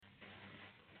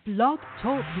Blog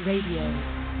Talk Radio.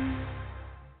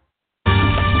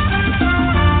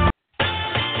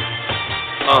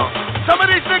 Some of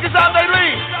these niggas out they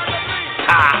leave.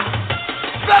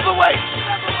 Step away.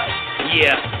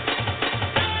 Yeah.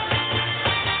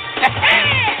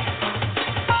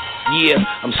 Yeah,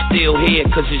 I'm still here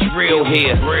cause it's real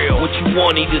here. What you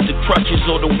want, either the crutches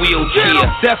or the wheelchair.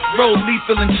 Death row,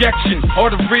 lethal injection, or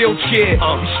the real chair.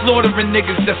 We slaughtering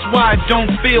niggas, that's why I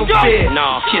don't feel fair.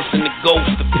 Nah, kissing the ghost,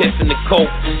 the piff and the coke.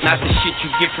 Not the shit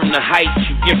you get from the heights,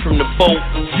 you get from the boat.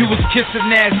 You was kissing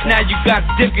ass, now you got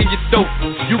dick in your throat.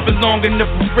 You belong in the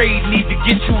parade, need to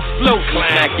get you afloat.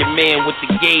 Smack your man with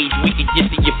the gauge, we can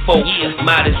get to your folk.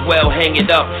 Might as well hang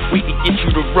it up, we can get you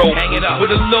the rope. Hang it up.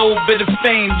 With a little bit of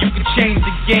fame, you can change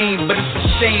the game, but it's a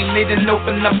shame they didn't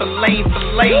open up a lane for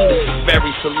lanes. It's a very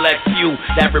select few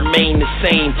that remain the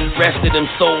same. Rest of them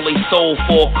sold they sold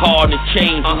for a car and a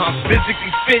chain. Physically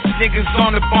fit niggas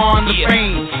on the barn, the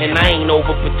rain. And I ain't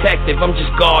overprotective, I'm just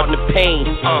guarding the pain.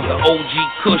 The OG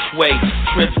Kush way,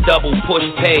 trips double, push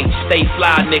pay. Stay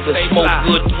fly niggas, smoke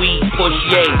good weed, push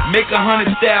yay. Make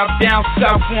 100,000 down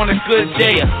south on a good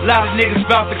day. A lot of niggas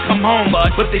about to come home,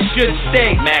 but they should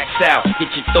stay. Max out, get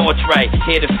your thoughts right,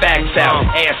 hear the facts out.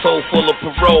 Asshole full of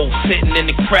parole, sitting in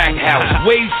the crack house.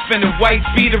 Wave spinning, white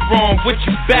beater on, with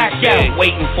your back out.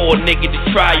 Waiting for a nigga to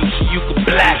try you so you can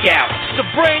black out. The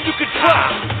brain you can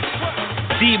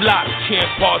trust. D-Block, champ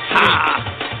part 3.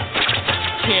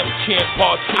 Champ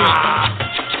part 3.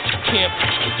 Champ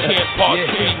part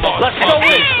 3. Let's go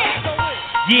in.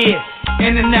 Yeah.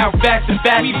 In and out, back to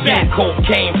back. We been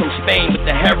cocaine from Spain, but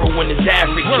the heroin is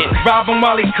African. Rob 'em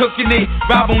while they cooking it,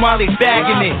 rob 'em while they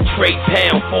bagging it. Trade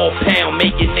pound, 4 pound,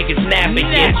 making niggas napping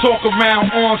it. Talk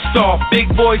around on star, big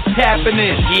boys tapping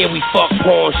it. Yeah, we fuck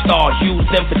porn stars, use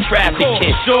them for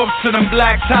trafficking. Show up to them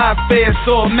black tie fairs,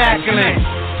 so immaculate.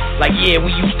 Like, yeah, we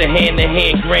used to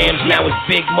hand-to-hand grams. Now it's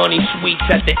big money sweets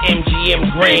at the MGM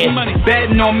Grand.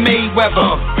 Betting on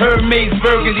Mayweather, Hermes,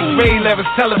 Burgundy, Ray levers.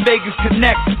 Tell her Vegas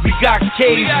Connect, we got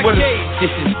K's with us.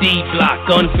 This is D-Block,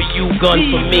 gun for you, gun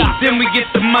for me. Then we get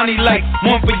the money like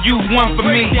one for you, one for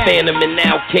me. Phantom and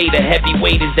Al-Qaeda,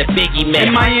 heavyweight is that Biggie man.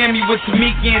 In Miami with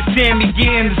Tamika and Sammy,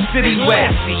 getting the city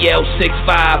west.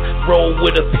 CL65, roll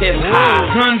with a piff high.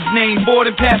 Guns named,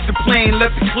 boarded past the plane,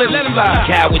 let the clip fly.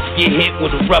 Cowards get hit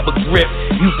with a rubber grip.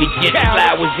 You can get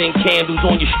flowers and candles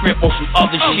on your strip on some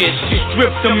other shit.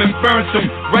 Stripped them and burnt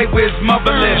them right where his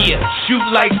mother lives. Shoot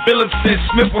like Phillips and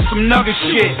Smith on some nugget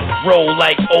shit. Roll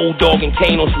like Old Dog and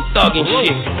Kane on some thuggin'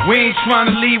 shit. We ain't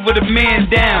trying to leave with a man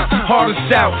down.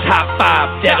 Hardest out. Top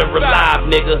 5, dead or alive,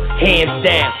 nigga. Hands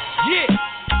down. Yeah.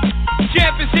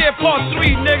 Champ is here, part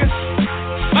 3, niggas.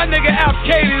 My nigga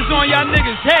Al-Qaeda is on y'all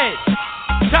niggas' head.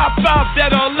 Top 5,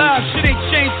 dead or alive. Shit ain't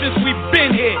changed since we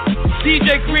been here.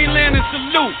 DJ Greenland and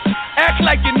salute. Act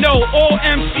like you know all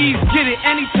MCs get it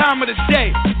any time of the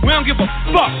day. We don't give a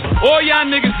fuck. All y'all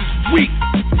niggas is weak.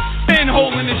 Been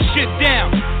holding this shit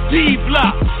down.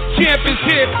 D-Block. Champ is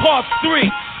here, part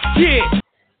 3. Yeah.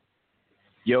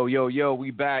 Yo,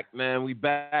 we back, man. We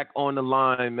back on the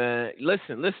line, man.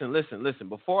 Listen.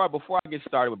 Before I get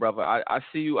started with brother, I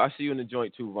see you in the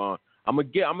joint too, Vaughn. I'm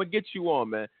gonna get you on,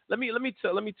 man. Let me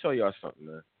tell y'all something,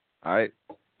 man. All right.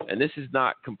 And this is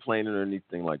not complaining or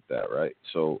anything like that, right?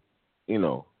 So, you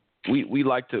know, we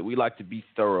like to be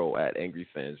thorough at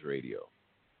AngryFansRadio.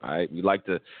 All right, we like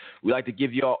to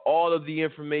give y'all all of the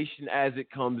information as it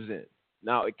comes in.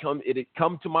 Now, it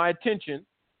come to my attention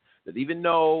that even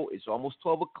though it's almost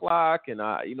 12 o'clock and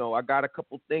I got a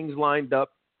couple things lined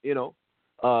up,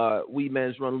 we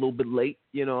managed to run a little bit late.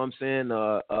 You know what I'm saying?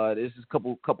 There's a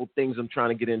couple things I'm trying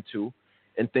to get into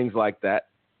and things like that.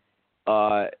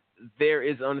 There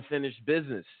is unfinished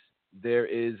business. There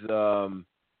is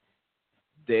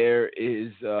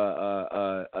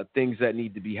things that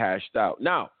need to be hashed out.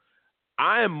 Now,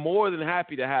 I am more than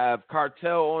happy to have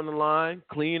Cartel on the line,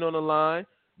 Clean on the line,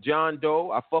 John Doe.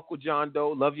 I fuck with John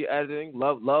Doe. Love your editing.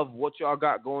 Love what y'all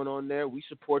got going on there. We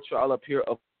support y'all up here,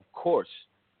 of course.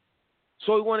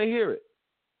 So we want to hear it.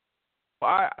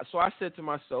 So I said to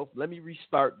myself, let me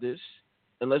restart this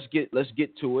and let's get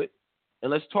to it and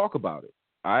let's talk about it.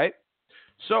 All right.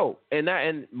 So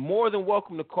and more than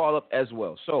welcome to call up as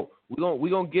well. So we're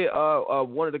gonna get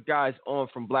one of the guys on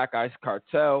from Black Ice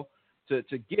Cartel to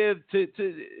give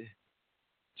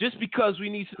just because we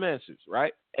need some answers,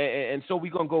 right? And so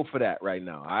we're gonna go for that right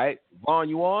now. All right, Vaughn,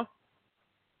 you on?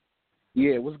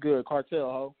 Yeah, what's good, Cartel,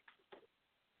 ho?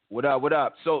 What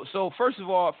up? So first of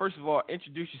all,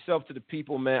 introduce yourself to the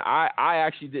people, man. I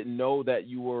actually didn't know that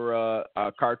you were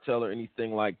a cartel or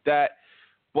anything like that.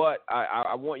 But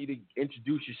I want you to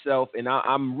introduce yourself, and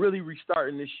I'm really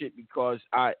restarting this shit because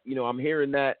I'm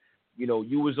hearing that,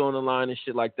 you was on the line and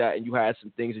shit like that, and you had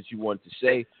some things that you wanted to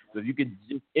say. So if you could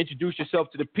introduce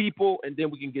yourself to the people, and then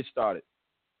we can get started.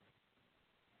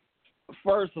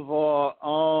 First of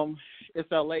all, it's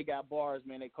LA got bars,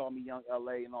 man. They call me Young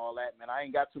LA and all that, man. I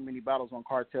ain't got too many battles on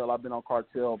Cartel. I've been on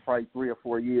Cartel probably 3 or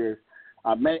 4 years.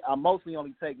 I mostly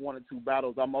only take 1 or 2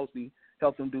 battles. I mostly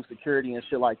help them do security and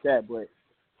shit like that. But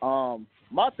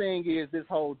my thing is this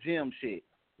whole gym shit.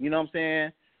 You know what I'm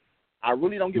saying? I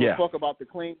really don't give a fuck about the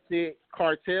clean shit,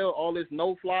 Cartel, all this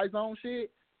no-fly zone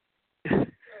shit.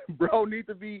 Bro, need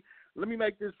to be – let me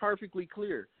make this perfectly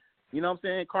clear. You know what I'm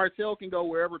saying? Cartel can go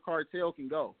wherever Cartel can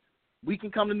go. We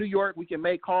can come to New York. We can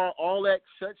make all that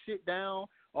shut shit down,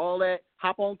 all that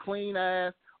hop on clean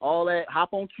ass, all that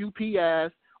hop on QP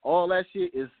ass, all that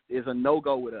shit is a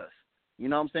no-go with us. You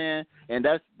know what I'm saying? And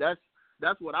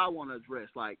that's what I want to address.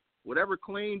 Like, whatever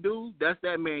clean do, that's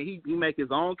that man. He make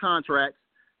his own contracts.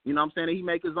 You know what I'm saying? He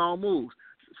make his own moves.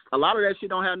 A lot of that shit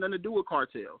don't have nothing to do with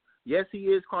Cartel. Yes, he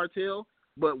is Cartel,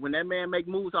 but when that man make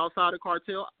moves outside of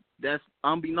Cartel, that's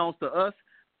unbeknownst to us.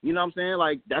 You know what I'm saying?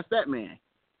 Like, that's that man.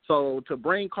 So to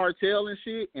bring Cartel and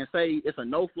shit and say it's a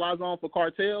no-fly zone for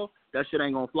Cartel, that shit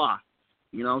ain't gonna fly.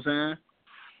 You know what I'm saying?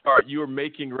 All right, you're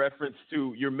making reference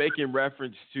to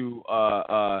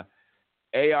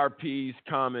ARP's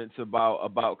comments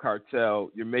about Cartel.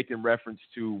 You're making reference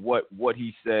to what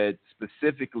he said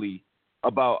specifically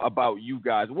about you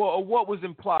guys. Well, what was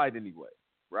implied anyway,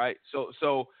 right?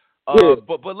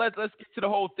 But let's get to the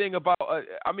whole thing about. I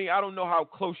don't know how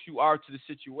close you are to the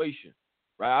situation,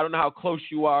 right? I don't know how close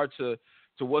you are to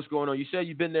what's going on. You said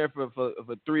you've been there for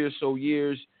 3 or so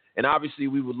years, and obviously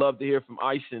we would love to hear from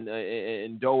Ice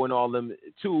and Doe and all them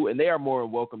too, and they are more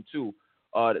than welcome too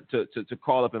to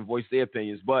call up and voice their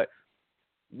opinions. But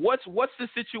what's the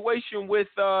situation with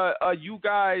you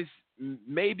guys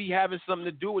maybe having something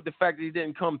to do with the fact that he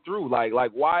didn't come through?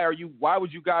 Like why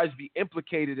would you guys be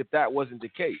implicated if that wasn't the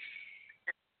case?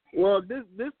 Well, this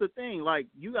the thing. Like,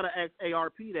 you gotta ask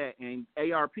ARP that, and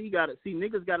ARP gotta see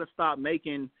niggas gotta stop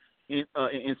making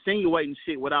insinuating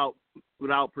shit without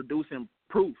producing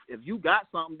proof. If you got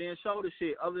something, then show the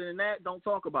shit. Other than that, don't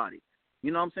talk about it.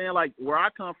 You know what I'm saying? Like, where I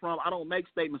come from, I don't make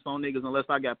statements on niggas unless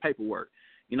I got paperwork.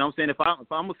 You know what I'm saying? If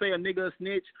I'm going to say a nigga a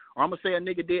snitch or I'm going to say a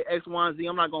nigga did X, Y, and Z,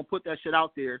 I'm not going to put that shit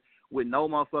out there with no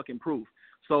motherfucking proof.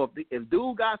 So if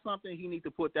dude got something, he need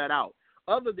to put that out.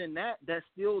 Other than that, that's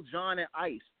still John and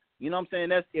Ice. You know what I'm saying?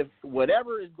 That's if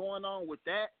whatever is going on with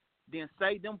that, then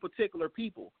say them particular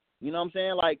people. You know what I'm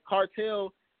saying? Like,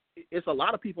 Cartel, it's a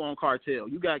lot of people on Cartel.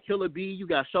 You got Killer B, you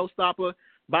got Showstopper,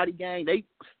 Body Gang. They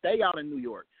stay out in New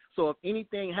York. So if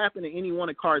anything happened to anyone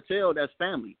at Cartel, that's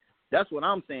family. That's what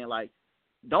I'm saying. Like,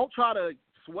 don't try to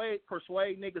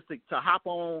persuade niggas to hop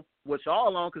on what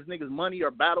y'all on because niggas' money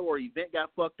or battle or event got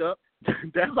fucked up.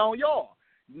 That's on y'all.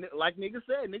 Like niggas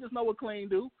said, niggas know what clean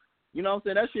do. You know what I'm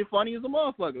saying? That shit funny as a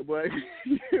motherfucker. But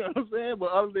you know what I'm saying?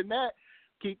 But other than that,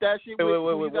 keep that shit with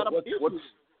you.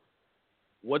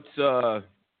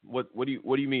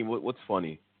 What do you mean? What's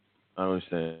funny? I don't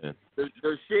understand.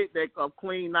 The shit that of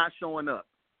Clean not showing up.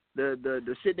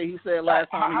 The shit that he said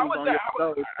last time he was on your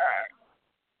show.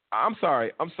 I'm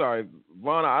sorry,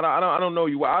 Ron. I don't know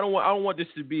you. I don't want this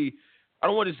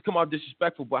to come out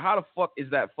disrespectful. But how the fuck is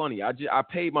that funny? I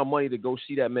paid my money to go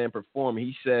see that man perform.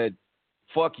 He said,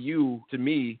 "Fuck you" to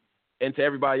me and to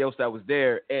everybody else that was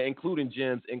there, including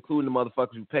Jims, including the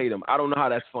motherfuckers who paid him. I don't know how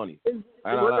that's funny.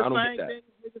 I don't get that.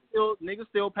 Niggas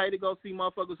still pay to go see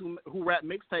motherfuckers who rap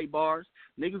mixtape bars.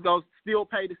 Niggas still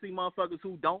pay to see motherfuckers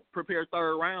who don't prepare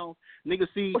third rounds. Niggas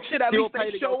see. Well, shit, at least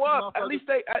they show up. At least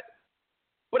they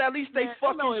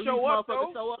fucking show up,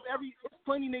 though. There's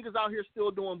plenty niggas out here still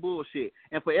doing bullshit.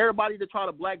 And for everybody to try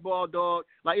to blackball Dog,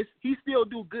 like he still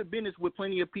do good business with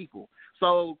plenty of people.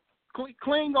 So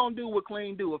Clean gonna do what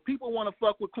Clean do. If people want to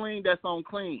fuck with Clean, that's on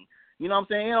Clean. You know what I'm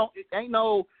saying? It ain't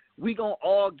no we gonna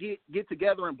all get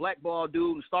together and blackball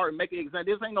dude and start making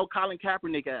examples. This ain't no Colin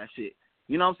Kaepernick ass shit.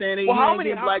 You know what I'm saying? Well, how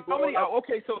many?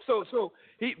 Okay, so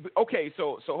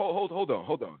hold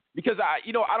on, because I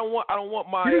don't want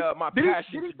my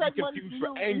passion to be confused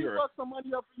for anger. Did he fuck some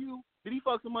money up for you? Did he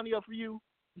fuck some money up for you?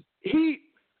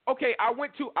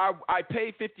 I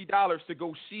paid $50 to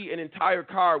go see an entire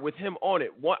car with him on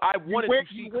it. I wanted to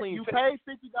see Clean. You paid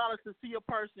 $50 to see a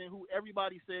person who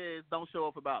everybody says don't show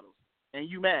up for battles, and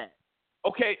you mad?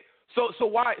 Okay, so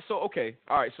why? So okay,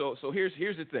 all right. So here's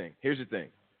the thing.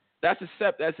 That's an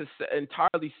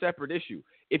entirely separate issue.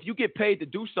 If you get paid to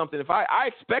do something, I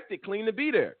expected Clean to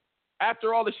be there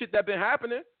after all the shit that been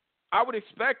happening. I would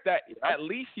expect that at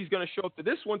least he's going to show up to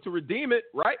this one to redeem it,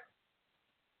 right?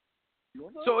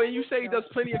 So, and you say he does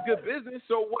plenty of good business.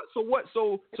 So what?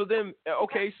 So then,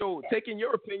 okay. So, taking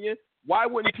your opinion, why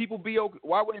wouldn't people be?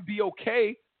 Why wouldn't it be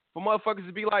okay for motherfuckers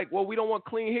to be like, well, we don't want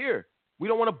Clean here. We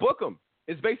don't want to book him.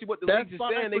 It's basically what the league is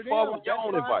saying. They follow your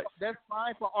own advice. That's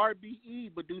fine for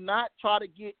RBE, but do not try to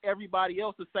get everybody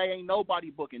else to say ain't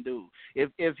nobody booking dude.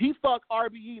 If he fuck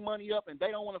RBE money up and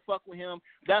they don't want to fuck with him,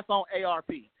 that's on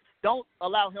ARP. Don't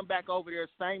allow him back over there,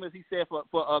 same as he said for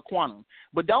Quantum.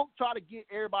 But don't try to get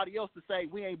everybody else to say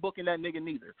we ain't booking that nigga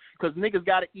neither, because niggas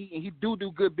got to eat and he do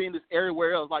good business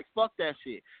everywhere else. Like, fuck that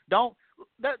shit. Man,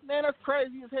 that's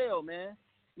crazy as hell, man.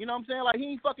 You know what I'm saying? Like, he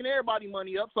ain't fucking everybody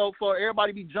money up. So for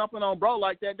everybody to be jumping on bro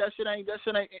like that shit ain't.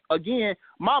 Again,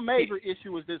 my major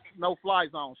issue is this no-fly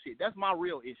zone shit. That's my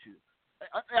real issue.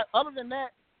 Other than that,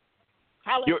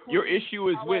 your issue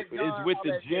is with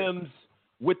the gyms.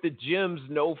 With the gym's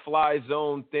no-fly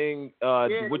zone thing,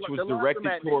 which was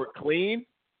directed toward Clean,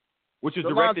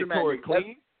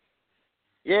 Clean.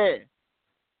 Yeah.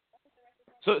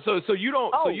 So you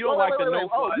don't like the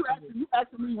no-fly zone. You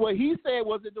asking me what he said,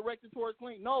 was it directed towards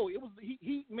Clean? No, it was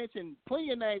he mentioned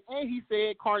Clean names and he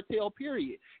said Cartel.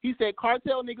 Period. He said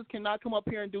Cartel niggas cannot come up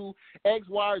here and do X,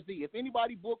 Y, or Z. If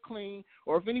anybody book Clean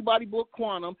or if anybody book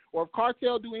Quantum or if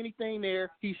Cartel do anything there,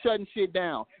 he's shutting shit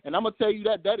down. And I'm gonna tell you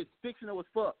that is fictional as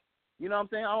fuck. You know what I'm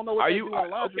saying? I don't know what they do in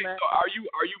laundromat. Okay, so are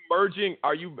you merging?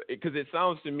 Because it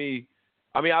sounds to me.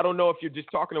 I mean, I don't know if you're just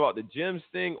talking about the gyms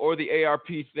thing or the ARP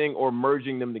thing or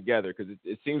merging them together, because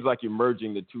it seems like you're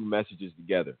merging the two messages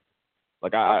together.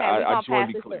 Like, I just want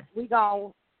to be clear. We're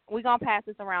going to pass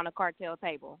this around the cartel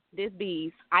table. This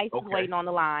beef, Ice is waiting on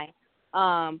the line.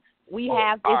 It's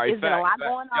been a lot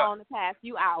going on the past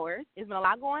few hours. It's been a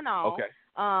lot going on. Okay.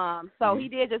 So he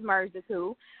did just merge the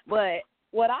two. But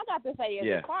what I got to say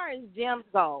is, as far as gyms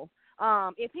go,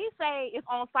 if he say it's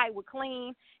on site with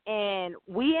Clean and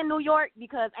we in New York,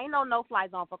 because ain't no-fly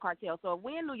zone for cartel. So if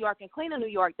we in New York and Clean in New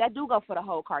York, that do go for the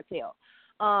whole cartel.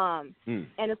 And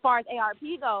as far as ARP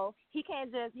go, he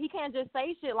can't just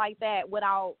say shit like that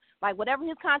without, like, whatever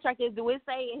his contract is. Do it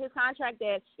say in his contract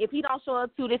that if he don't show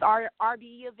up to this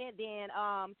RBE event, then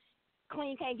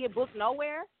Clean can't get booked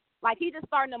nowhere? Like, he just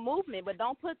starting a movement, but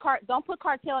don't put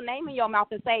cartel name in your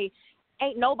mouth and say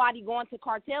ain't nobody going to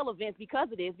cartel events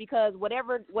because of this, because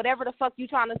whatever the fuck you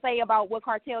trying to say about what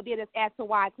cartel did is as to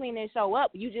why Clean didn't show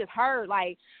up. You just heard,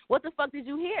 like, what the fuck did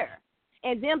you hear?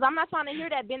 And Jims, I'm not trying to hear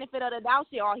that benefit of the doubt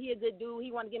shit, or he a good dude,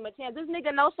 he want to give him a chance. This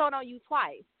nigga no-showed on you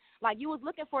twice. Like, you was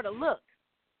looking for the look.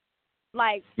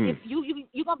 Like, if you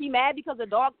gonna be mad because the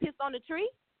dog pissed on the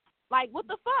tree? Like, what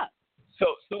the fuck?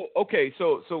 So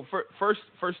first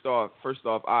off,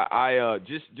 I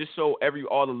just so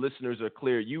all the listeners are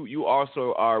clear, you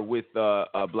also are with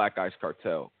Black Ice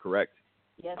Cartel, correct?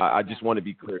 Yes. I just want to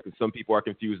be clear because some people are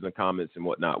confused in the comments and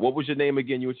whatnot. What was your name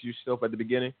again? You introduced yourself at the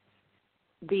beginning.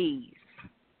 D's.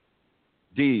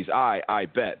 I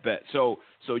bet. So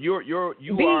you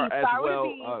Bees, are as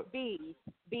well. Bees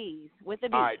with the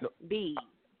B. All right, Bees.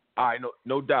 All right,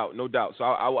 no doubt. So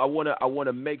I want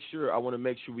to make sure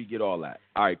we get all that.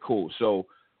 All right, cool. So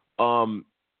on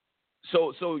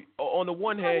the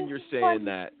one hand you're saying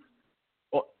that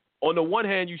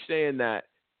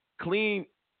Clean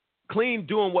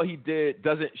doing what he did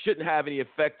shouldn't have any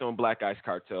effect on Black Ice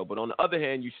Cartel, but on the other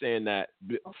hand you're saying that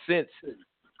since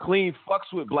Clean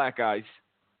fucks with Black Ice,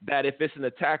 that if it's an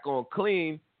attack on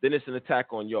Clean, then it's an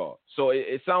attack on y'all. So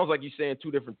it sounds like you're saying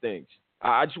two different things.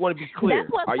 I just want to be clear.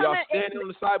 Are y'all standing on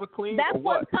the side with Clean? That's or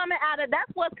what? What's coming out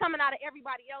of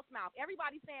everybody else's mouth.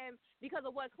 Everybody's saying because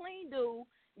of what Clean do,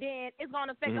 then it's going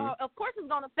to affect. Of course, it's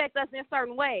going to affect us in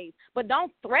certain ways. But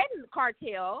don't threaten the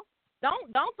cartel.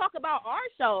 Don't talk about our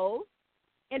shows,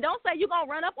 and don't say you're going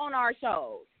to run up on our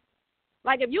shows.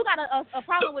 Like, if you got a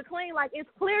problem with Clean, like, it's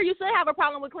clear you should have a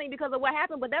problem with Clean because of what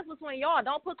happened. But that's between y'all.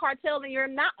 Don't put cartel in your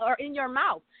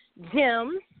mouth,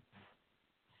 Jim.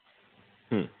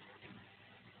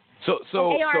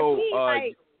 So ARP,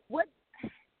 like, what?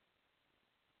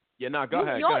 Yeah, no, go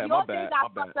ahead. My bad.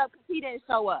 Got fucked up because he didn't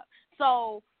show up.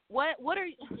 So what are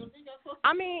you?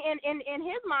 I mean, in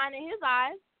his mind, in his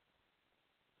eyes,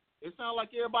 it sounded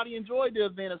like everybody enjoyed the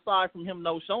event aside from him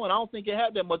no showing. I don't think it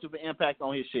had that much of an impact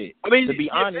on his shit. I mean, to be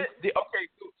honest.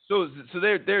 So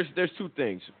there's two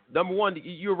things. Number one,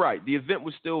 you're right. The event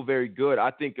was still very good. I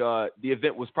think the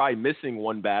event was probably missing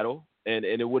one battle. And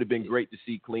it would have been great to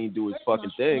see Clean do his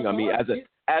fucking thing. I mean, as a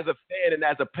fan and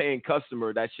as a paying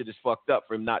customer, that shit is fucked up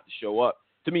for him not to show up.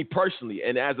 To me personally,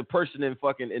 and as a person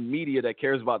in media that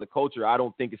cares about the culture, I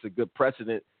don't think it's a good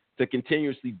precedent to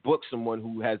continuously book someone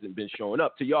who hasn't been showing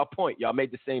up. To y'all point, y'all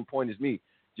made the same point as me.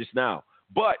 just now.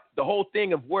 But the whole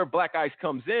thing of where Black Ice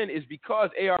comes in is because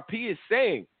ARP is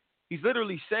saying, he's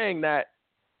literally saying that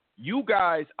you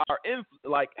guys are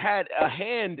had a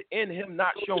hand in him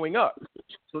not showing up.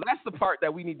 So that's the part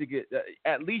that we need to get,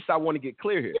 at least I want to get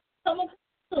clear here.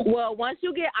 Well, once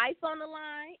you get ICE on the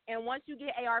line and once you get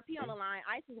ARP on the line,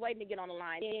 ICE is waiting to get on the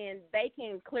line, and they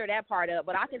can clear that part up.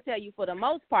 But I can tell you for the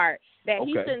most part that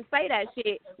he shouldn't say that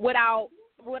shit without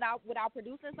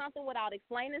producing something, without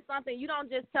explaining something. You don't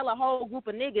just tell a whole group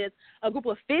of niggas, a group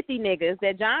of 50 niggas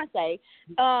that John say,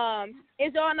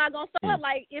 is y'all not going to show up?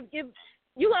 Like, if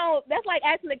you gonna, that's like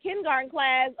asking the kindergarten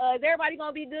class, is everybody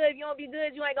going to be good? If you don't be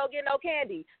good, you ain't going to get no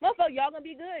candy. Motherfucker, y'all going to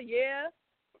be good, yeah.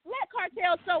 Let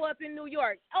Cartel show up in New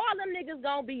York. All them niggas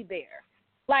going to be there.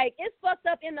 Like, it's fucked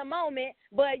up in the moment,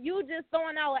 but you just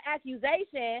throwing out an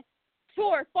accusation,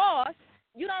 true or false.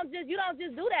 You don't just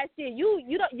do that shit.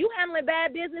 You handling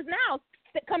bad business now.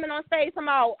 Coming on stage, talking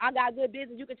about I got good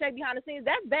business. You can check behind the scenes.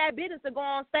 That's bad business to go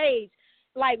on stage.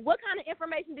 Like, what kind of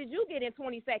information did you get in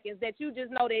 20 seconds that you just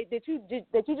know that you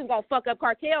just gonna fuck up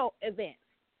cartel events?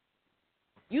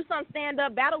 You some stand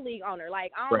up battle league owner.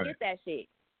 Like, I don't get that shit.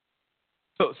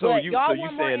 So y'all you want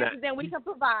more saying answers that than we can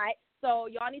provide. So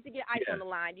y'all need to get ICE on the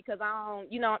line because I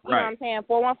don't. You know what Right. I'm saying?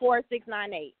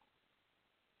 414-698.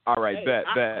 All right, bet.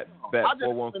 I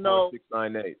just want to know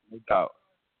 414-698. No doubt.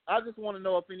 I just want to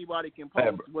know if anybody can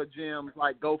post what Jim's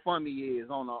like GoFundMe is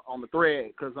on the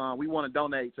thread, because we want to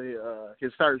donate to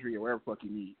his surgery or whatever fuck he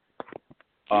needs.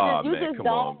 You just come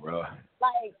don't, on, bro.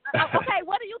 Like, okay,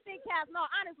 what do you think, Cass? No,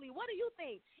 honestly, what do you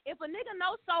think? If a nigga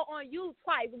no show on you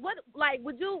twice,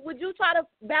 would you try to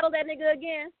battle that nigga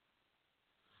again?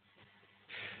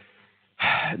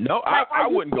 No, Like, I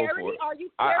wouldn't go for it. Are you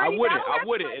I wouldn't. Like, I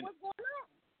wouldn't. what's going on?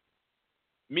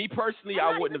 Me personally,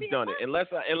 I wouldn't have done it unless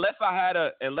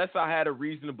I had a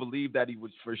reason to believe that he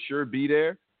would for sure be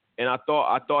there, and I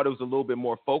thought it was a little bit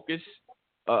more focused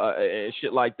and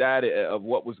shit like that of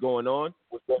what was going on.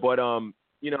 But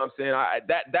you know what I'm saying?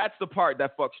 That's the part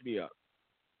that fucks me up.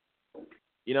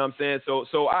 You know what I'm saying?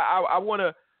 So I want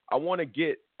to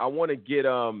get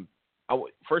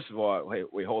first of all,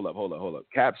 wait, hold up.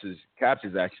 Caps is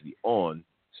actually on,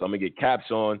 so I'm gonna get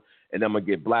Caps on, and then I'm gonna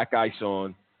get Black Ice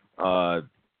on.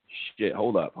 Shit,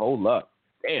 hold up.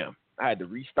 Damn, I had to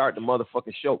restart the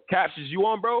motherfucking show. Caps, is you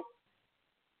on, bro?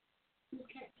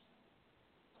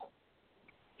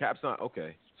 Caps on.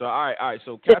 Okay. So all right.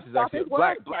 So Caps is actually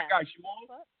Black Ice. You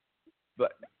on?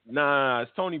 But nah,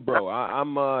 it's Tony, bro.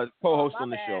 I'm co-host on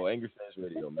the show,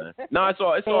 AngryFansRadio, man. No, it's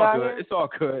all good. It's all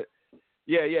good.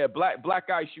 Yeah. Black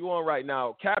Ice, you on right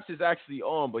now? Caps is actually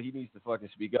on, but he needs to fucking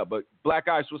speak up. But Black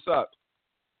Ice, what's up?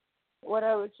 What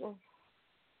up with you?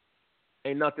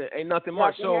 Ain't nothing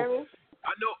much. So hear me?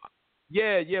 I know.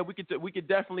 Yeah, we could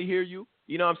definitely hear you.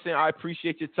 You know what I'm saying? I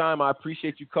appreciate your time. I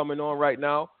appreciate you coming on right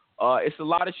now. It's a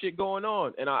lot of shit going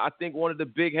on, and I think one of the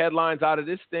big headlines out of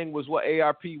this thing was what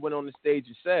ARP went on the stage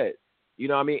and said. You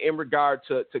know what I mean? In regard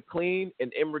to Clean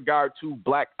and in regard to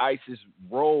Black Ice's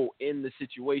role in the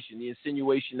situation, the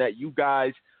insinuation that you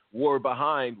guys were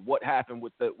behind what happened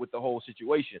with the whole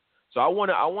situation. So I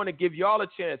want to give y'all a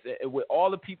chance. And with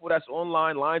all the people that's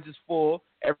online, lines is full.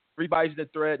 Everybody's in the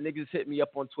thread. Niggas hit me up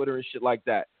on Twitter and shit like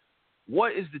that.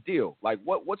 What is the deal? Like,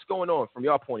 what's going on from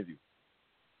your point of view?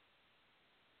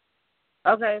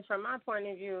 Okay, from my point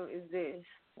of view is this.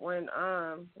 When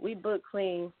we book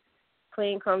Clean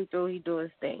come through, he do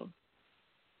his thing.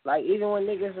 Like, even when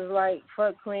niggas is like,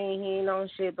 fuck Clean, he ain't on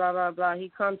shit, blah, blah, blah,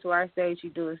 he come to our stage, he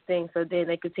do his thing. So then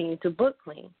they continue to book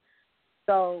Clean.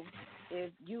 So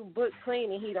if you book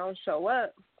Clean and he don't show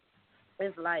up,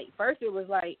 it's like, first it was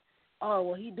like, oh,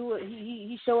 well, he do it,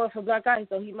 he show up for Black Ice,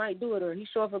 so he might do it, or he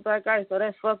show up for Black Ice, so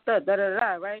that's fucked up,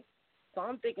 da-da-da, right? So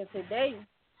I'm thinking today,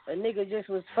 a nigga just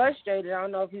was frustrated. I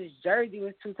don't know if his jersey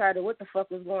was too tight or what the fuck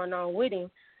was going on with him,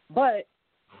 but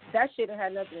that shit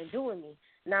had nothing to do with me.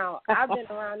 Now, I've been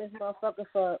around this motherfucker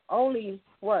for only,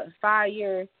 5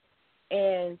 years,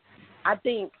 and I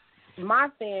think my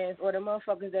fans or the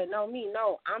motherfuckers that know me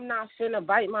know I'm not finna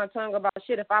bite my tongue about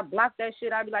shit. If I block that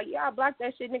shit, I'd be like, yeah, I blocked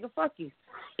that shit, nigga, fuck you.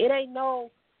 It ain't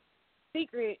no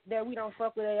secret that we don't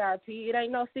fuck with ARP. It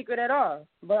ain't no secret at all.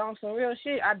 But on some real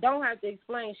shit, I don't have to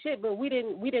explain shit, but we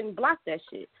didn't block that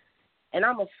shit. And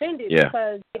I'm offended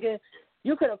because, nigga,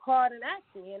 you could have called and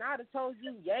asked me, and I'd have told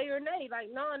you yay or nay. Like,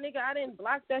 no, nigga, I didn't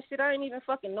block that shit. I didn't even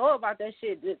fucking know about that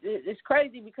shit. It's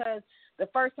crazy because the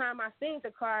first time I seen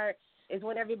the card is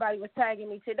when everybody was tagging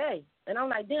me today. And I'm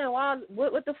like, damn,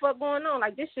 what the fuck going on?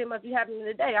 Like, this shit must be happening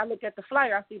today. I look at the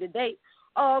flyer, I see the date.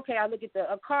 Oh, okay. I look at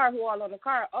a car, who all on the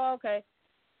car. Oh, okay.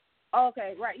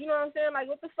 Okay, right. You know what I'm saying? Like,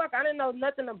 what the fuck? I didn't know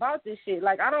nothing about this shit.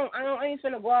 Like, I ain't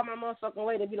finna go out my motherfucking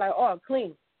way to be like, oh,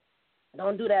 clean.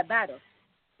 Don't do that battle.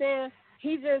 Then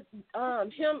he just,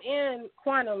 him and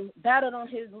Quantum battled on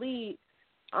his lead.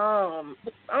 I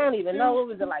don't even know. What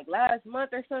was it, like last month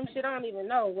or some shit? I don't even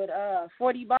know. With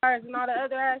 40 bars and all the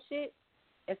other ass shit.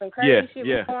 And some crazy shit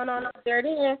was going on out there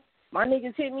then. My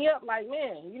niggas hit me up like,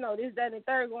 man, you know, this, that, and the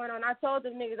third going on. I told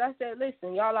them niggas, I said,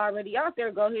 listen, y'all already out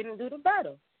there. Go ahead and do the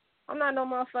battle. I'm not no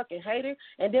motherfucking hater.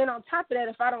 And then on top of that,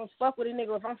 if I don't fuck with a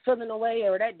nigga, if I'm feeling away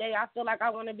or that day I feel like I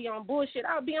want to be on bullshit,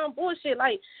 I'll be on bullshit.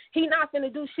 Like, he not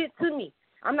finna do shit to me.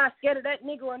 I'm not scared of that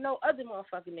nigga or no other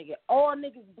motherfucking nigga. All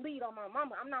niggas bleed on my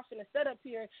mama. I'm not finna sit up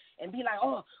here and be like,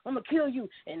 oh, I'm gonna kill you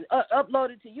and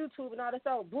upload it to YouTube and all this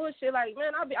old bullshit. Like,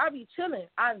 man, I'll be chilling.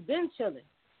 I've been chilling.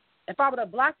 If I would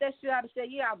have blocked that shit, I'd have said,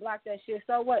 yeah, I blocked that shit.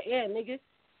 So what? Yeah, nigga.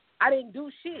 I didn't do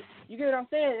shit. You get what I'm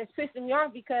saying? It's pissing me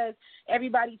off because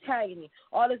everybody tagging me.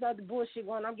 All this other bullshit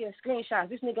going, I'm getting screenshots.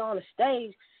 This nigga on the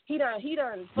stage, he done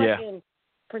fucking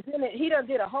presented, he done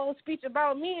did a whole speech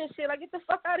about me and shit. Like, get the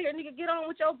fuck out of here, nigga. Get on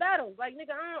with your battles. Like,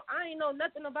 nigga, I ain't know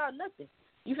nothing about nothing.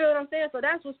 You feel what I'm saying? So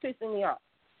that's what's pissing me off.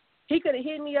 He could have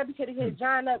hit me up. He could have hit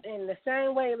John up in the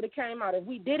same way it would have came out. If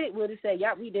we did it, we would have said,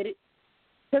 yeah, we did it.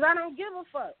 Because I don't give a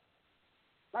fuck.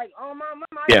 Like, on my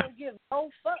mama, I don't give no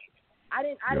fuck. I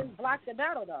didn't block the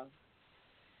battle though.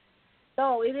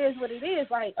 So it is what it is.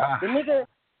 Like the nigga,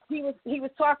 he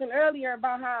was talking earlier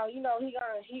about how, you know, he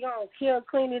gonna kill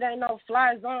Clean. It ain't no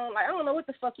fly zone. Like, I don't know what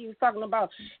the fuck he was talking about.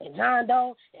 And John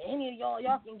Doe and any of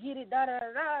y'all can get it. Da da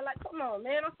da da. Like, come on,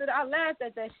 man. I laughed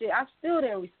at that shit. I still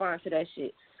didn't respond to that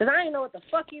shit because I didn't know what the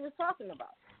fuck he was talking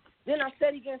about. Then I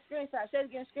said he getting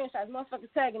screenshots,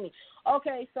 motherfuckers tagging me.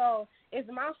 Okay, so it's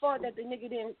my fault that the nigga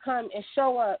didn't come and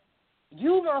show up.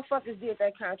 You motherfuckers did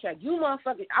that contract. You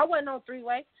motherfuckers, I wasn't on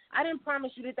three-way. I didn't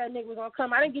promise you that nigga was going to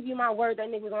come. I didn't give you my word that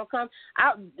nigga was going to come.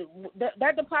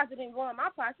 That deposit didn't go in my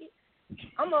pocket.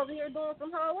 I'm over here doing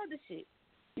some whole other shit.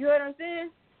 You know what I'm saying?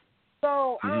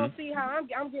 So I don't see how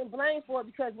I'm getting blamed for it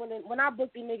because when I book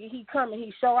the nigga, he come and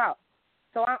he show out.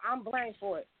 So I'm blamed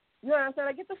for it. You know what I'm saying?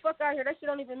 Like, get the fuck out of here. That shit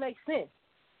don't even make sense.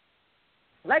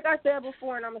 Like I said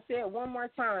before, and I'm going to say it one more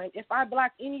time, if I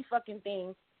block any fucking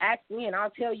thing, ask me and I'll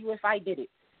tell you if I did it.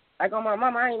 Like, on my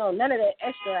mama, I ain't know none of that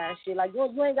extra ass shit. Like,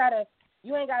 you ain't gotta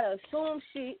assume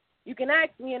shit. You can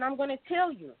ask me and I'm gonna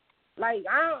tell you. Like,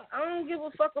 I don't give a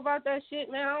fuck about that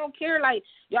shit, man. I don't care. Like,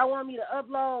 y'all want me to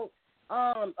upload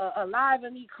a live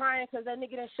of me crying because that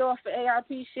nigga didn't show up for ARP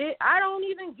shit. I don't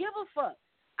even give a fuck.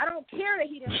 I don't care that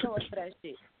he didn't show up for that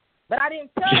shit. But I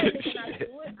didn't tell that nigga not to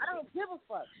do it. I don't give a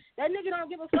fuck. That nigga don't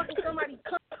give a fuck if somebody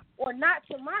come or not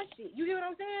to my shit. You get what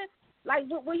I'm saying? Like,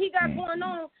 what he got going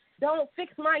on don't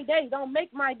fix my day. Don't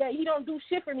make my day. He don't do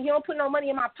shit for me. He don't put no money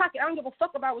in my pocket. I don't give a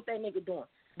fuck about what that nigga doing.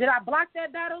 Did I block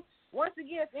that battle? Once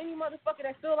again, if any motherfucker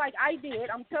that feel like I did,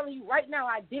 I'm telling you right now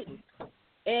I didn't.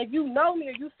 And if you know me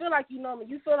or you feel like you know me,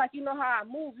 you feel like you know how I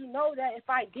move, you know that if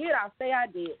I did, I'll say I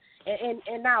did.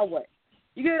 And now what?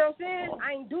 You get what I'm saying?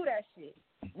 I ain't do that shit.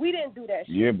 We didn't do that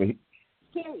shit. Yeah, but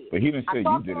he didn't say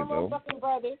you did it, though.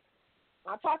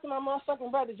 I talked to my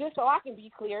motherfucking brother just so I can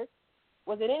be clear.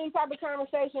 Was it any type of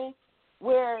conversation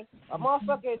where a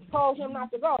motherfucker told him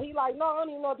not to go? He like, no, I don't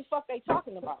even know what the fuck they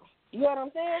talking about. You know what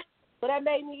I'm saying? So that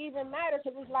made me even madder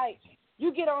because it's like,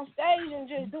 you get on stage and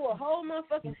just do a whole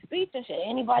motherfucking speech and shit.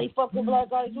 Anybody fuck with Black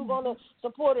guys, you gonna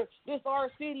support her, this our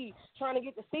city, trying to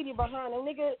get the city behind them.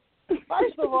 Nigga,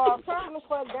 first of all, calm the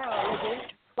fuck down, nigga.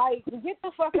 Like, get the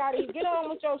fuck out of here. Get on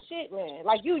with your shit, man.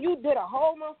 Like, you did a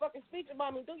whole motherfucking speech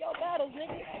about me. Do your battles,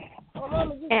 nigga.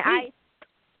 And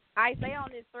I say on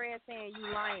this thread saying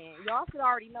you lying. Y'all should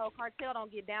already know Cartel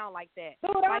don't get down like that.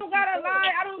 Dude, I don't gotta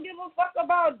lie. I don't give a fuck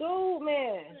about dude,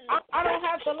 man. I don't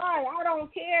have to lie. I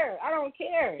don't care.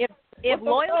 If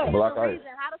loyalty is the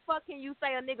reason, how the fuck can you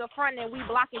say a nigga fronting and we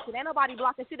blocking shit? Ain't nobody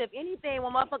blocking shit. If anything,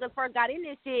 when motherfuckers first got in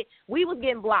this shit, we was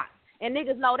getting blocked. And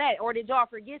niggas know that. Or did y'all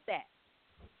forget that?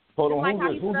 Hold on, like how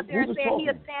you sit up there and say he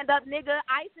a stand-up nigga.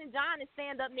 Ice and John is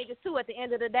stand-up niggas, too, at the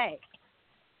end of the day.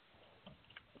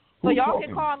 So y'all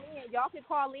can call in. Y'all can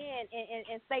call in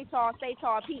and say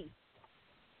y'all piece.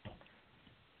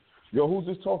 Yo, who's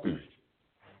this talking?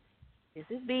 This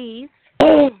is Bees.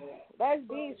 That's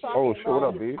Bees talking. Oh, shit, what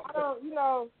up, Bees? I don't, you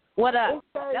know. What up?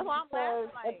 That's why I'm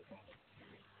laughing. Like,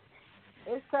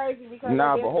 it's crazy because.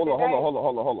 Nah, but hold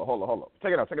on.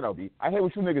 Check it out, Bees. I hear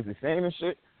what you niggas is saying and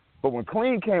shit, but when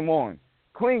Clean came on,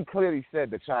 Clean clearly said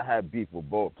that y'all had beef with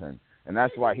Bullpen, and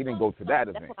that's why he didn't go to that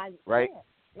event, right?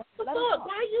 What the fuck?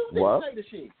 Why you didn't say the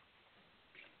shit?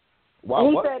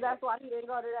 He said that's why he didn't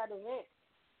go to that event.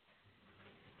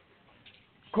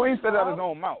 Clean said out his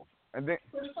own mouth. And then,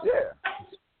 yeah.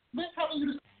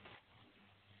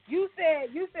 You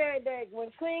said that when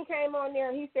Clean came on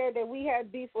there, he said that we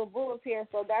had beef with Bullpen,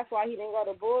 so that's why he didn't go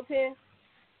to Bullpen.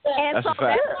 And that's so a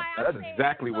fact. that's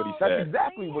exactly what he said. That's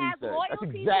exactly what he said. That's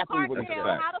exactly what he said.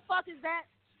 How the fuck is that?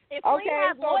 If Clean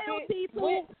has loyalty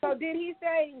to, so did he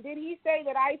say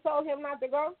that I told him not to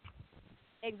go?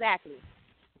 Exactly.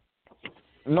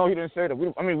 No, he didn't say that. We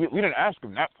didn't ask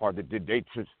him that part. Did they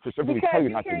specifically tell you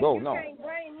not to go? No.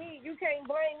 You can't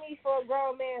blame me for a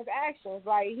grown man's actions.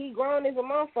 Like, he grown as a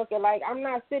motherfucker. Like, I'm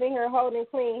not sitting here holding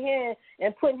Clean hand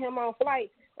and putting him on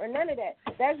flight or none of that.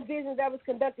 That's business that was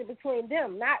conducted between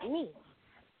them, not me.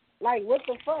 Like, what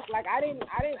the fuck? Like, I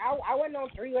wasn't on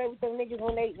three-way with them niggas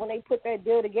when they put that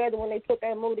deal together, when they put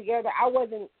that move together. I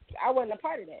wasn't a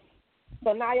part of that.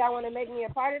 So now y'all want to make me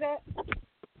a part of that?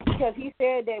 Because he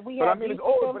said that we had beef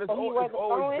with him, so he wasn't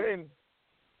going.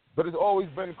 But it's always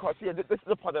been cartel. This is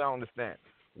the part that I don't understand.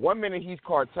 1 minute he's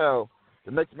cartel,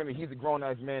 the next minute he's a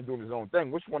grown-ass man doing his own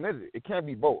thing. Which one is it? It can't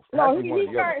be both. No, he's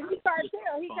cartel. He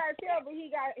cartel, but he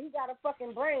got a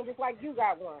fucking brain just like you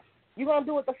got one. You gonna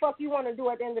do what the fuck you want to do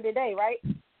at the end of the day, right?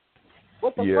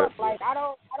 What the fuck? Like, I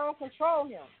don't control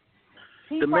him.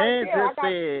 The man just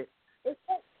said.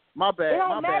 My bad. It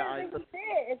don't matter what he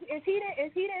said. If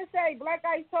he didn't say Black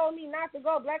Ice told me not to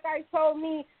go, Black Ice told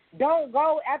me don't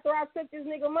go after I took this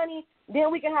nigga money, then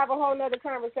we can have a whole nother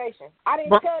conversation. I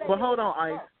didn't tell that. But hold on,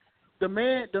 Ice. The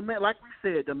man, like we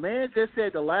said, the man just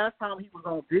said the last time he was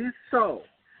on this show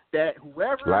that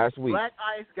whoever Black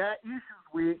Ice got issues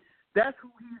with, that's who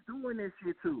he's doing this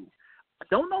shit to.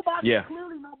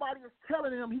 Clearly nobody is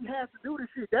telling him he has to do this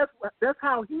shit. That's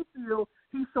how he feels.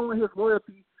 He's showing his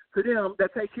loyalty to them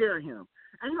that take care of him.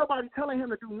 Ain't nobody telling him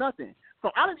to do nothing.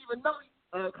 So I didn't even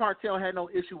know Cartel had no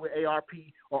issue with ARP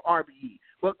or RBE.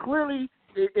 But clearly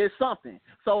it's something.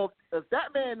 So if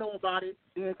that man know about it,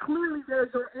 then clearly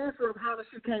there's your answer of how the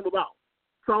shit came about.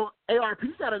 So ARP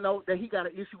got to know that he got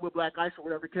an issue with Black Ice or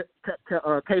whatever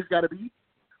case got to be.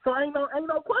 So ain't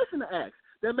no question to ask.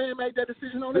 That man made that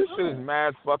decision on his own. This shit is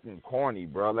mad fucking corny,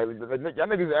 bro. Like, y'all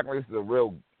niggas act like this is a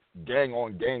real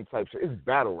gang-on-gang type shit. It's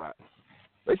battle rap.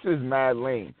 This shit is mad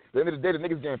lame. At the end of the day, the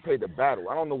niggas getting paid to battle.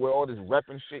 I don't know where all this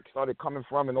repping shit started coming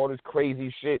from and all this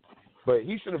crazy shit, but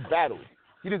he should have battled.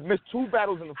 He just missed 2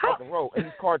 battles in the fucking row, and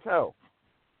he's cartel.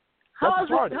 How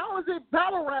is it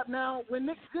battle rap now when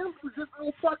Nick Sims was just on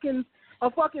a fucking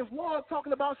vlog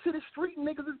talking about shit is street and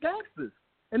niggas is gangsters?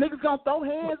 And niggas gonna throw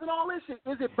hands and all this shit.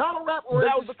 Is it battle rap or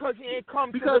that was because he ain't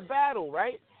come to the battle,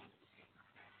 right?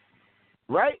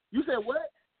 Right? You said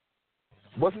what?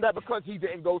 Wasn't that because he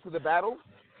didn't go to the battle?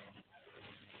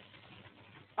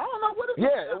 I don't know what it was.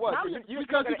 Yeah, it was.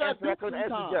 Because he got beat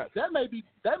sometimes. Yes. That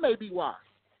may be why.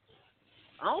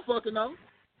 I don't fucking know.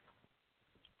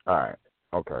 All right.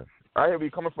 Okay. I hear where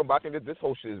you coming from, but I think this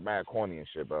whole shit is mad corny and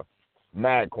shit, bro.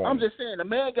 Mad corny. I'm just saying, the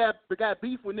man got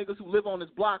beef with niggas who live on his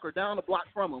block or down the block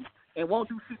from him and won't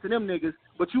do shit to them niggas,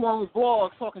 but you on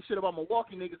vlogs talking shit about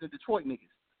Milwaukee niggas and Detroit niggas.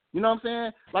 You know what I'm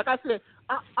saying? Like I said,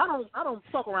 I don't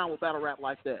fuck around with battle rap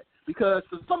like that because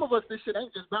for some of us this shit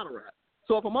ain't just battle rap.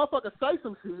 So if a motherfucker say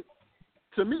some shit,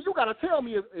 to me you gotta tell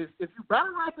me if you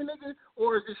battle rapping nigga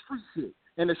or is it street shit.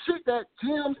 And the shit that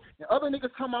Jims and other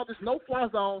niggas come out this no-fly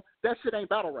zone, that shit ain't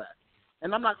battle rap.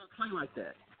 And I'm not gonna play like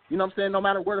that. You know what I'm saying? No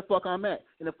matter where the fuck I'm at.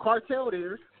 And if Cartel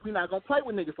there, we not gonna play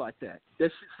with niggas like that.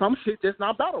 Some shit just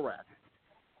not battle rap.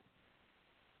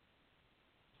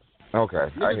 Okay,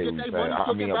 niggas I hear you saying.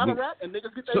 I mean, battle rap and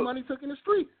niggas get their money took in the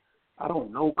street. I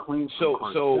don't know clean. So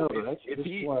if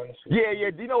he, yeah,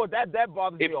 you know what? That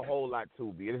bothers me a whole lot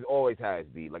too, B. It always has,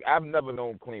 B. Like I've never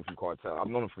known Clean from Cartel. I've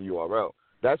known him from URL.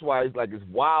 That's why it's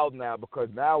wild now because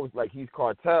now it's like he's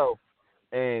Cartel,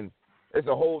 and it's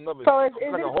a whole nother. So it's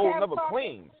like a whole nother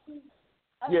Clean.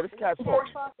 Yeah, this Cap's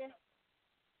talking.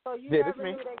 So you this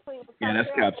me. Yeah, that's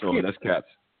Caps over. That's Caps.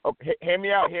 Okay, hear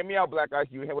me out, Black Ice.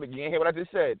 You ain't hear what I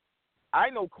just said. I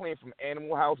know Clean from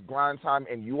Animal House, Grind Time,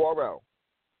 and URL.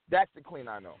 That's the Clean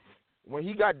I know. When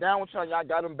he got down with y'all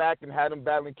got him back and had him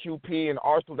battling QP and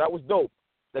Arsenal. That was dope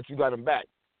that you got him back.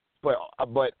 But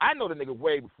I know the nigga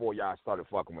way before y'all started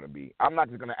fucking with him, B. I'm not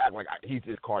just going to act like he's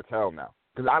just Cartel now.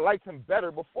 Because I liked him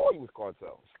better before he was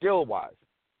Cartel, skill-wise.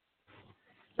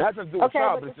 That has nothing to do with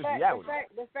y'all, but it's just reality.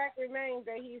 The fact remains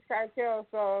that he's Cartel,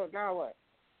 so now what?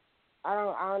 I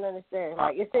don't understand.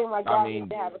 Like it seems like y'all need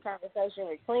to have a conversation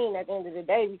with Clean at the end of the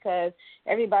day because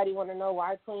everybody want to know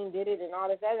why Clean did it and all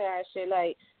this other ass shit.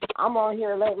 Like I'm on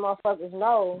here letting motherfuckers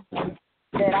know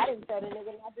that I didn't tell the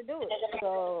nigga not to do it.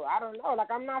 So I don't know.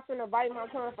 Like I'm not finna bite my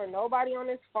tongue for nobody on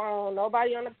this phone,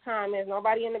 nobody on the comments,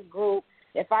 nobody in the group.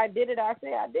 If I did it, I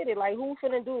say I did it. Like, who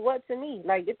finna do what to me?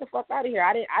 Like, get the fuck out of here.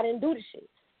 I didn't do the shit.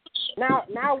 Now,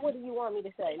 what do you want me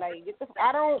to say? Like,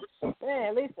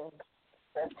 man, listen.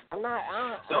 I'm not.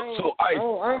 Ice. Let me.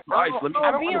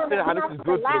 I don't understand how this is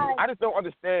good. I just don't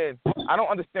understand. I don't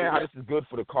understand how this is good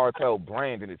for the cartel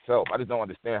brand in itself. I just don't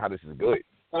understand how this is good.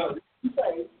 You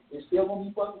say it's still gonna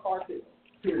be fucking cartel.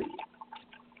 Period.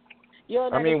 You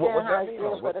don't understand how it's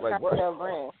good for the cartel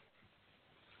brand.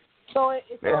 So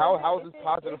how is this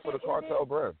positive for the cartel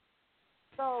brand?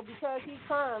 So because he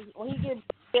comes when he gets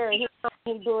there, he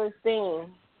do his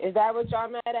thing. Is that what y'all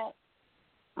mad at?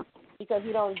 Because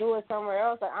he don't do it somewhere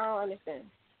else? Like, I don't understand.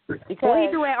 Because what he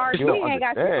do at RBE ain't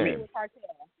got shit to do with cartel.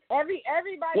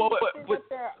 Everybody up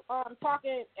there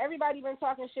talking. Everybody been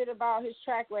talking shit about his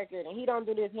track record, and he don't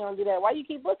do this, he don't do that. Why you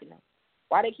keep booking him?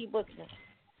 Why they keep booking him?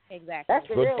 Exactly. That's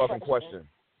the good real fucking question.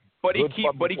 But he keeps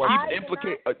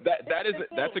implicating.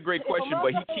 That's a great question.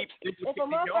 But he keeps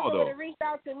implicating y'all though.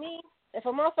 If a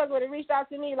motherfucker would have reached out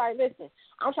to me, like, listen,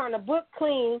 I'm trying to book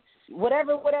Clean,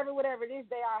 whatever this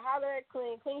day, I holler at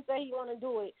Clean. Clean say he want to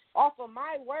do it. Off of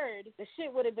my word, the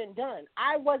shit would have been done.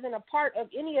 I wasn't a part of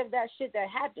any of that shit that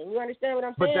happened. You understand what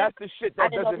I'm saying? But that's the shit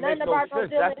that doesn't make no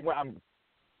sense. That's what I'm.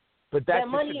 But that's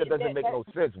the shit that doesn't make no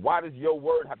sense. Why does your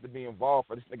word have to be involved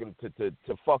for this nigga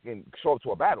to fucking show up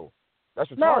to a battle? That's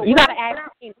retarded. No, you gotta ask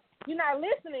him. You're not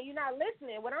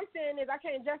listening. What I'm saying is I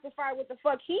can't justify what the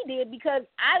fuck he did because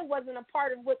I wasn't a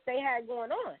part of what they had going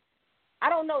on. I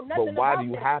don't know nothing about it. But why do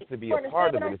you have to be a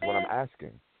part of it is what I'm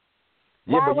asking.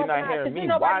 Yeah, but you're not hearing me.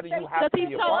 Why do you have to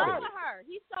be a part of it?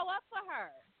 He show up for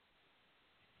her.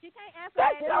 She can't answer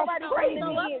that. Nobody crazy.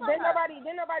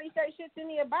 Then nobody say shit to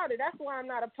me about it. That's why I'm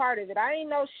not a part of it. I ain't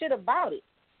know shit about it.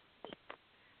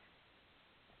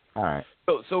 All right.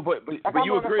 But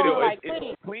you agree though? Like,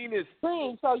 it's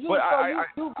clean. So you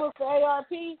book for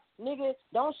ARP, nigga.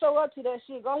 Don't show up to that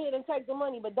shit. Go ahead and take the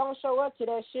money, but don't show up to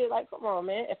that shit. Like, come on,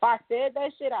 man. If I said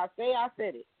that shit, I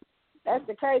said it. That's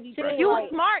the crazy thing. You like,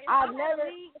 smart. If I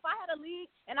had a league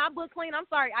and I book Clean, I'm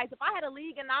sorry, Ice. If I had a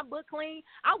league and I book Clean,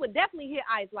 I would definitely hit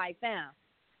Ice like, fam,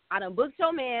 I done booked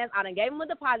your man. I done gave him a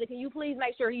deposit. Can you please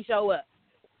make sure he show up?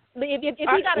 But if he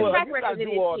got a track record, if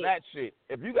you gotta do all that shit,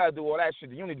 if you gotta do all that shit,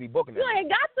 then you need to be booking that. You ain't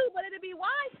got to, but it'd be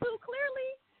wise to, clearly.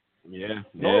 Yeah,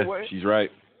 she's right.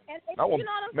 And you know what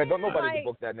I'm saying? Don't nobody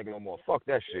book that nigga no more. Fuck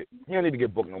that shit. He don't need to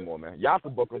get booked no more, man. Y'all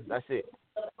can book him. That's it.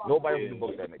 Nobody needs to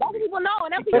book that nigga. That's what people know,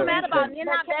 and that's what people mad about. And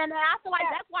I feel like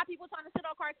that's why people trying to sit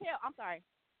on cartel. I'm sorry.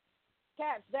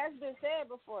 Caps, that's been said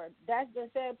before. That's been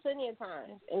said plenty of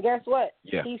times. And guess what?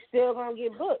 Yeah. He's still gonna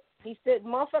get booked. He still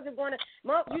motherfuckers gonna.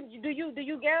 Do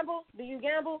you gamble? Do you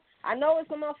gamble? I know it's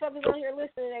some motherfuckers on here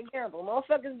listening that gamble.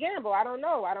 Motherfuckers gamble. I don't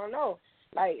know.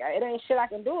 Like, it ain't shit I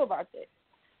can do about that.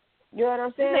 You know what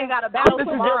I'm saying? They got a battle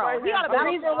tomorrow. The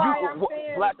reason why I'm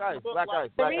saying Black Ice.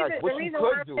 The reason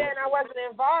why I'm saying I wasn't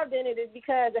involved in it is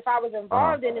because if I was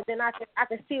involved in it, then I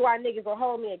could see why niggas will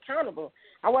hold me accountable.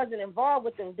 I wasn't involved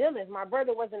with them dealings. My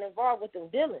brother wasn't involved with them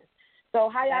dealings. So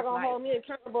how y'all gonna hold me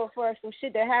accountable for some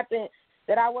shit that happened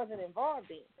that I wasn't involved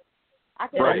in? I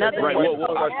can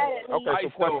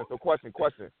So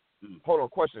question. Hold on,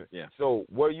 question. Yeah. So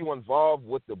were you involved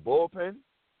with the bullpen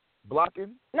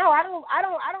blocking? No, I don't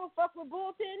fuck with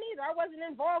bullpen either. I wasn't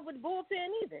involved with bullpen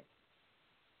either.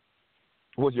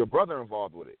 Was your brother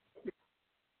involved with it?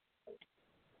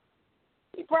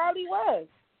 He probably was.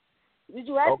 Did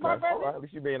you ask my brother? All right. At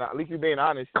least you being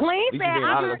honest. Clean said,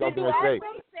 that's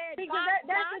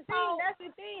the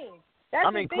thing.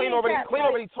 Clean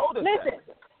already told us. Listen.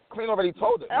 Clean already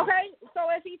told us. Okay,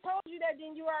 so if he told you that,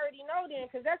 then you already know then,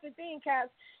 because that's the thing, Caps.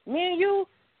 Me and you,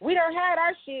 we done had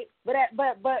our shit, but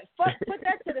put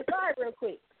that to the side real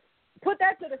quick. Put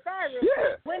that to the side real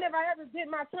quick. When have I ever bit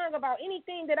my tongue about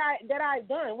anything that I've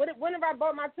done? When have I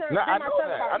bought my tongue? No,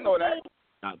 I know that.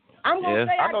 I'm gonna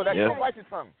say I know that. You don't bite your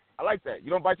tongue. I like that. You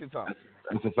don't bite your tongue.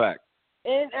 That's a fact.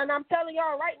 And I'm telling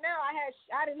y'all right now,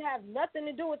 I didn't have nothing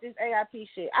to do with this ARP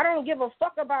shit. I don't give a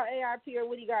fuck about ARP or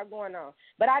what he got going on,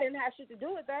 but I didn't have shit to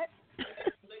do with that.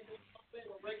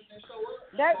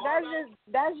 That's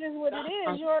just what it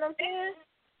is. You know what I'm saying?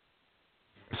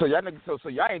 So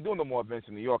y'all ain't doing no more events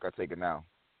in New York. I take it now.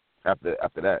 After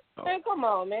that. Man, come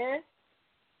on, man.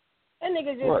 That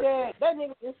nigga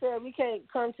just said we can't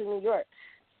come to New York.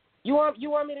 You want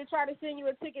me to try to send you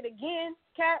a ticket again,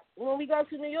 Cap, when we go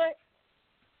to New York?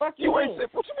 Fuck you. What you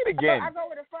mean again? I go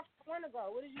where the fuck I want to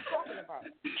go. What are you talking about?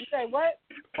 You say what?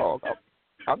 Oh,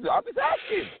 I'm just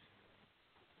asking.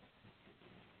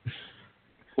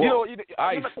 Well, can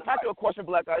I ask you a question,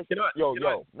 Black Ice? Not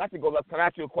to go left. Can I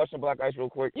ask you a question, Black Ice, real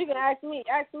quick? You can ask me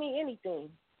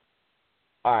anything.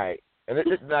 All right. And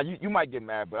now you might get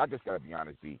mad, but I just gotta be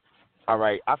honest, B. All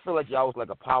right, I feel like y'all was like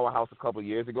a powerhouse a couple of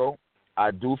years ago.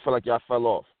 I do feel like y'all fell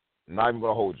off. I'm not even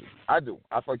gonna hold you. I do.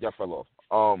 I feel like y'all fell off.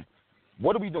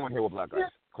 What are we doing here with Black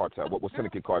Ice Cartel? What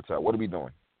Syndicate Cartel? What are we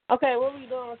doing? Okay, what we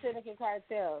doing with Syndicate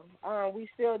Cartel? We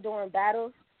still doing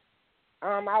battles.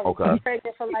 I was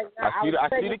pregnant for like. I see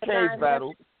the cage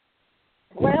battle.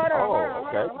 Wait, hold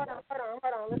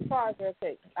on. Let's pause real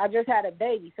quick. I just had a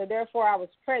baby, so therefore I was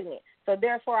pregnant. So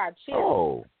therefore I chilled.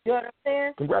 Oh. You know what I'm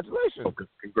saying? Congratulations. Okay,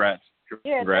 congrats.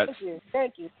 Yeah, congrats.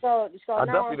 Thank you. So I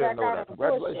now definitely didn't know that.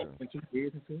 Congratulations. Open two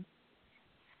businesses.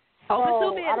 I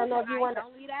don't know if you want to.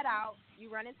 Don't leave that out. You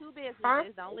running two businesses. Huh?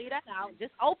 Don't leave that out.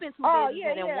 Just open two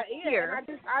businesses yeah.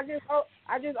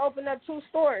 I just opened up 2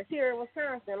 stores here in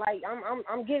Wisconsin. Like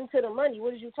I'm getting to the money.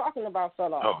 What are you talking about,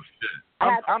 fella? Oh shit.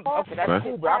 Okay, that's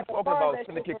cool, but I'm talking about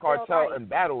Syndicate Cartel and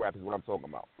battle rap is what I'm talking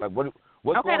about. Like what's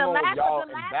going on with y'all in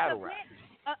battle rap?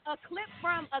 A clip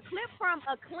from a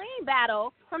clean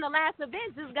battle from the last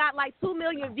event just got like 2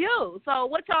 million views. So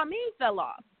what y'all mean fell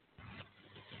off?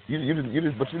 You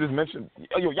just mentioned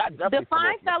y'all definitely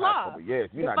Define fell off. Yes,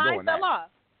 you're not doing that.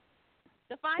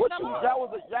 Define what fell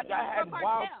off. Y'all had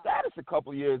wild status a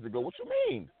couple years ago. What you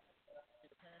mean?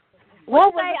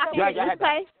 What was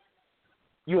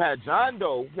You had John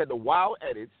Doe. You had the wild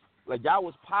edits. Like y'all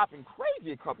was popping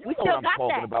crazy a couple. You know what I'm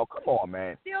talking about? Come on,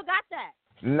 man. Still got that.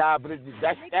 Nah, but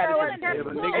that's status.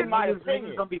 In my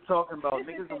opinion, niggas gonna be talking about.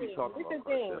 This is the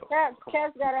thing.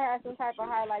 Cass gotta have some type of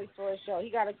highlights for a show.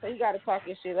 He gotta talk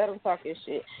his shit. Let him talk his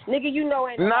shit. Nigga, you know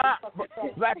ain't nah.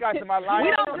 Black guys, am I lying?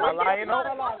 We don't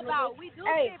am I lying? We do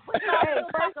hey,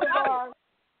 first of all,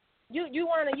 you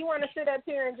wanna sit up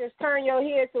here and just turn your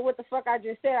head to what the fuck I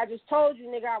just said? I just told you,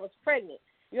 nigga, I was pregnant.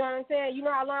 You know what I'm saying? You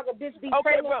know how long a bitch be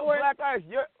pregnant for? Black Eyes,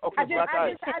 I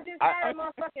just had a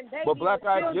motherfucking baby. But Black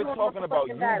Eyes, you're talking about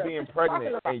you being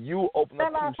pregnant and you open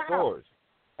up 2 stores.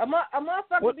 A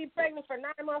motherfucker be pregnant for 9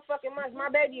 motherfucking months. My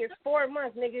baby is 4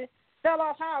 months, nigga. Fell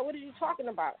off how? What are you talking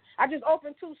about? I just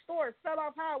opened 2 stores. Fell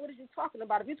off how? What are you talking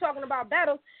about? If you're talking about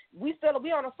battles, we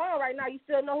on the phone right now. You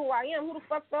still know who I am. Who the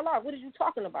fuck fell off? What are you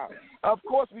talking about? Of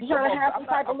course we trying to have some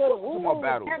type of little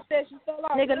battles.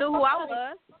 Nigga knew who I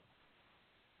was.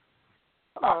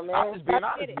 Come on, man. I'm just being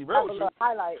honest. Be real with you.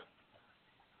 Highlight.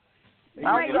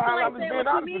 I'm just being honest.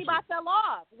 What you mean by fell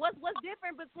off? What's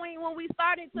different between when we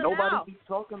started to now? Nobody be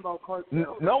talking about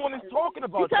cartel. No one is talking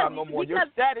about y'all no more. Your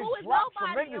status dropped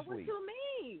tremendously. What you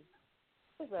mean?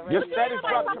 Your status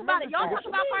dropped tremendously. Y'all talking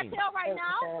about cartel right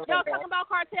now? Y'all talking about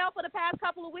cartel for the past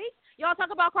couple of weeks? Y'all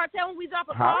talking about cartel when we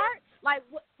drop a card? Like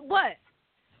what?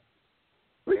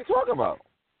 What are you talking about?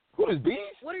 Who is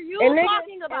Beast? What are you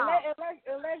talking about?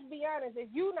 And let's be honest,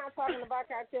 if you not talking about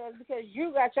cartels because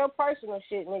you got your personal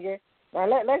shit, nigga. Now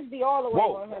let's be all the way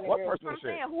 100. What personal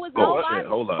shit? Who is hold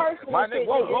up. My nigga,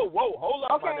 whoa, hold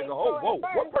up, my nigga, whoa.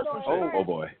 What personal shit? Oh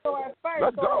boy. So at first,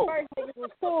 Let's go. niggas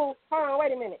was cool. Hold on,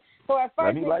 wait a minute. So at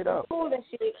first niggas was cool and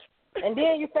shit, and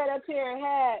then you sat up here and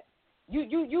had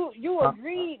you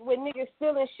agreed with niggas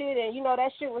stealing shit and you know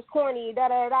that shit was corny, da.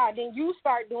 Then you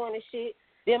start doing the shit.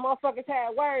 Then motherfuckers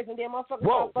had words, and then motherfuckers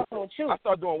start fucking with you. I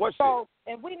start doing what so, shit?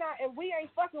 if we ain't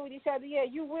fucking with each other, yeah,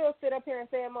 you will sit up here and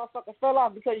say a motherfucker fell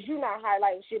off because you not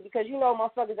highlighting shit because you know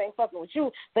motherfuckers ain't fucking with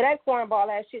you. But that cornball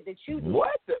ass shit that you do.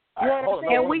 What? You know what I'm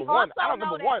saying? And we also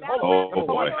know that.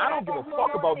 I don't give a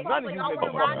fuck about none of you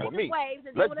niggas fucking with me.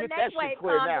 Let's get that shit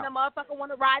clear now.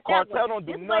 Cartel don't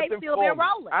do nothing for me.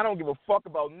 I don't give a fuck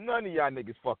about none of y'all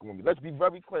niggas fucking with me. Let's be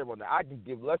very clear on that. I can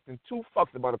give less than 2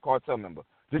 fucks about a cartel member.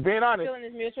 Just being honest,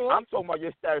 I'm talking about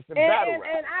your status in battle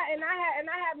rap. And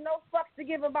I have no fucks to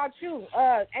give about you,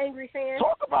 angry fans.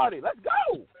 Talk about it. Let's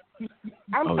go.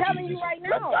 I'm telling you right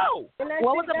now. Let's go.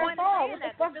 What was the point of what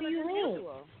the fuck do you mean?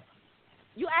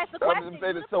 You asked the question.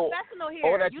 You're the professional here.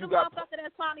 You the motherfucker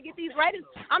that's trying to get these ratings.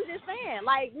 I'm just saying,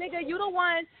 like, nigga, you the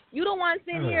one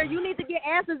sitting here. You need to get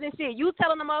answers and shit. You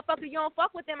telling the motherfucker you don't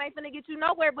fuck with them ain't finna get you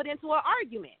nowhere but into an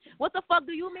argument. What the fuck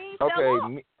do you mean?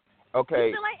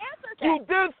 Okay. You still ain't answered that. You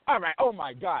did? All right. Oh,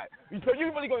 my God. So you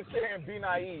really going to sit here and be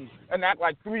naive and act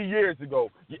like 3 years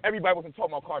ago everybody wasn't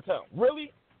talking about cartel?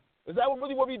 Really? Is that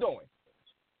really what we doing?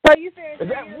 So you saying is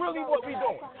that really what we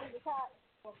doing?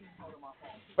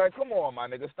 But come on, my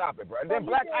nigga. Stop it, bro. And then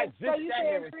Black Ice just sat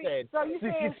here and said,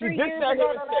 she just sat here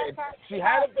and said she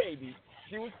had a baby,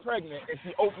 she was pregnant, and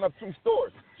she opened up 2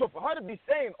 stores. So for her to be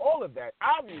saying all of that,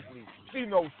 obviously she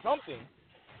knows something,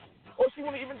 or she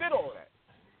wouldn't even did all of that.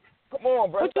 Come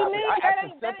on, bro. Stop it. I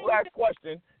asked a simple ass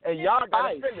question, and y'all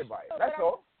got offended by it. That's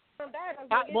all.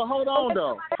 Well, hold on,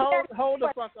 though. Hold the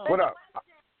fuck on. What up?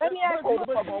 Let me ask you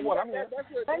the fuck on what? I'm here.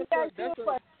 Let me ask you a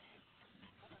question.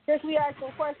 Since we asked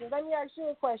some questions, let me ask you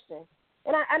a question.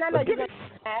 And I know you're going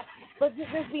to ask, but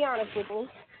just be honest with me.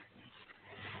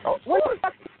 What the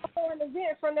fuck is for an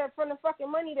event from the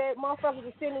fucking money that motherfuckers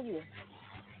are sending you?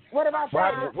 What about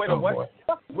that? Wait a what?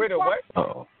 Wait a what?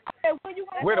 Oh. Wait a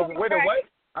what?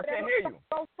 I can't hear you.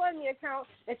 GoFundMe account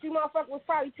that you motherfucker was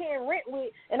probably paying rent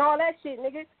with and all that shit,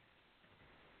 nigga.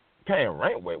 Paying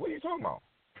rent with? What are you talking about?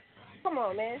 Come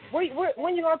on, man.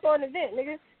 When you gonna throw an event,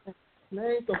 nigga?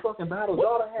 Name some fucking battles.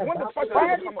 Y'all don't have. When the fuck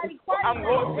I'm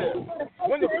lost there.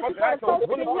 When the fuck I told?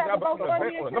 When the fuck I bought an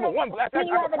event? Number one, Black, I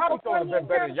could probably throw an event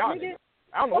better than y'all niggas.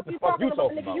 I don't know what the fuck you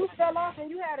talking about. You fell off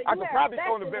and you had I could probably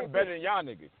throw an event better than y'all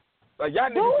niggas. Like y'all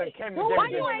niggas came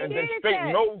together and then straight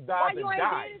nose dive and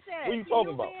died. What are you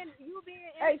talking about?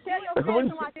 Hey, tell your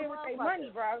fans what they did with their money,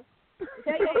 bro.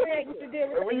 Tell your fans what you did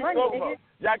with their money, nigga.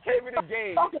 Y'all came in the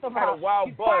game, had a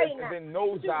wild buzz, and then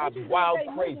nose dive wild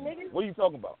crazy. What are you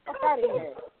talking about? Fuck out of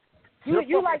here.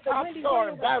 You like the Wendy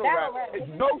Williams battle rap. It's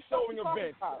no showing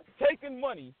event, taking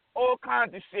money, all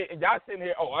kinds of shit, and y'all sitting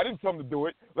here, I didn't tell them to do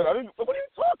it. But what are you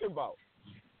talking about?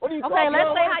 What are you talking about?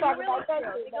 Let's say how you really feel.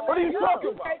 What are you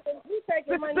talking about?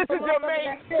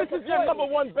 This is your number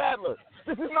one battler.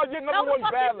 This is not your number one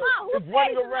battler. He's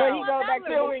running around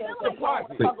stealing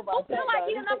deposits. Who feel like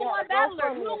he's the number one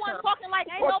battler? You the one talking like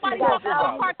ain't nobody talking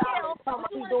about Cartel.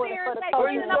 You want to hear and say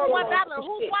he's the number one battler.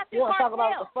 Who's watching Cartel? Talk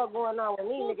about what the fuck going on with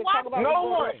me, nigga. Talk about No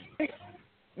one.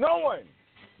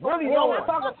 Really, no one.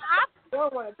 You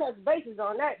don't want to touch bases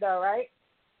on that, though, right?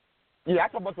 Yeah, I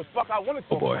talk about the fuck I want to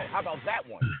talk about. How about that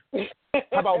one?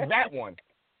 How about that one?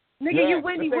 Nigga, you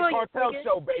Wendy Williams. Cartel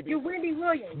show, baby. You Wendy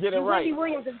Williams. Get it right. Wendy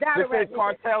Williams is battle rap. This is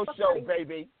Cartel show,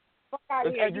 baby. Fuck out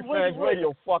of here. This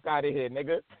AngryFansRadio. Fuck out of here,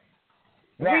 nigga.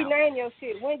 Now. Rename your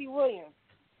shit, Wendy Williams.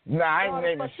 Nah, I ain't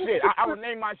naming shit. I would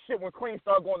name my shit when Queen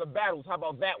started going to battles. How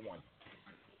about that one?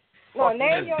 No,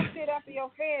 name your shit after your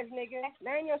fans, nigga.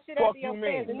 Name your shit after your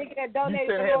fans. The nigga that donated you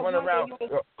sitting here running around.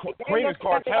 Queen is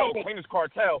Cartel. Queen is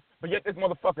Cartel. But yet this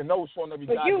motherfucker knows showing every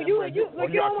guy. You don't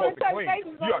want to touch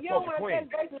bases on. You don't want to touch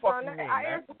bases on that. I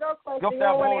answered your question. You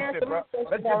don't want to answer my question.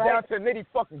 Let's get down to nitty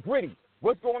fucking gritty.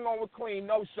 What's going on with Queen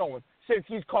no showing since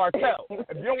he's Cartel?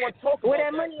 If you don't want to talk about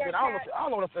that, then I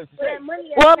don't know what to say.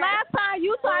 Well, last time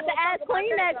you tried to ask Queen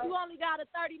that you only got a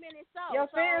 30-minute show. Your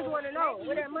fans want to know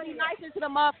where that money nice to the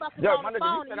motherfuckers on the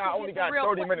phone. You said I only got a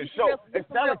 30-minute show. It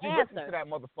sounds like you listened to that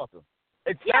motherfucker.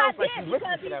 It sounds like you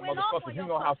listened to that motherfucker. You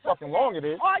know how fucking long it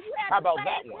is. How about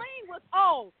that one? Queen was,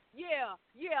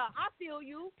 I feel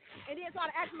you. And then try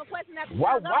to ask him a question after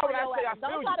why would I say I feel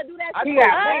you? Don't try to do that I shit.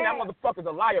 that motherfucker's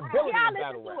a liability in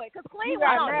battle rap. Because Queen was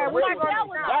on it. Cartel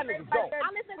was on it. I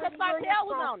listened to Cartel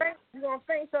was on it. You gonna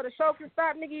faint so the show can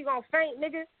stop, nigga? You gonna faint,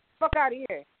 nigga? Fuck out of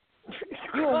here.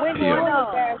 You a Wendy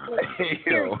Williams ass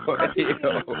nigga.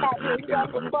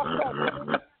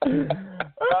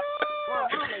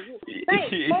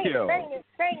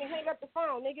 Faint and hang up the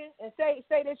phone, nigga, and say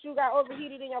that you got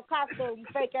overheated in your costume, you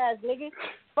fake ass nigga.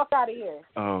 Fuck out of here.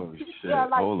 Oh shit!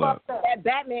 Hold up. That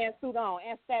Batman suit on,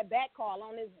 answer that bat call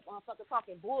on this motherfucker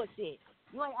talking bullshit.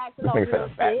 You ain't asking no real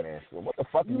shit. What the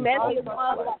fuck? You messy And the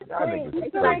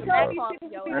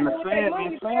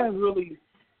fans really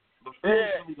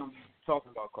gonna be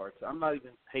talking about Cartel. I'm not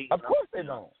even hating. Of course they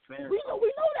don't. We know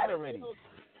that already.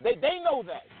 They know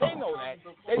that. They know that.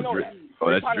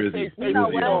 Oh, that's Drizzy. They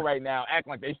know right now,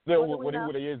 acting like they still what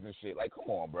it is and shit. Like, come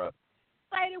on, bro.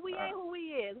 Say that we ain't who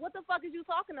we is. What the fuck is you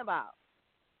talking about?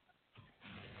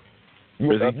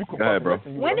 Drizzy, go ahead, bro.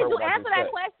 When did you answer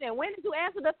that question? When did you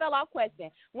answer the fell off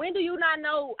question? When do you not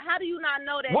know? How do you not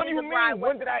know that? What do you mean?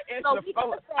 When did I answer the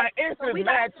fell off? I answered it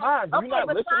mad times. Are you not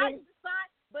listening?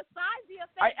 Besides the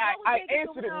effect, I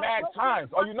answered it mad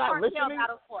times. Are you not listening?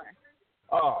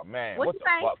 Oh, man. What the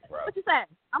fuck, bro? What you say?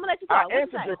 I'm going to let you talk. I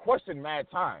answered your question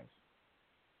mad times.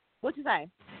 What you say?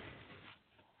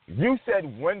 You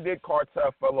said, when did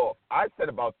Cartel fell off? I said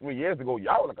about 3 years ago,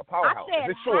 y'all were like a powerhouse. I said,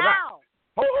 is it true or not?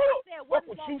 Hold on. What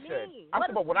That's what you said. I'm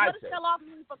talking about what I said.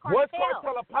 Was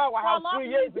Cartel a powerhouse 3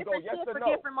 years ago? Yes or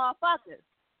no? Different motherfuckers.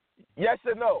 Yes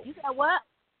or no? You said what?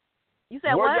 You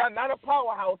said what? Were y'all not a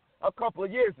powerhouse a couple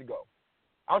of years ago?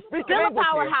 I'm speaking still English a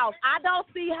powerhouse. Here. I don't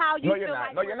see how you feel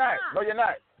like No, you're not. No, you're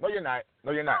not.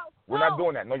 We're not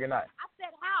doing that. No, you're not. I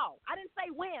said how. I didn't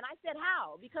say when. I said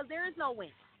how because there is no when.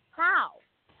 How?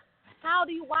 Why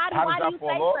do you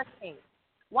say such things?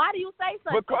 Why do you say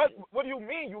such because, things? What do you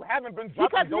mean? You haven't been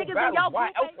dropping those battles. Why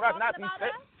else would I not be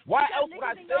saying? Why else would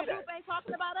I say that? Group ain't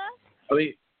talking about us? I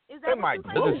mean, is that it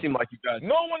doesn't seem like you guys.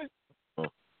 No one is.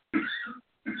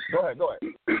 Go ahead.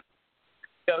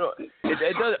 Yeah, no,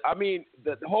 it does. I mean,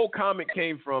 the whole comment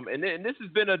came from, and this has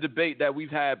been a debate that we've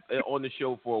had on the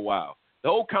show for a while. The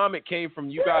whole comment came from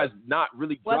you guys not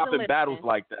really dropping battles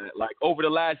like that. Like over the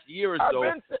last year or so,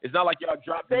 it's not like y'all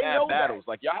dropped mad battles.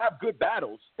 Like y'all have good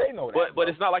battles. They know that. But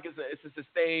it's not like it's a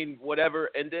sustained whatever.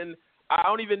 And then I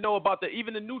don't even know about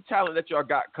even the new talent that y'all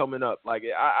got coming up. Like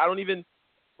I don't even.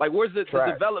 Like, where's the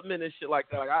development and shit like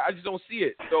that? Like, I just don't see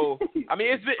it. So, I mean,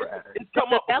 it's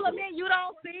come up. Development you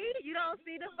don't see? You don't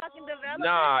see the fucking development?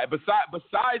 Nah,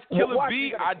 besides Killer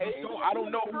B, I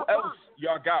don't know who else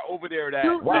y'all got over there that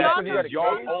is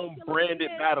your own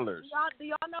branded battlers. Do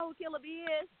y'all know who Killer B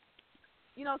is?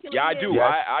 You know Killer B I do.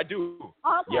 Yes. I do.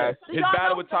 Okay. Yes. His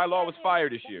battle with Ty Law was fire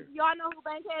this year. Y'all know who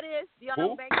Bankhead is? Do y'all know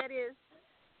who Bankhead is?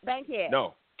 Bankhead.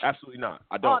 No. Absolutely not.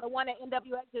 I don't. Oh, the one that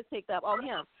NWX just picked up. Oh,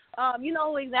 him. You know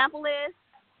who example is?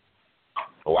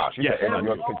 Oh, wow. She said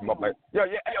NWX picked him up like... Yo,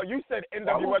 you said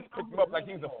NWX picked him up like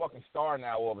he was a fucking star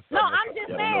now all of a sudden. No, I'm just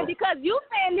saying because you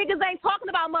saying niggas ain't talking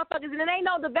about motherfuckers and there ain't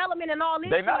no development and all this.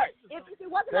 They not. If it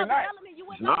wasn't no development, you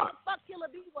wouldn't know who the fuck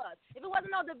Killer B was. If it wasn't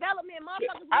no development,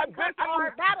 motherfuckers wouldn't come to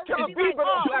our battles. Killer B been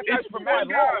on Black Ice for mad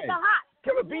long.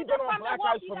 Killer B been on Black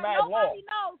Ice for mad long.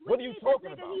 What are you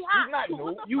talking about? He's not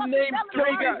new. You named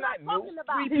three guys.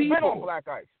 He's been on Black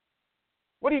Ice.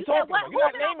 What are you talking about? You're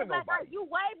not naming nobody. You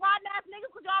wave riding ass niggas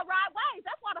because y'all ride waves.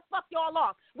 That's why the fuck y'all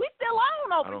off. We still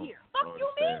on over here. Fuck you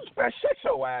mean? Man, shut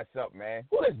your ass up, man.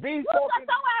 Who is B talking? Shut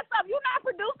your ass up. You not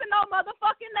producing no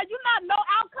motherfucking that. You not no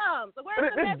outcomes. So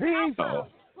where's the next outcome?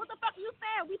 What the fuck are you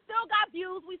saying? We still got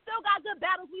views. We still got good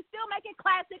battles. We still making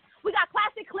classics. We got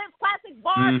classic clips, classic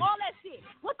bars, all that shit.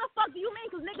 What the fuck do you mean?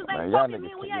 Because niggas ain't fucking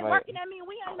me. We ain't working at me.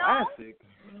 We ain't know.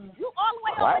 You all the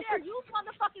way over there. You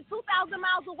motherfucking 2,000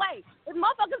 miles away. If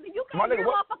motherfuckers, you can't hear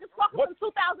motherfuckers talking from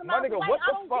 2,000 miles away. What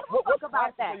the fuck? What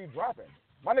classics are you dropping?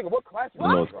 My nigga, what classics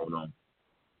are you dropping?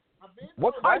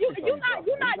 What classics are you dropping?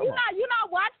 You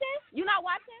not watching? You not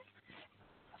watching?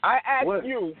 I asked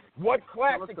you what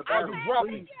classics are you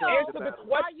dropping. Answer the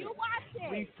question. Are you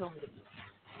watching?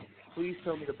 Please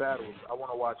tell me the battles. I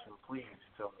want to watch them. Please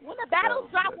tell me. When the battles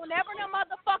drop, whenever them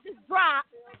motherfuckers drop,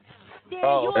 then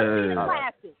you'll see the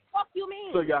classics. Fuck you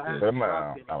mean? So y'all have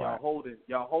y'all holding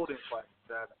classics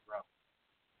that drop.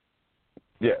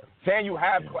 Yeah, saying you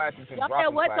have classics and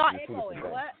dropping what classics. Y'all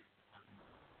echoing? What?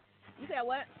 You said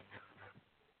what?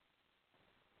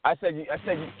 I said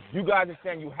you guys are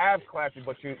saying you have classics,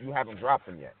 but you haven't dropped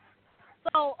them yet.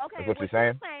 So okay, what you're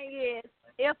saying is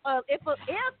if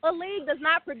a league does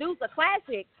not produce a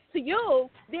classic to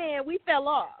you, then we fell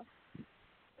off.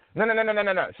 No.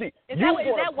 See, is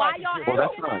that why y'all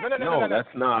asking that? No,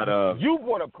 that's not. You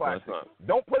brought up classics.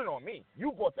 Don't put it on me.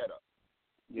 You brought that up.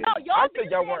 Yeah. No, y'all said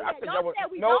y'all weren't. I said y'all weren't.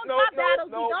 We don't got battles.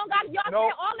 We don't got. Y'all said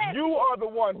all that. You are the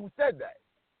one who said that.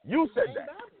 You said that,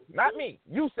 not me.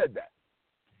 You said that.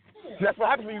 That's what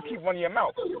happens when you keep running your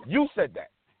mouth. You said that.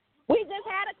 We just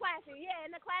had a classic, and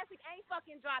the classic ain't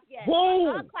fucking dropped yet.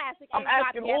 Who? Classic I'm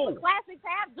asking who. Yet, classics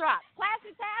have dropped.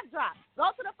 Go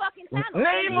to the fucking channel.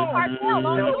 Name them.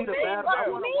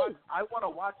 I want to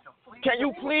watch them. Please. Can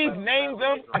you please name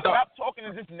them? Stop talking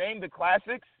and just name the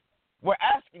classics. We're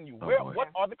asking you, what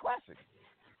are the classics?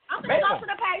 I'm going to go to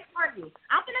the page for you.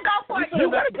 I'm going to go for you. You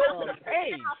got to go to the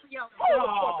page. What you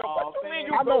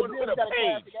mean you go to the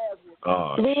page?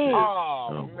 Oh,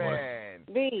 man.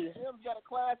 B. Him's got a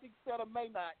classic set of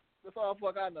May Not. That's all the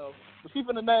fuck I know. But keep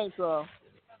in the name, son.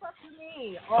 What you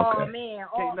mean? Oh, man.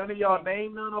 Can't none of y'all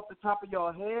name none off the top of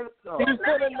your head? Just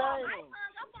put a name.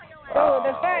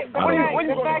 The fact. What are you going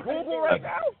to Google right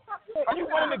now? Are you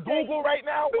going to Google right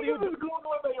now? What are you doing?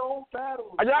 Googling their own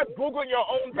battles. Are y'all Googling your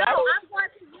own battles? No, I'm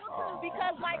going to YouTube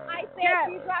because, like I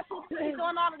said, he's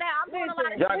doing all of that. I'm doing a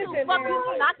lot of YouTube. Fuck you.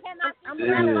 I cannot.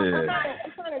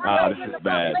 This is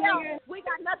bad. We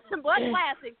got nothing but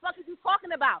classics. What are you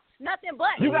talking about? Nothing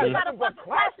but. You got nothing but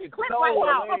classic clip right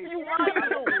now. What are you lying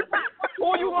to? Who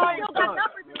are you lying to?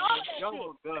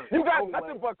 You got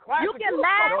nothing but classic. You can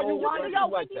laugh. You can do your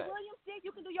Wendy Williams shit.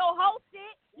 You can do your whole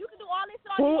shit. You can do all this.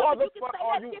 Who are the fuck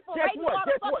are you? Guess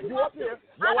what? You up here.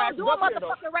 I don't do a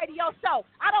motherfucking radio show.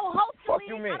 I don't host the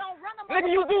league. I don't run a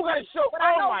nigga, you do got a show.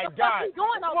 Oh my God.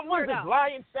 What was this,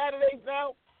 Lion Saturdays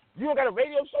now? You don't got a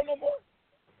radio show no more?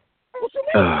 What you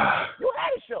mean? You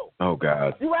had a show. Oh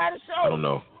God. You had a show. I don't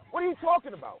know. What are you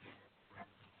talking about?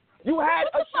 You had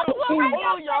a show.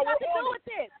 All y'all were on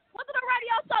it. What's the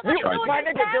radio show got to do with my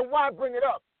nigga, then why bring it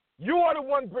up? You are the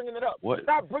one bringing it up. What?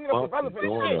 Stop bringing up irrelevant shit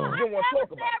you don't want to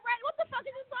talk about. What the fuck are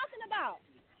you talking about?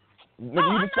 Nigga,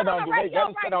 you just said on the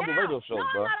radio. You said on the radio show,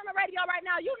 bro. I'm not on the radio right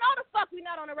now. You know the fuck we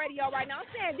not on the radio right now. I'm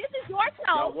saying this is your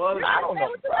show. I don't know. I don't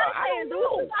know.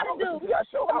 I don't know. You got a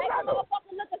show. Make a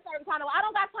motherfucker look a certain kind of way. I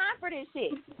don't got time for this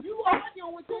shit. You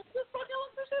arguing with this? Just fucking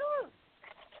look this shit up.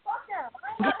 Fuck them.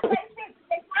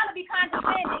 They trying to be kind to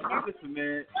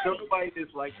man. Don't nobody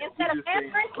dislike it. Instead of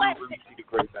answering questions. See the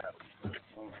great battle.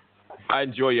 I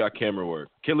enjoy your camera work.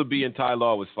 Killer B and Ty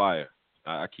Law was fire.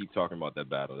 I keep talking about that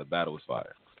battle. The battle was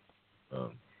fire.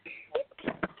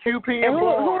 QP and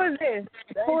who is this?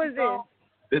 Who is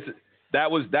this? That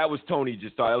was Tony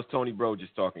just talking. That was Tony Bro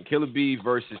just talking. Killer B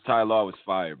versus Ty Law was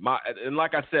fire. And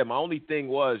like I said, my only thing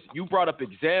was you brought up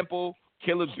Example,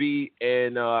 Killer B,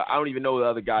 and I don't even know who the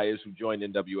other guy is who joined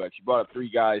NWX. You brought up 3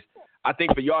 guys. I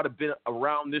think for y'all to have been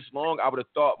around this long, I would have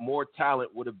thought more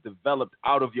talent would have developed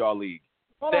out of y'all league.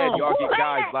 Instead, y'all get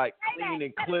guys like Clean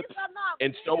and Clips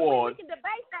and so on. We can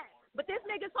debate that. But this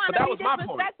nigga's trying to be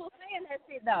disrespectful saying that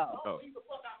shit, though. Oh.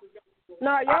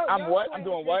 No, I'm what? I'm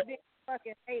doing what?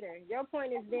 Fucking hater. Your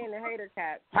point is being a hater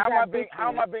cat. How am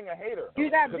I being a hater? You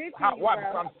got bitches. Why?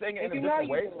 Because I'm saying it in a different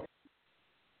way.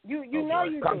 You know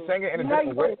you do. I'm saying it in a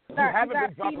different way. You haven't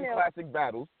been dropping classic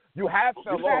battles. You have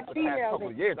fell off the past couple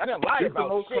of years. I didn't lie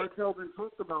about shit.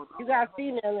 You got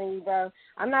female in you, bro.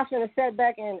 I'm not gonna sit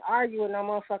back and argue with no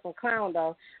motherfucking clown,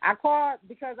 though. I called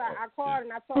because I called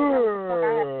and I told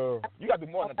you. You gotta do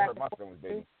more than to hurt my feelings,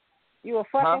 baby. You a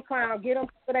fucking clown. Get them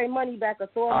for their money back or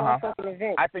throw them on a fucking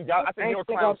event. I think you're a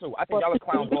clown too. I think y'all are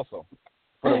clowns also.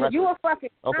 You a fucking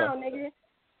clown, nigga.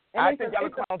 And I think y'all are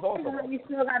clowns also. You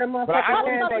still got a motherfucking but I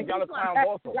think y'all are clowns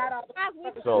also.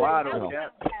 So I don't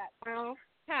know.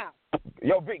 How?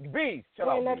 Yo, Bees, chill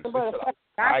out. All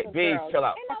right, Bees, chill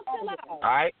out. All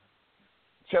right,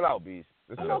 chill out, Bees.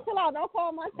 Chill out. Don't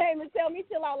call my name and tell me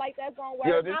chill out like that's gonna work.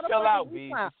 Yo, just chill out,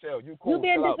 Bees. Just chill. You cool. You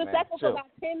been chill disrespectful out, for about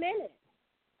 10 minutes.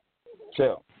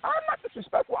 Chill. I'm not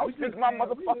disrespectful. I was speaking my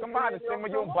motherfucking mind and saying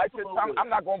when you don't bite your tongue, I'm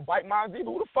not gonna bite mine either.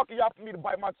 Who the fuck are y'all for me to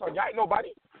bite my tongue? Y'all ain't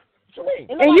nobody. What you mean?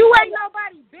 And you ain't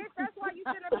nobody, bitch. That's why you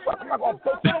shouldn't have I'm not gonna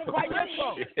put you don't bite your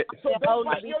tongue. So don't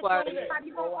bite your tongue.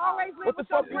 What the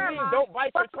fuck you mean? Don't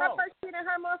bite your tongue. Fuck her shit in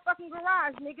her motherfucking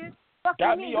garage, nigga. Fuck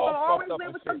you mean? You gonna always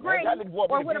live with your granny or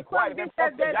with a fuck bitch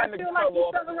that feel like you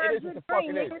selling her a good thing,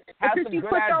 nigga. Have some Until she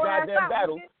good put ass your ass goddamn out,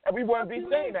 battles, nigga. and we wouldn't be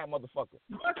saying that, motherfucker.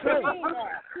 You a clown.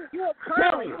 You a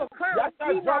clown. Y'all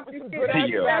start dropping some good ass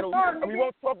battles, and we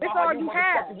won't talk about how you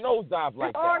motherfuckers nosedive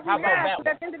like that. How about that one?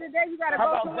 At the end of the day, you gotta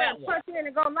go somewhere and punch in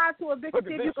and go lie to a bitch and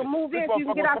see if you can move in so you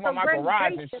can get out some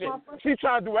garage and shit. She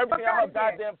trying to do everything in her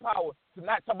goddamn power to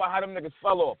not talk about how them niggas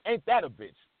fell off. Ain't that a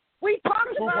bitch? We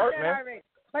talked about that already.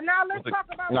 But now let's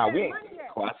talk about we ain't.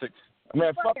 Classics.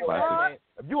 Man, fuck classics.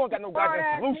 If you don't got no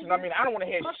goddamn solution, I mean, I don't want to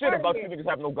hear shit about you niggas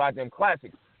having no goddamn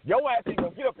classics. Your ass ain't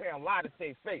gonna get up here and lie to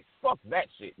save face. Fuck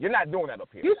that shit. You're not doing that up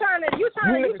here. You trying to come here?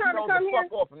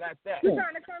 Fuck off, and that's that. You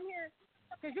trying to come here?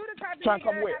 Cause you the type of nigga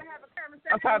that gotta have a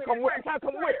conversation. I'm trying to come where? I'm trying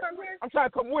to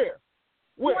come where?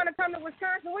 You want to come to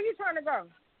Wisconsin? Where you trying to go?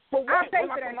 For what? I'll pay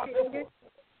for that shit, nigga.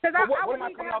 Cause I would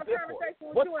need to have a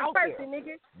conversation with you in person,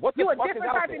 nigga. You a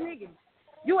different type of nigga.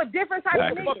 You a different type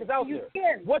of nigga. You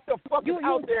scary. What the fuck is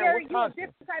out there in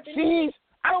Wisconsin? Cheese?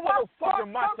 I don't want no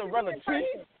fucking mozzarella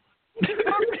cheese.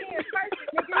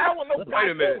 I don't want no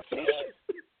goddamn cheese.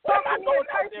 What am I going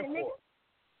out there for?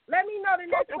 Let me know the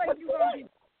next place you gonna be.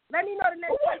 Let me know the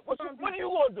next place you gonna be. What are you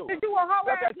gonna do? Cause you a whole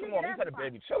ass nigga. He said a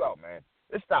baby. Chill out, man.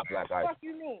 Let's stop, Black Ice. What the fuck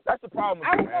you mean? That's the problem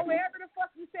with I you, will go man. wherever the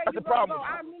fuck you say you gonna go.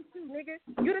 I'll meet you, nigga.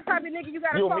 You the type of nigga you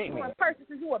gotta talk to in person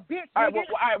because you a bitch, nigga. All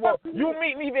right, well, you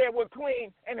meet me there with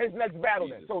Clean in his next battle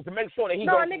then. So to make sure that he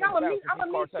goes. No, nigga, I'm gonna meet you.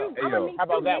 How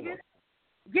about that one?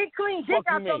 Get Clean dick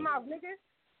out your mouth, nigga.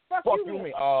 Fuck you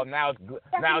mean? Oh, now it's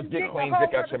get Clean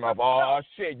dick out your mouth. Oh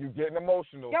shit, you getting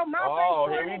emotional. Your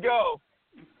mouth here we go.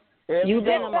 You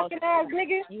been fucking ass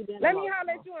nigga. Let me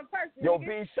holler at you in person. Yo,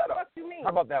 B, shut up. Fuck you mean? How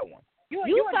about that one?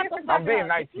 You I'm being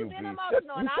nice to you, B.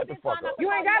 Shut the fuck up.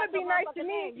 You ain't gotta be nice to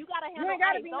me. You ain't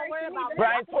gotta be nice to me. But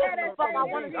I ain't talking to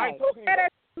you. I ain't talking to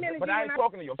you. But I ain't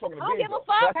talking to you. I'm talking to B. Don't give a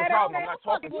fuck. That's the problem. I'm not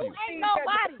talking to you. Ain't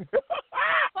nobody.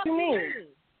 Fuck you mean?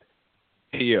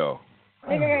 Hey, yo.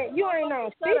 Nigga, you ain't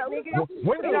no shit, nigga.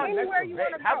 When's y'all next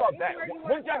event? How about that?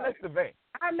 When's y'all next event?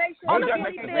 I make sure you ain't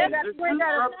gotta get the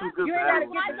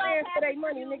fans for their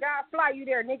money, nigga. I'll fly you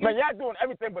there, nigga. Man, y'all doing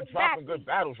everything but dropping good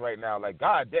battles right now. Like,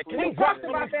 God, can you talked drop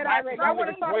about that already. I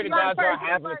want to talk about y'all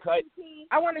having a cut?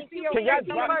 I want to see your. Can y'all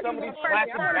drop some of these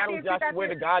classic battles y'all swear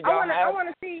to God y'all have? I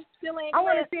want to see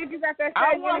if you got that.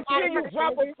 I want to see you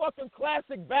drop a fucking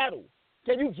classic battle.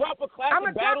 Can you drop a classic battle? I'm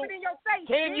gonna drop it in your face.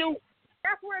 Can you?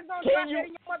 That's where it's gonna drop it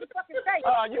in your motherfucking face.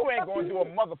 You ain't gonna do a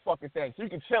motherfucking thing, so you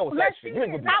can chill with that shit. You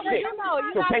ain't gonna do shit.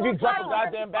 So can you drop a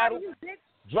goddamn battle?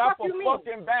 Drop a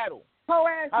fucking battle.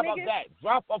 How about that?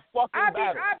 Drop a fucking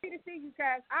battle. I'll be to see you,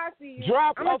 Cass. I'll see you.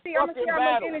 Drop a fucking battle. I'm gonna see how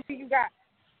much energy you got.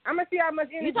 I'm gonna see how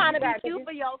much energy you got. You trying to be cute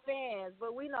for your fans,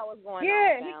 but we know what's going on.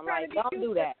 Yeah, Like, don't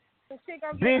do that.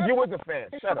 B, you was a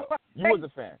fan. Shut up. You was a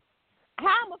fan.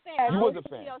 How I'm a fan? You was a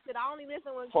fan. Shit. I only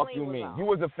listen when Fuck Clean you was mean? on. You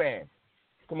was a fan.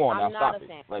 Come on I'm now, not stop a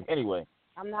fan. it. Like anyway.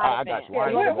 I'm not I a fan. got you.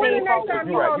 When the next time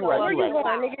you right.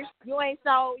 You ain't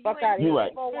so you Fuck ain't you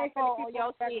right. on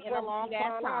your shit in a long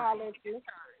ass time.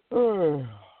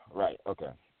 Right.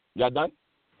 Okay. Y'all done?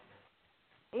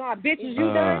 Nah, bitches,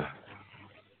 you done?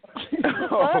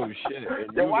 Oh shit!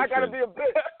 Then why gotta be a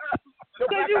bitch?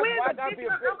 Because you is why a gotta bitch. be a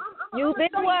bitch? You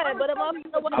been what? But a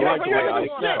motherfucker was I like the way I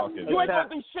shit. talking. You ain't gonna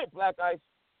do shit, Black Ice.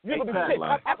 You ain't gonna do shit.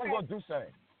 Black Ice gonna do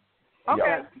something.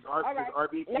 Okay. All right.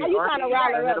 Now you kind of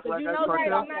rile her up because you know Right,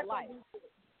 she's I'm off not your life.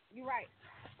 You're right.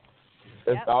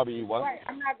 It's RBE what? Right,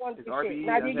 I'm not going to Is do RBE shit.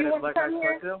 Now, did you want to come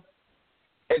here? Cartel?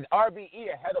 Is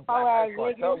RBE ahead of Black Ice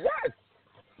Cartel? Yes.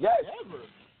 Yes.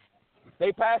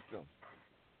 They passed them.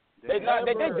 They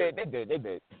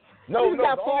did. No.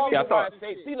 The only reason why I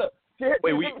say, see, look.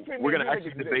 Wait, we're gonna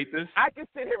actually debate this? I can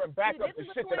sit here and back up the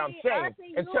shit that I'm saying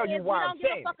and tell you why I'm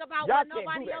saying. We don't give a fuck about Y'all what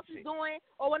nobody else shit. is doing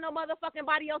or what no motherfucking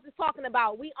body else is talking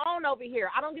about. We own over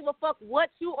here. I don't give a fuck what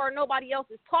you or nobody else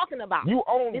is talking about. You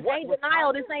own this what? Ain't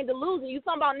denial. This ain't delusion. You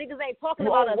talking about niggas ain't talking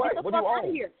You about own us. what? Get the What do fuck you out of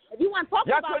own? here. If you want to talk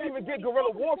Y'all about couldn't us, even get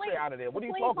guerrilla warfare out of there. What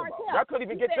are you talking about? Y'all couldn't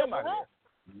even get them out of there.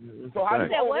 So how do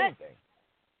you own anything?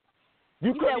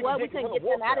 You couldn't even we couldn't get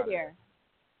them out of there.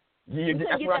 You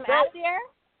couldn't get them out of there?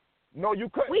 No,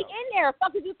 you couldn't. We in there.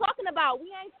 Fuck is you talking about?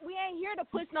 We ain't here to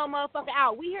push no motherfucker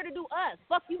out. We here to do us.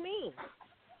 Fuck you mean?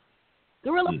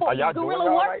 Guerrilla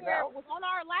warfare was on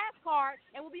our last card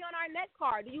and will be on our next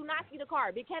card. Do you not see the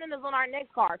card? Big Cannon is on our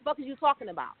next card. Fuck is you talking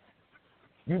about?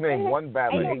 You name one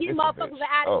battler. Ain't no motherfuckers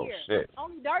out of here. Shit.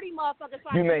 Only dirty motherfuckers.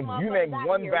 You name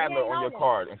one battler on your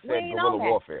card and said guerrilla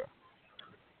warfare.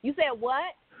 You said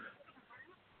what?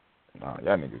 Nah,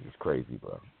 y'all niggas is crazy,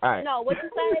 bro. All right. No, what you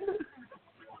say?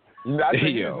 I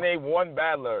think you just named one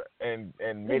battler and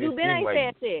made it seem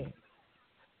like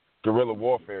guerrilla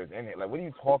warfare is in it. Like, what are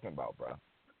you talking about, bro?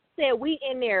 Said we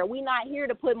in there. We not here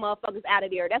to put motherfuckers out of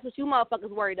there. That's what you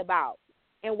motherfuckers worried about.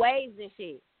 And waves and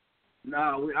shit.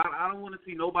 No, I don't want to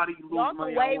see nobody lose y'all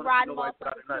money. Wave riding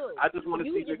motherfuckers too. I just want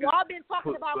to see niggas y'all been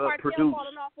talking about cartel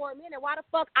falling off for a minute. Why the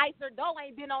fuck Ice or Doe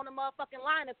ain't been on the motherfucking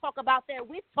line to talk about their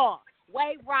witch talk?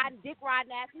 Wave riding, dick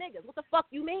riding ass niggas. What the fuck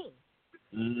you mean?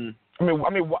 Mm-hmm. I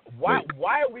mean, why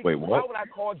are we? Wait, why would I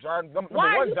call John? Number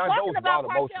one, John Doe is wild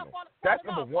emotional. That's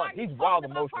number one. He's wild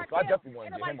emotional, so I definitely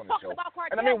want to get him on the show.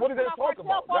 And I mean, what is there to talk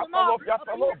about? Y'all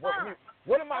fell off.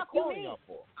 What am I calling y'all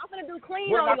for? I'm gonna do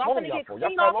clean on you. I'm gonna get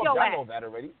clean off your ass. Y'all know that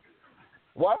already.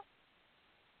 What?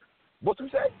 What you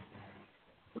say?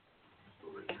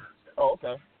 Oh,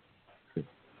 okay.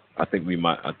 I think we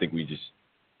lost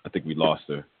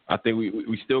her. I think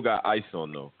we still got Ice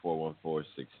on though.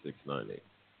 414-6698.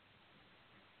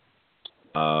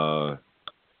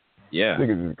 Yeah.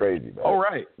 Niggas is crazy, man. All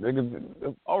right.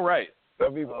 Niggas. All right. I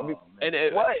mean, what?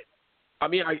 I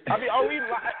mean, are we lying? All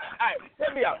right,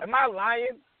 tell me out. Am I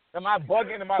lying? Am I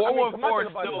bugging? 414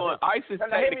 is still on. Ice is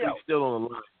technically still on the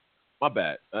line. My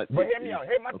bad. But hear me out.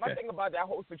 My thing about that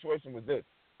whole situation was this.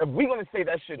 If we're going to say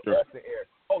that shit off the air,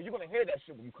 you're going to hear that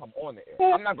shit when you come on the air.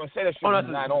 I'm not going to say that shit when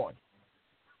you're not on.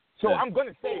 So I'm going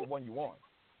to say it when you on.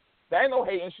 There ain't no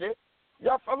hating shit.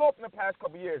 Y'all fell off in the past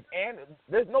couple of years, and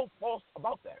there's no false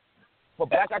about that. But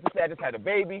Black, I can say I just had a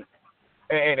baby,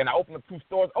 and I opened up 2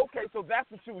 stores. Okay, so that's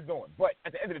what you was doing. But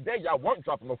at the end of the day, y'all weren't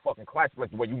dropping no fucking classics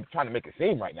like the way you trying to make it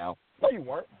seem right now. No, you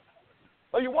weren't.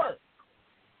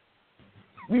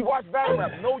 We watched battle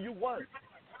rap. No, you weren't.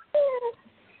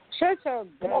 Shut your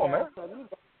Come on, man.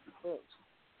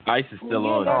 Ice is still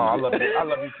on. I love you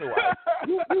too, Ice.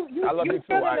 I love you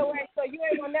too, Ice. The way, so you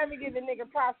ain't gonna never give a nigga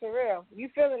props for real.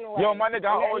 You feeling the way. Yo, my nigga,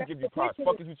 I always give you props.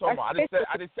 Fuck is you talking about? I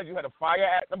just said you had a fire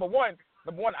at number one.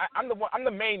 I'm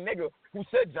the main nigga who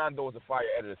said John Doe is a fire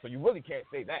editor, so you really can't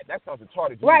say that. That sounds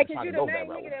retarded. Right, because you're the main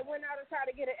nigga that went out and tried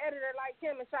to get an editor like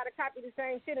him and try to copy the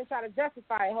same shit and try to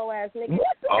justify it, whole ass nigga.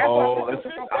 I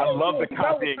love the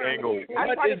copying angle.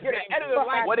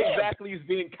 What exactly is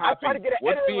being copied? I tried to get an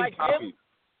editor like him.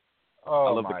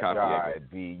 I love the copy God,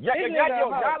 B. Y'all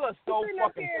are so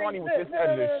fucking funny with this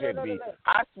editor shit, B.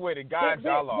 I swear to God,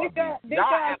 y'all are. Y'all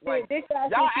act like can't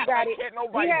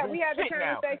nobody do shit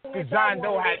now. Because John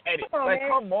Doe had edit. Like,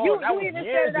 come on, that was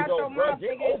years ago, bro.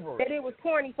 Get over it. That it was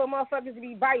corny for motherfuckers to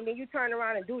be biting and you turn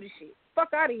around and do the shit.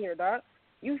 Fuck out of here, dog.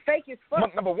 You fake as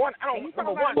fuck. Number one, you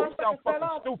sound fucking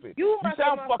stupid. You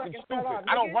sound fucking stupid.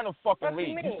 I don't run a fucking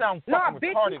league. You sound fucking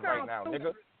retarded right now,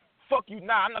 nigga. Fuck you.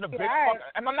 Nah, I'm not a bitch.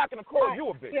 And I'm not going to call you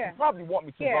a bitch. You probably want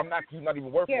me to, but you're not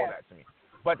even worth all that to me.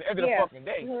 But at the end of the fucking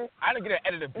day, I didn't get an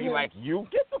editor be like you.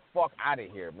 Get the fuck out of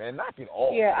here, man. Knock it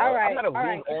off. Yeah, all right. I'm not a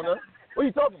league owner. What are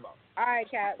you talking about? All right,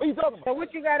 Cap. What you talking about? So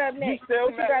what you got up next?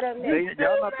 Y'all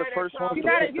not the first one. You're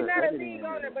not a league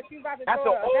owner, but you about to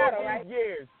throw a battle, right?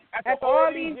 After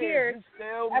all these years,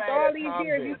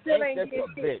 you still ain't getting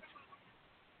shit.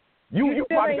 You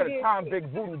probably got a Tom Big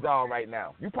voodoo doll right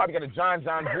now. You probably got a John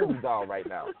voodoo doll right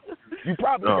now. You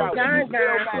probably got John.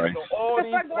 all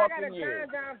these fucking years.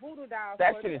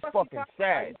 That shit is fucking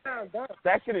sad.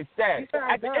 That shit is sad.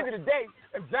 At the end of the day,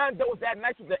 if John Doe was that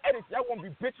nice with the edits, y'all won't be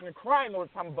bitching and crying all the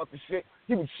time about the shit.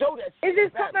 He would show that shit.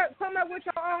 It's just come up with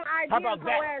your own ideas,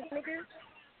 ass niggas.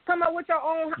 Come up with your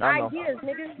own ideas,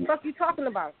 niggas. What you talking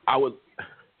about? I would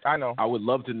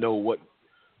love to know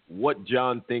what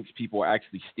John thinks people are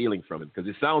actually stealing from him, because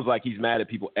it sounds like he's mad at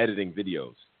people editing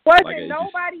videos. Wasn't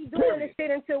nobody doing this shit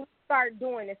until we start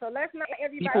doing it. So let's not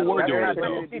everybody. People were doing it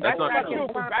though. That's not true.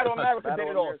 Battle America did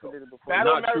it also.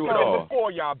 Battle Not true America at all. did it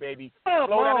before y'all, baby. Come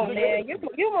on, man.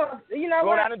 You know Go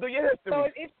what? down and do your history. So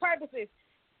it's purposeless.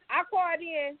 I called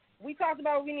in. We talked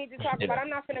about what we need to talk about.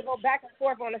 I'm not going to go back and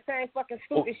forth on the same fucking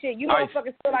stupid shit. You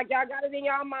motherfuckers feel like y'all got it in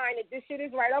y'all mind that this shit is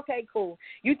right. Okay, cool.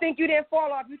 You think you didn't fall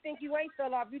off. You think you ain't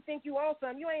fell off. You think you own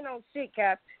something. You ain't on shit,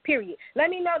 Cap. Period. Let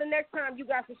me know the next time you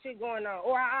got some shit going on,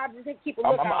 or I'll just keep a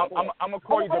lookout. I'm going to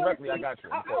call you directly. I got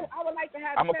you. I would like to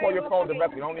have. I'm going to call your phone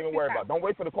directly. Don't even worry about it. Don't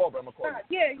wait for the call, but I'm going to call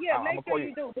you. Yeah. Make sure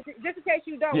you do. Just in case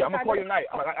you don't. Yeah, I'm going to call you tonight.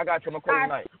 I got you. I'm going to call you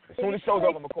tonight. As soon as the show's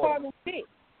over, I'm going to call you.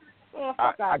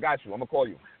 I got you. I'm going to call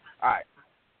you. All right.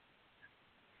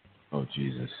 Oh,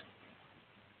 Jesus.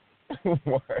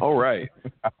 All right.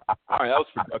 That was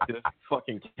productive.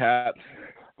 Fucking Cap.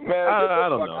 Man, I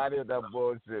don't know. I did that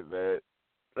bullshit, man.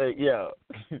 Like, yo.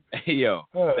 Hey, yo.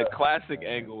 The classic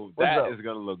angle, that is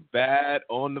going to look bad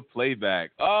on the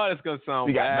playback. Oh, it's going to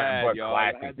sound bad, y'all.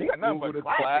 You got nothing but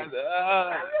classic.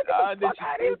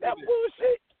 That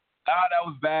bullshit. That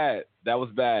was bad. That was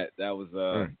bad. That was,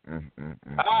 that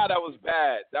was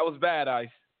bad. That was bad, Ice.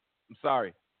 I'm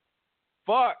sorry.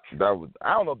 Fuck. I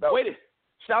don't know. Wait.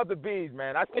 Shout out to Bees,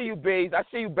 man. I see you, Bees. I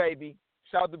see you, baby.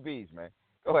 Shout out to Bees, man.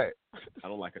 Go ahead. I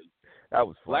don't like it. That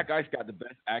was fun. Black Ice got the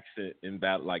best accent in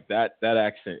that. Like that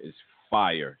accent is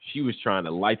fire. She was trying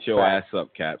to light your ass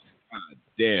up, Caps. God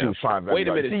damn. She was trying very Wait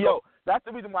a minute. See, yo, that's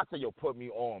the reason why I say, yo, put me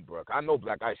on, bro. I know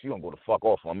Black Ice, she don't go the fuck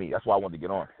off on me. That's why I wanted to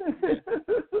get on.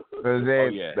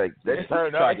 They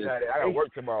turn up. I got to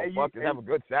work tomorrow. Fuck it. Have a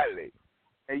good Saturday.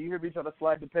 Hey, you hear me trying to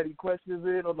slide the petty questions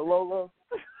in on the low?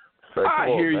 I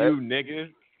hear you, nigga.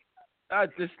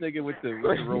 This nigga with the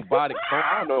robotic phone.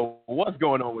 I don't know what's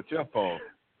going on with your phone.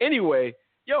 Anyway,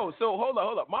 yo, so hold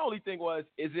up. My only thing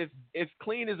is if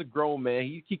Clean is a grown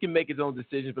man, he can make his own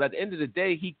decisions, but at the end of the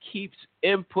day, he keeps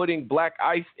inputting Black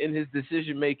Ice in his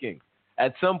decision making.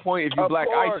 At some point, if you Black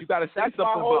Ice, you got to say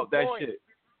something about that shit.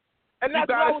 And you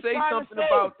got to say something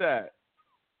about that.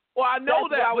 Well, I know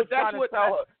that, but that's what tell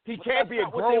her. He can't be a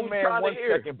grown man one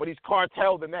second, but he's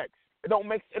cartel the next. It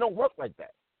don't work like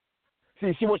that.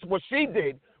 See, what she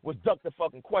did was duck the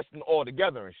fucking question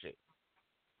altogether and shit.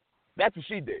 That's what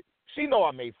she did. She know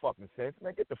I made fucking sense.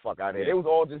 Man, get the fuck out of here. They was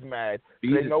all just mad.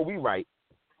 They know we right.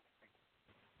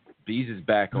 Bees is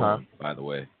back on, by the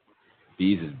way.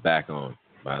 Bees is back on,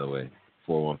 by the way.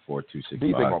 414-265. Bees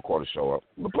ain't gonna call the show up.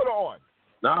 But put her on.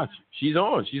 Nah, she's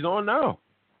on. She's on now.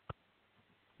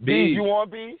 Bees, you on,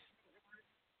 Bees?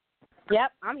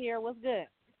 Yep, I'm here. What's good?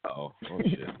 Oh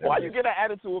shit. Why you get an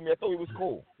attitude with me? I thought he was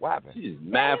cool. What happened? She's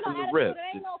mad from the rip. It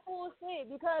ain't no bullshit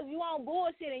because you on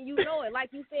bullshit and you know it. Like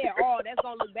you said, that's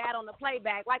gonna look bad on the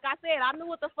playback. Like I said, I knew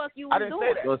what the fuck you was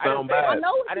doing.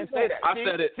 I didn't say that. I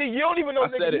said it. See, you don't even know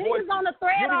niggas' voices. On the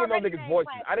thread you don't even know niggas'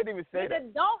 voices. I didn't even say that.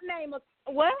 Don't name a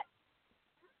what?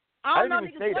 I didn't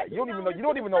even say that. You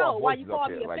don't even know our voices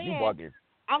up here. Like you bugging.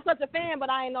 I'm such a fan, but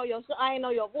I ain't know your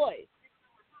voice.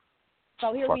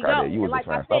 So here we go. You was like a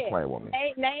fan. I Stop said, playing with me.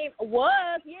 Name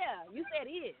was, yeah. You said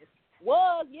is.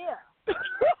 Was, yeah.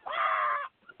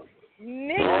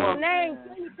 Nigga, name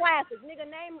 3 classics. Nigga,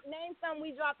 name something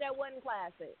we dropped that wasn't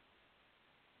classic.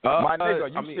 My nigga,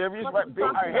 you serious? Right, B?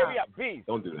 All right, here we are. B.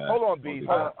 Don't do that. Hold on, B.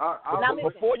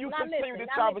 Before you continue this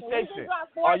conversation,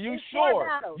 are you sure?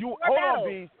 Hold on,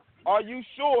 B. Are you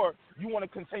sure you want to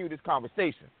continue this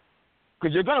conversation?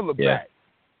 Because you're gonna look bad.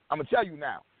 I'm gonna tell you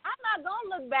now. I'm not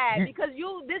gonna look bad because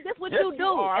this what you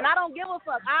do, and I don't give a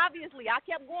fuck. Obviously, I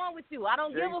kept going with you. I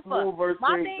don't give a fuck.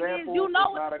 My thing is, you know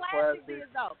what the classic is,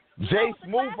 though. Jay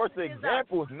Smooth versus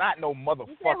Example is not no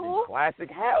motherfucking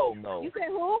classic. Hell no. You said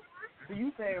who? So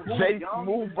you saying who? Jay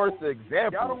Smooth versus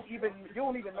Example. You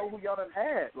don't even know who y'all done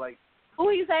had. Like who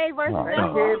you say versus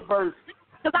Bankhead versus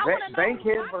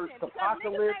Bankhead versus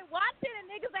Apocalypse. Niggas ain't watching and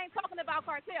niggas ain't talking about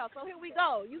cartel. So here we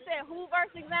go. You said who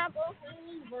versus Example?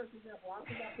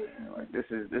 This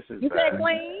is you bad. said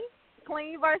Clean?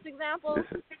 Clean verse example.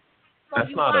 That's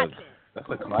not a. That's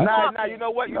a classic. Nah, you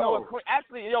know what? You know what?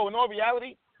 Actually, in all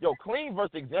reality, Clean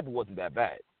versus Example wasn't that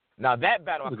bad. Now that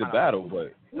battle, it was a good battle,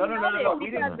 but no. We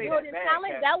didn't say that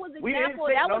bad. That was example.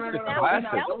 That was example.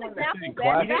 That was example. We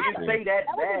didn't say that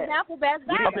bad. That was example best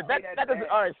battle. Okay, that doesn't.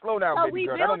 All right, slow down, baby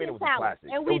girl. I don't mean it was a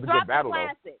classic. And we dropped a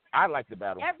classic. I like the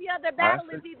battle. Every other battle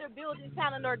is either building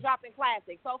talent or dropping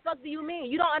classic. So fuck do you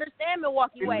mean? You don't understand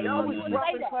Milwaukee way. Y'all You would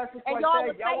say that. And y'all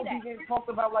would be getting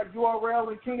talked about like URL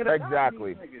and King of the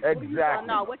Exactly.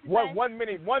 No, what you saying? One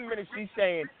minute she's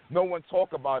saying no one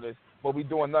talk about us, but we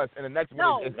doing us, and the next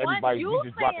minute is everybody we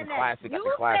just dropping classic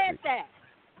after classic.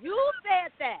 You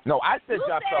said that. No, I said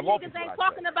y'all fell off. Niggas ain't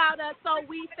talking about us, so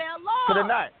we fell off. So they're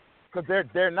not, because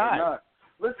they're not.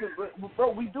 Listen,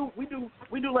 bro, we do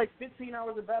like 15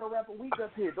 hours of battle rap a week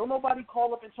up here. Don't nobody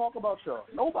call up and talk about y'all.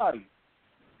 Nobody.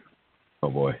 Oh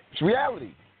boy, it's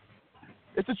reality.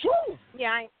 It's the truth.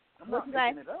 Yeah, I'm not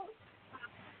making it up.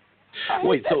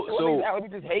 Wait, so we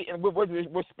just hate and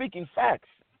we're speaking facts.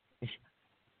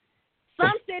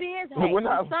 Some shit is hate. We're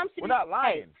not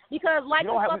lying. Because like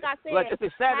the fuck I said, like it's a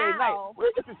Saturday night.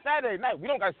 It's a Saturday night. We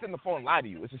don't got to sit on the phone and lie to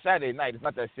you. It's a Saturday night. It's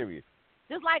not that serious.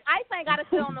 Just like Ice ain't got to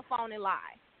sit on the phone and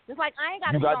lie. Just like I ain't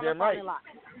got to sit on the phone and lie.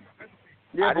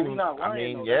 Yeah, but we're not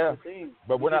lying.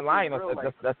 But we're not lying.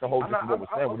 That's the whole difference of what we're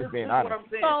saying. We're just being honest.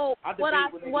 So I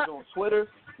debate with niggas on Twitter.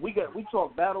 We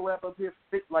talk battle rap up here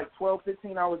like 12,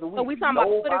 15 hours a week. So we talking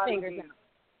about Twitter fingers.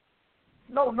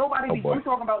 No, nobody. We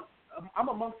talking about. I'm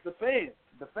amongst the fans.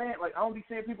 The fan, like I don't be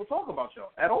seeing people talk about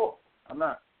y'all at all. I'm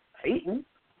not hating.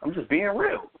 I'm just being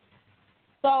real.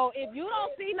 So if you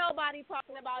don't see nobody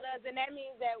talking about us, then that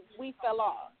means that we fell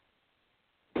off.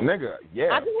 Nigga,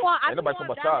 yeah. I just want valid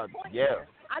points. Yeah.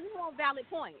 I just want valid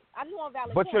points.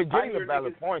 But you're getting the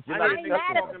valid points. You're not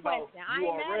mad at the question. I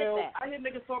ain't mad at that. I hear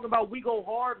niggas talking about we go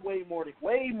hard way more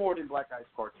than Black Ice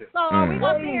Cartel. So are we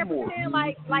gonna sit here pretend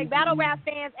like battle rap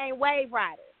fans ain't wave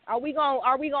riders? Are we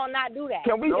gonna not do that?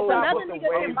 Can we stop with the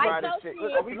wave rider shit?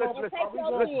 And they do the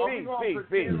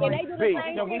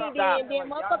same thing, and then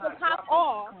motherfuckers hop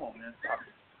off. Come on,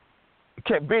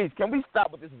 man. Can we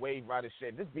stop with this wave rider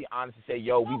shit? Just be honest and say,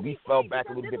 yo, we fell back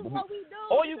a little bit.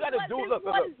 All you gotta do, look,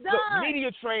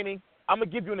 media training. I'm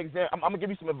gonna give you an example. I'm gonna give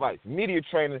you some advice. Media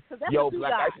training. Yo,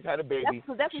 Black Ice has had a baby.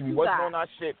 She wasn't on our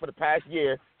shit for the past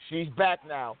year. She's back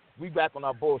now. We back on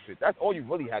our bullshit. That's all you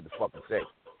really had to fucking say.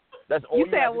 That's all you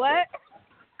said what?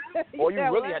 All you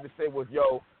really had to say was,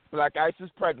 yo, Black Ice is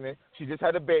pregnant. She just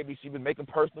had a baby. She was making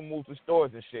personal moves to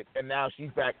stores and shit. And now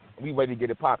she's back. We ready to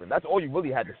get it popping. That's all you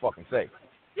really had to fucking say.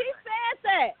 She said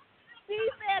that.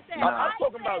 I'm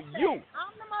talking about you.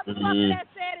 I'm the motherfucker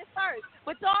that said it first.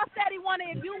 But y'all said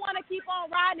if you want to keep on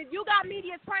riding, if you got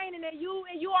media training and you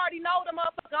already know the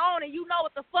motherfucker on and you know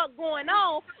what the fuck going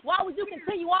on, why would you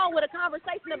continue on with a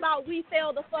conversation about we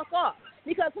fell the fuck up?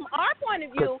 Because from our point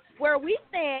of view, where we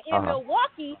stand in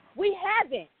Milwaukee, we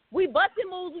haven't. We busting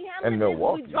moves, we handling this,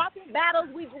 we dropping battles,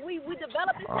 we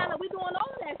developing talent, we doing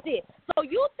all that shit. So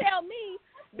you tell me,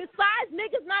 besides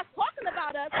niggas not talking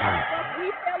about us,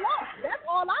 we fell off. That's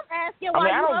all I'm asking.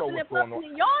 Why you huffing and puffing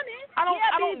and yawning? I don't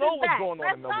know what's going on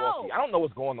in Milwaukee. I don't know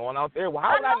what's going on out there. Well,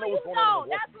 how would I know what's going on in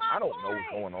Milwaukee? I don't know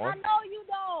what's going on. I know you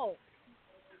don't.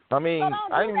 I mean, I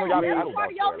didn't even know y'all battle out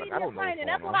there. Like, I don't know what's going on.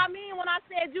 That's what I mean when I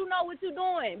said you know what you're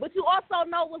doing, but you also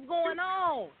know what's going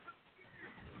on.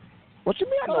 What you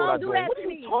mean I know what I'm doing? What are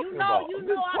you talking about? You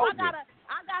know, I got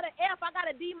an F, I got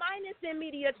a D- in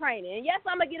media training. And yes,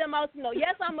 I'm going to get emotional.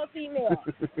 Yes, I'm a female.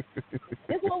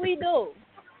 This is what we do.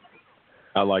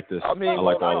 I like this. I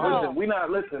like all of this. We not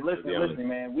listen,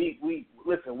 man. We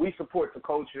listen. We support the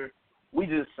culture. We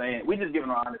just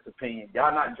giving our honest opinion.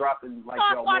 Y'all not dropping like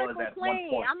y'all was at one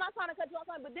point. I'm not trying to cut you off,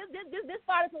 but this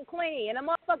started from Clean, and a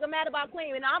motherfucker mad about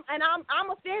Clean, and I'm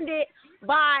offended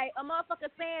by a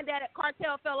motherfucker saying that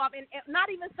Cartel fell off, and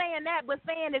not even saying that, but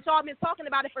saying that y'all been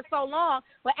talking about it for so long,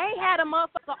 but ain't had a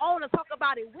motherfucker on to talk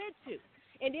about it with you,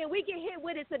 and then we get hit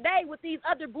with it today with these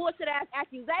other bullshit ass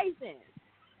accusations.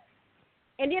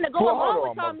 And then to go along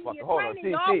with y'all media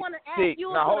training, y'all want to ask you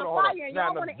to the fire, and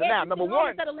y'all want to ask number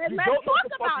one, let's talk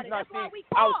about it. That's why we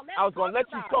call. I was going to let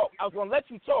you talk. I was going to let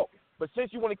you talk. But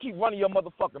since you want to keep running your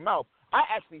motherfucking mouth, I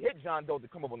actually hit John Doe to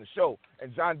come up on the show.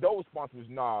 And John Doe's response was,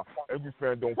 nah, every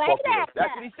fan don't fuck with us.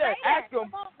 That's what he said. Ask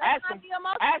him. Say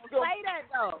that,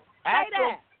 though. Say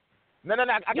that. No.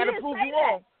 I got to prove you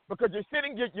wrong. Because you're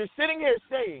sitting here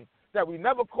saying that we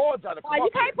never called y'all to come up. You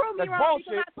can't prove me wrong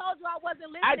because I told you I wasn't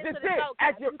listening to the show.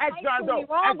 Ask John Doe.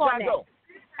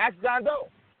 Ask John Doe.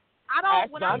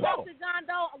 When I talk to John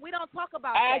Doe, we don't talk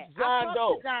about Ask John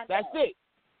Doe. That's it.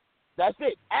 That's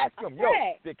it. Ask him, yo,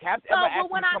 did Caps ever ask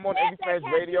you to come on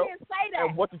AngryFansRadio? You didn't say that.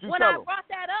 And what did you when tell him? When I brought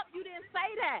that up, you didn't say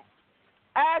that.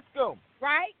 Ask him.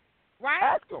 Right?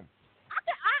 Ask him.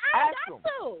 I got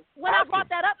to. When I brought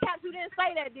that up, Caps, you didn't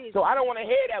say that, did you? So I don't want to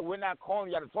hear that. We're not calling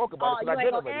y'all to talk about it because I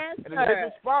did already. And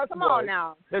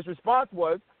his response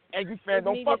was, Angry Fan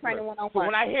don't fuck with us. So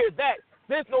when I hear that,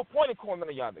 there's no point in calling none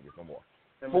of y'all niggas no more.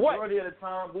 The For majority of the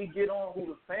time, we get on who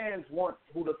the fans want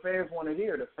to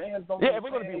hear. The fans don't. Yeah, if we're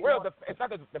gonna be real, it's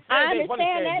not the fans. I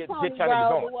understand that, Tony,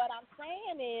 bro. But what I'm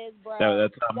saying is, bro,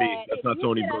 that's not me. That's not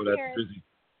Tony, bro. That's Drizzy.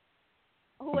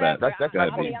 Whoever. That's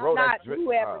not me, bro. Not that's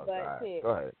whoever, but shit. Go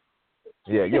ahead.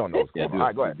 Yeah, you don't know what's going on. All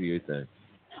right, go ahead.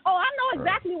 Oh, I know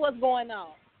exactly what's going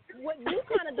on. What you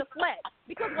trying to deflect?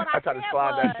 Because what I try said to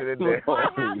slide was, that shit in there. why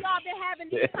have y'all been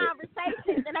having these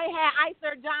conversations and they had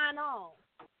Icer John on?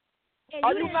 And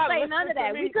you didn't say none of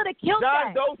that. We could have killed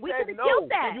John that. Doe We said could have no.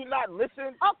 killed that. Did you not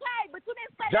listen? Okay, but you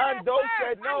didn't say John that. Doe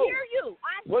said no. I hear you.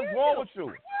 What's wrong with you?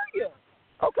 I hear you.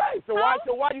 Okay, so why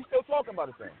are you still talking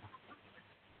about it then?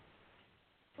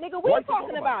 Nigga, we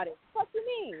talking about it. What you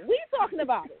mean? We talking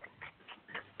about it.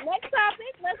 Next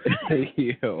topic, let's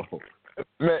go.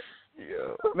 Man,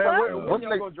 when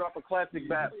y'all gonna drop a classic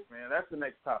battle, man? That's the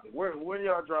next topic. When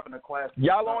y'all dropping a classic?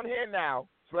 Y'all on here now,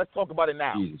 so let's talk about it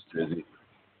now. Jesus, Drizzy.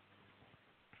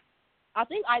 I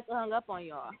think Ice hung up on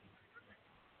y'all.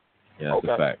 Yeah,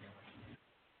 that's a fact.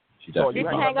 She Did she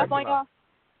hang up on y'all?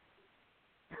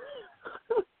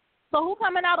 So who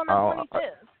coming out on the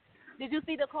 25th? Did you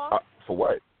see the call? For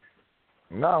what?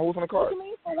 Nah, who's on the card? What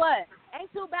you mean for what?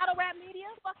 Ain't two battle rap media?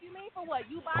 Fuck you mean for what?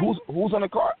 You buy Who's on the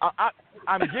card?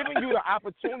 I'm giving you the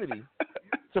opportunity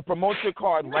to promote your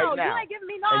card right now. No, you ain't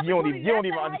giving me no opportunity. You don't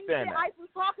even understand that. Ice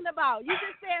was talking about. You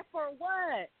just said for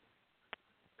what?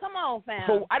 Come on, fam.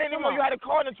 So I didn't even know you had a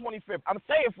card on the 25th. I'm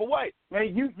saying for what? Man,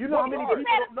 you know how many people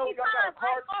don't know y'all got a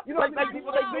card? You know, like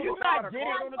people, do you not get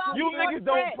it? You niggas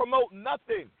don't promote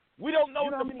nothing. We don't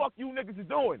know what the fuck you niggas is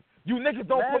doing. You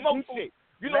niggas don't promote shit.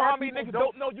 You know how many niggas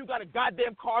don't know you got a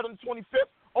goddamn card on the 25th?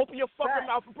 Open your fucking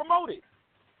mouth and promote it.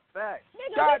 Facts.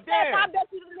 Goddamn. I bet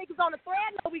you the niggas on the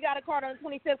thread know we got a card on the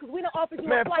 25th because we done offered you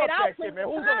a flight out. Man, fuck that shit, man.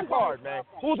 Who's on the card, man?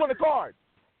 Who's on the card?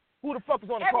 Who the fuck is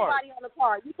on the card? Everybody on the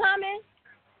card. You coming?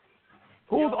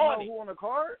 Who's on it? Who on the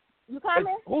card? You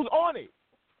coming? Who's on it?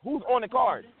 Who's on the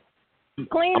card?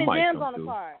 Clean and Jim's on the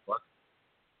card. What?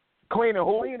 Clean and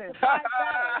who? Clean and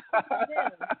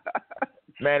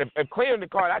Man, if clearing the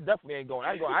card, I definitely ain't going.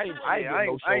 I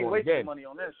ain't wasting money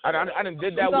on this. I done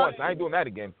did that once. I ain't doing that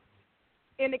again.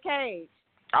 In the cage.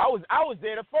 I was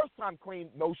there the first time Clean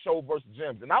no show versus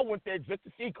Jims, and I went there just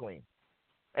to see Clean,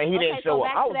 and he didn't show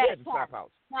up. I was there at the Trap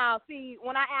House. Now, see,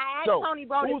 when I asked Tony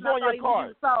Brody, who's on your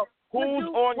card? Who's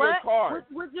on your card?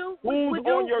 Would you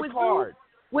on your card?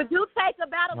 Would you take a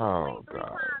battle with Clean 3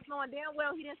 times, knowing damn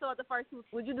well he didn't show up the first two?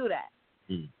 Would you do that?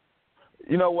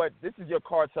 You know what? This is your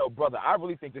cartel brother. I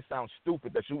really think this sounds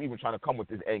stupid that you even trying to come with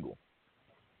this angle.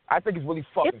 I think it's really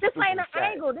fucking stupid. This ain't an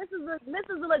angle. This is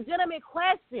a legitimate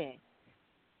question.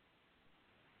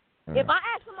 If I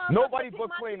ask him, nobody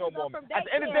book Clean no more. At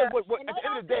the end of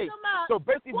the day, so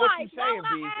basically what you're saying,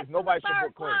 B, is nobody should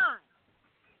book Clean.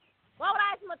 Why would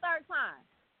I ask him a third time?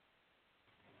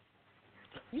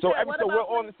 So we're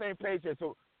all on the same page here.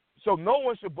 So no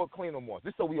one should book Clean no more.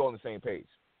 Just so we all on the same page.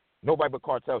 Nobody but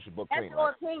Cartel should book Clean. That's your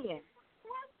opinion.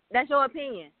 That's your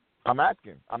opinion. I'm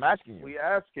asking you. We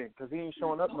asking because he ain't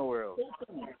showing up nowhere else.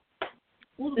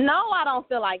 No, I don't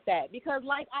feel like that because,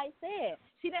 like I said,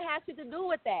 she didn't have shit to do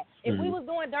with that. If we was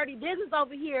doing dirty business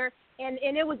over here and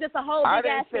it was just a whole big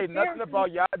ass I didn't say nothing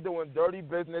about y'all doing dirty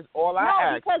business. All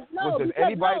I asked was does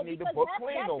anybody need to book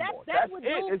Clean no more? That's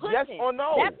it. It's yes or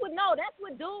no. That's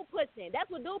what dude pushing. That's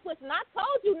what dude pushing. I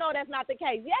told you no, that's not the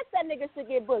case. Yes, that nigga should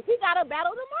get booked. He got a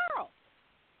battle tomorrow.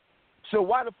 So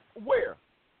where?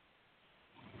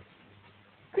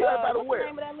 He got a battle where? What's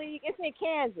the name of that league? It's in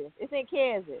Kansas.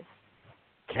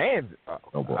 Kansas?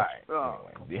 Oh boy.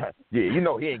 Yeah, you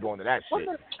know he ain't going to that shit.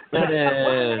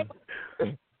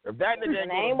 If that nigga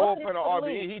ain't going to bullpen or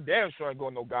RBE, he damn sure ain't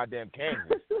going to no goddamn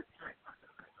Kansas.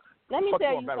 Let me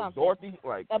tell you something Dorothy?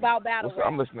 about battle rap.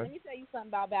 I'm listening. Let me tell you something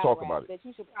about battle rap that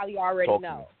you should probably already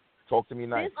know. Talk to me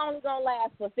nice. This only gonna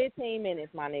last for 15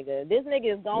 minutes, my nigga. This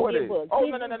nigga is gonna get booked. Oh,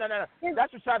 no.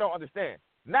 That's what I don't understand.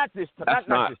 Not this time.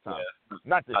 Not this time. Yeah.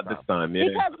 Not this time, yeah.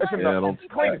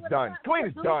 Clean is done.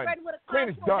 It's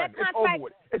over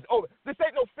with. It's over. This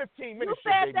ain't no 15 minutes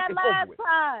shit, baby. That it's last over with.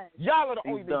 time. Y'all are the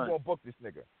only niggas gonna book this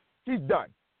nigga. He's done.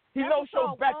 He no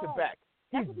shows back to back.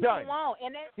 He's done.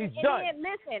 He's done. And then,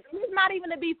 listen, it's not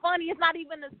even to be funny. It's not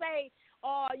even to say,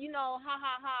 oh,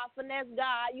 finesse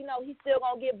guy, he's still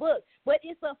gonna get booked. But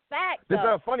it's a fact. There's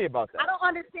nothing funny about that. I don't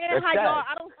understand how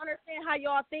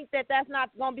y'all think that that's not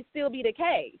gonna still be the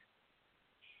case.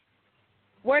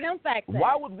 Where them facts at?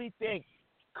 Why would we think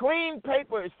clean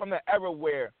paper is from the era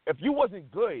where if you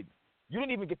wasn't good, you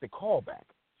didn't even get the call back?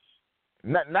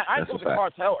 I ain't talking the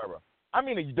cartel era. I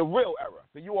mean the real era,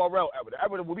 the URL era, the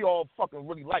era that we all fucking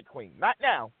really like clean. Not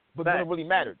now, but when it really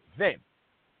mattered then.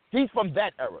 He's from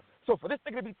that era. So for this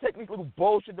nigga to be taking these little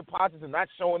bullshit deposits and not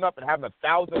showing up and having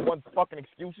 1,001 fucking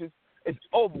excuses, it's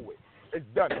over with. It's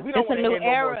done. We don't it's a new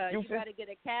era. No, you gotta get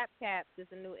a cap.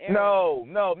 It's a new era. No,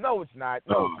 it's not. No, it's not.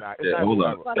 It's not. Hold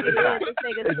on. This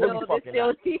nigga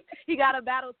he got a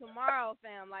battle tomorrow,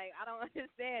 fam. Like I don't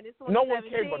understand. It's no one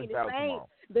cares about his battle tomorrow.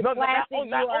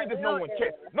 Not only does no one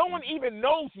care. No one even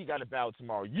knows he got a battle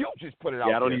tomorrow. You just put it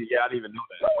out. I don't even know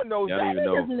that. No one knows that.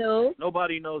 Don't even know.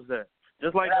 Nobody knows that.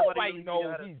 Just like nobody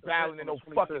knows he's battling in no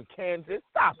fucking Kansas.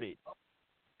 Stop it.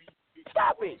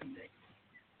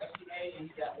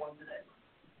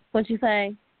 What you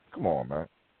say? Come on, man.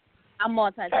 I'm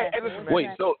multitasking. Hey, listen, man. Wait,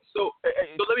 so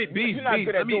let me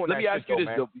ask you this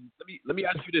though. Let me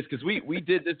ask you this because we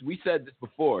did this. We said this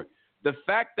before. The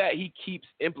fact that he keeps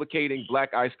implicating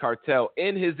Black Ice Cartel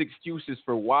in his excuses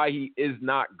for why he is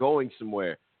not going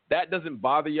somewhere, that doesn't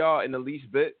bother y'all in the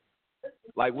least bit.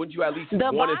 Like, wouldn't you at least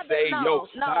want to say,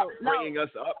 stop bringing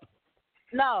us up?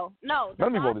 No.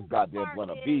 Let me roll this goddamn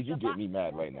blunt up. Bees, you get me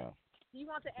mad right now. You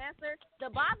want the answer? The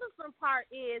bothersome part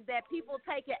is that people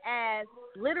take it as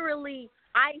literally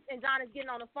Ice and John is getting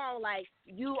on the phone like,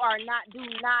 do not do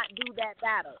that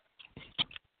battle.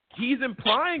 He's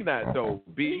implying that, though,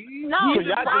 B. No, he's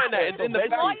implying that. It's in the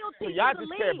loyalty so y'all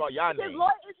just care about y'all name. No,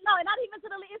 not even to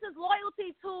the league. It's his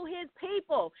loyalty to his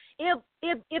people. If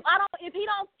Ice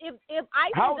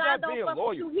How and John don't fuck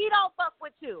loyal? with you, he don't fuck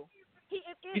with you.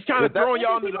 He's kind of throwing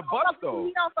y'all under the bus, though.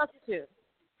 He don't fuck with you.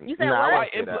 You said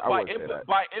what?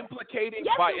 By implicating.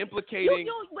 Hold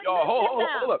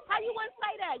up. How you wouldn't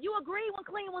say that? You agreed when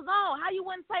Clean was on. How you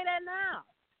wouldn't say that now?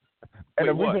 And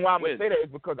the reason why I'm gonna say that is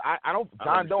because I don't.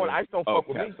 John Doe and Ice don't fuck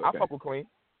with me. Okay. I fuck with Clean.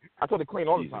 I talk to Clean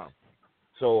all the time.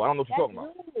 So I don't know what you're talking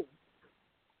about.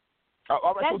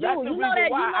 All right, so that's the reason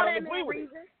why I don't agree with it.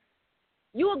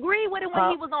 You agree with it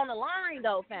when he was on the line,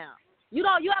 though, fam. You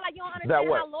act like you don't understand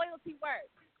how loyalty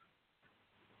works.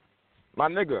 My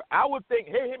nigga, I would think.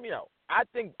 Hear me out. I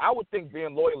would think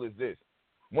being loyal is this.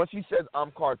 Once he says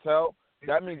I'm cartel,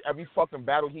 that means every fucking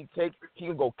battle he takes, he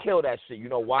can go kill that shit. You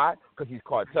know why? Because he's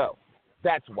cartel.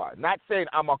 That's why. Not saying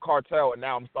I'm a cartel and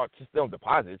now I'm starting stealing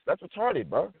deposits. That's retarded,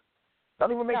 bro. That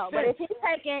don't even make sense. But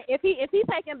if he's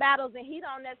taking battles and he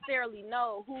don't necessarily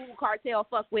know who cartel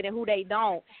fuck with and who they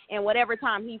don't, and whatever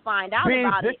time he find out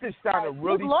about this is sounding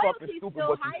really fucking stupid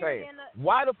what you're saying.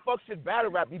 Why the fuck should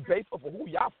battle rap be based off of who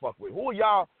y'all fuck with? Who are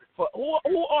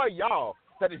y'all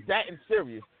that is that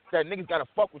serious that niggas gotta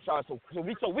fuck with y'all so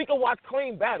we can watch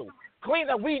Clean battle? Clean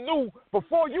that we knew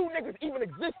before you niggas even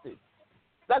existed.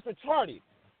 That's retarded.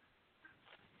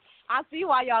 I see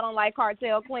why y'all don't like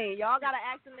Cartel Clean. Y'all gotta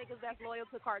ask the niggas that's loyal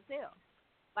to Cartel.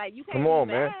 Like you can't. Come on,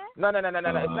 be man. No.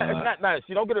 It's not.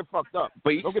 See, don't get it fucked up.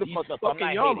 But don't get it fucked up. I'm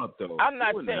not hating. Up, though. I'm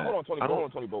not saying. Hold on,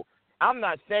 Tony. Bro. I'm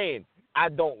not saying I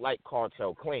don't like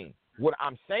Cartel Clean. What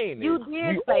I'm saying you is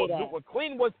did say that. When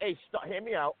Clean was a star, hear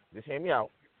me out. Just hear me out.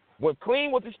 When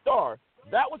Clean was a star,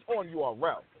 that was on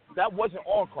URL. That wasn't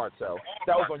on Cartel.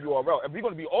 That was on URL. If we're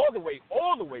gonna be all the way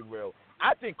real,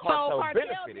 I think Cartel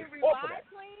benefited off of that.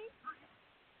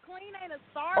 Clean ain't a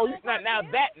star. Oh,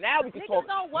 now we can talk.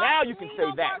 Now you can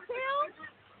say that.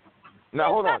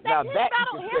 Now hold on. Now that you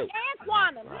can say. Him and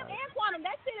Quantum.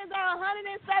 That shit is at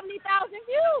 170,000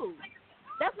 views.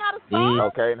 That's not a star.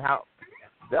 Okay, and how?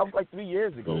 That was like 3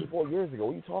 years ago, 4 years ago.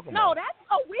 What are you talking No, about? that's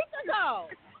a week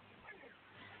ago.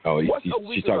 Oh,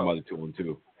 she's talking about the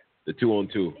 2-on-2. The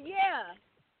 2-on-2. Yeah.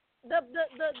 The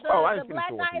Black Lives, the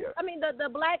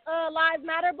Black Lives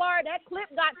Matter bar, that clip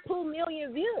got 2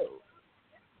 million views.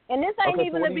 And this ain't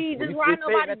even to be just riding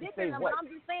nobody dicking them, but I'm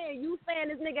just saying, you saying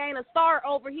this nigga ain't a star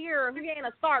over here, or he ain't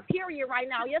a star, period, right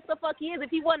now. Yes, the fuck he is. If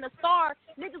he wasn't a star,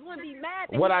 niggas wouldn't be mad.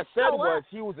 What I said was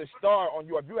he was a star on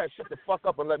URL. You had shut the fuck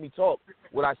up and let me talk.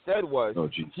 What I said was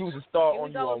he was a star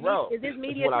on URL. Is this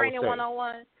media training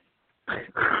 101?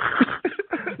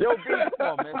 Yo, B, come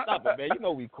on, man. Stop it, man. You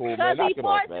know we cool, man. Knock it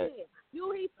off, man.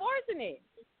 He's forcing it.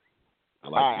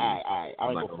 All right.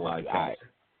 I'm not gonna lie.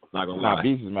 Not gonna lie.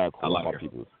 Bees is mad cool about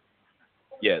people.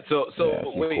 Yeah. So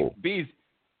wait, cool. Bees.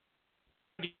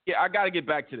 Yeah, I gotta get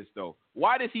back to this though.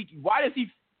 Why does he?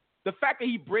 The fact that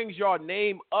he brings your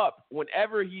name up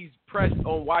whenever he's pressed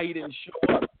on why he didn't show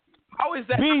up. How is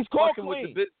that? Bees, call fucking with the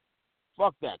business?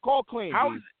 Fuck that. Call Clean.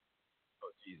 How is it? Oh,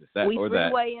 Jesus. That we or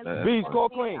three-way that. in Bees, call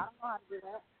Clean. I don't know how to do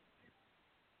that.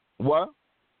 What?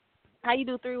 How you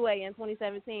do three-way in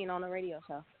 2017 on a radio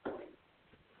show?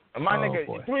 My nigga,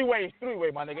 boy. three-way is three-way,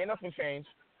 my nigga. Ain't nothing changed.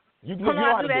 You I'm know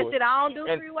not how do to that do shit. it. I don't do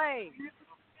And- three-way.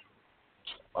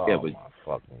 Oh, Yeah, but- my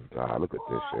fucking God. Look at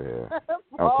this shit here.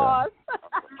 Pause.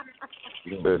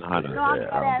 You don't This know how shit to. here.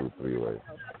 I don't do three-way.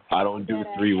 I don't do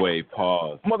three-way.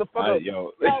 Pause. Motherfucker. No,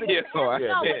 I but to can't.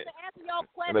 answer your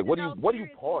question, Like, what do you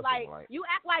seriously, pausing, like, like? you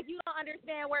act like you don't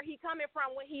understand where he coming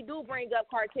from when he do bring up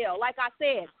cartel. Like I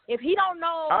said, if he don't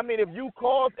know, I mean, if you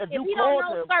called if him, he don't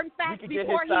know certain you facts could get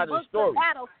before his he side of the books the story.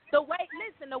 battle, the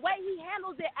way he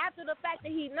handles it after the fact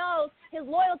that he knows, his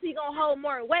loyalty gonna hold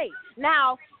more weight.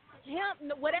 Now,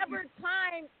 whatever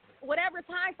time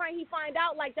frame he find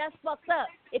out, like, that's fucked up.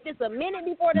 If it's a minute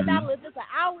before the battle, if it's an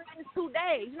hour, if it's 2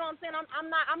 days. You know what I'm saying? I'm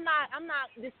not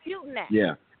disputing that.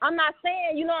 Yeah. I'm not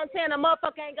saying, you know what I'm saying, a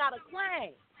motherfucker ain't got a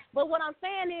claim. But what I'm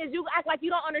saying is, you act like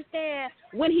you don't understand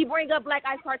when he bring up Black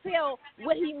Ice Cartel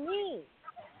what he means.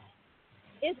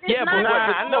 It's Yeah, not but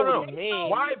I know no. what he means.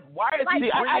 Why is Like,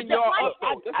 he bringing y'all up?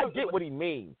 I get what he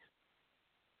means.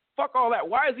 Fuck all that.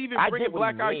 Why is he even I bringing get what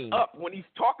Black he Ice means. up when he's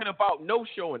talking about no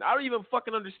showing? I don't even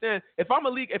fucking understand. If I'm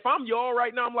y'all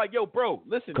right now, I'm like, yo, bro,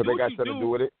 listen. Because they got something to do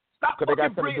with it. Stop Because they got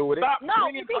fucking something to do with it. Stop No,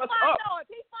 bringing if he us find up. out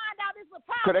it's a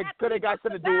problem, Could they got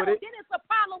something to do with it? then it's a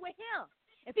problem with him.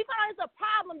 If he find out it's a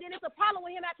problem, then it's a problem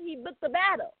with him after he booked the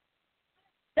battle.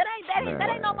 That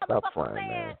ain't no motherfucker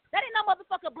saying. That ain't no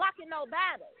motherfucker blocking no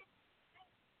battle.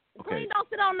 Okay. Clean don't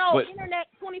sit on no But- internet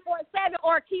 24/7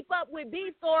 or keep up with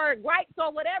beefs or gripes or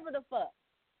whatever the fuck.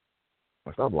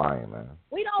 Stop lying, man.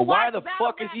 We don't. But why watch the battle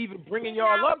fuck is match he even bringing 10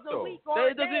 y'all up hours a though? week or a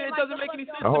It day, doesn't like make any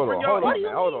the sense fuck to Hold bring on, y'all hold up. on,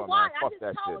 man. Hold on, why? man. I Fuck just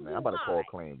that told shit, man. you I'm about to why. call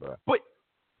Clean, bro. But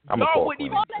I'm gonna y'all call wouldn't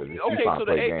Clean. even. He's Okay, trying so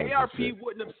to the play games and ARP shit.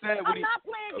 wouldn't have said what I'm he. not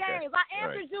playing Okay. games. I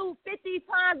answered you 50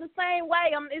 times the same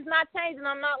way. It's not changing.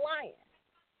 I'm not lying.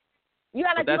 You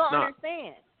act like you that's don't not-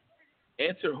 understand.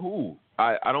 Answer who?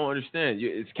 I don't understand.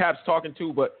 It's Cap's talking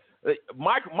too, but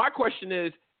my question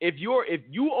is, if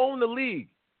you own the league,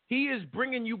 he is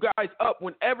bringing you guys up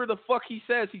whenever the fuck he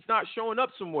says he's not showing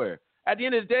up somewhere. At the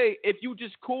end of the day, if you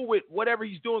just cool with whatever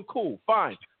he's doing, cool,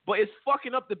 fine. But it's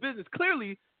fucking up the business.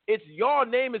 Clearly, it's y'all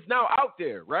name is now out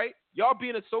there, right? Y'all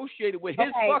being associated with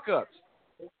his fuck ups.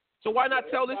 So why not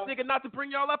tell this nigga not to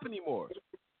bring y'all up anymore?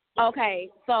 Okay,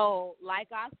 so like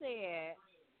I said,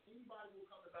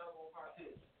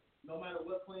 No matter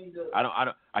what Clean does.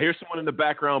 I hear someone in the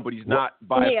background, but he's not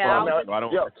by his phone, so I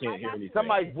can't hear anything.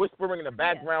 Somebody's whispering in the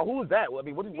background. Who is that? I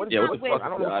mean, what is what the the fuck? fuck? I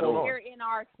don't know what's going on. here in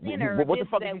our center. What the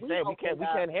fuck is that he we saying? We opened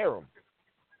up. can't hear him.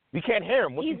 We can't hear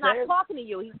him. What's He's he not saying? talking to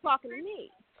you. He's talking to me.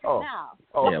 Oh. Now,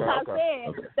 Oh, that's okay, what okay.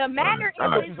 I said. The manner I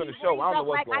in know which he's he on the show. brings I don't know up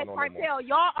what's Black Ice going on Cartel,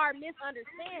 y'all are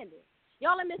misunderstanding.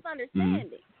 Y'all are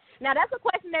misunderstanding. Now, that's a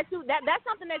question that's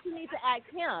something that you need to ask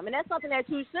him, and that's something that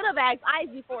you should have asked Ice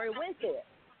before it went there.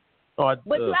 But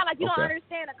you act like you don't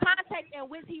understand the context in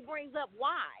which he brings up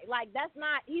why. Like,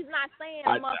 he's not saying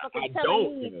a motherfucker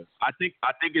telling me. I think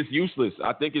it's useless.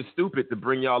 I think it's stupid to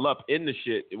bring y'all up in the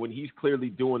shit when he's clearly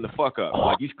doing the fuck up.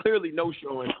 Like, he's clearly no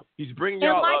showing. He's bringing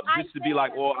y'all up just to be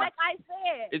like, well, I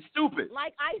said, it's stupid.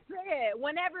 Like I said,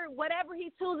 whatever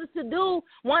he chooses to do,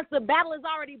 once the battle is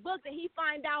already booked and he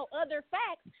find out other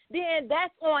facts, then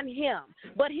that's on him.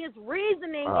 But his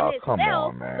reasoning in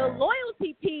itself, the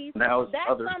loyalty piece, that's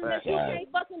something that you can't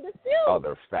fucking dispute.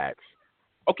 Other facts.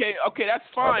 Okay, that's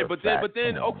fine. Other But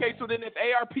then, okay, so then if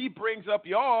ARP brings up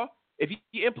y'all, if he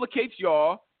implicates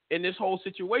y'all in this whole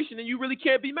situation, then you really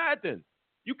can't be mad then.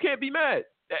 You can't be mad.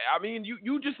 I mean,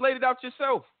 you just laid it out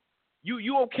yourself.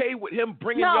 You okay with him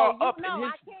bringing y'all up in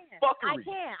his fuckery?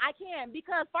 I can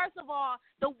because first of all,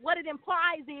 what it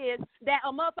implies is that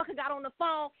a motherfucker got on the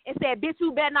phone and said, "Bitch,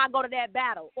 you better not go to that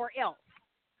battle or else."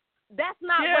 That's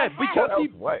not what because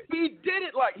happened. he did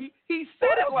it like he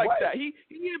said it like that. He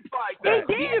implied that.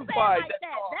 He implied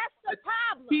that. That's the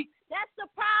problem. That's the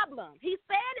problem. He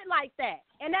said it like that,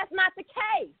 and that's not the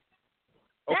case.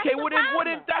 Okay,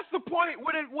 that's the point.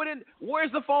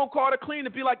 Where's the phone call to Clean to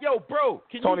be like, yo, bro,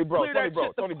 can Tony you bro, clear that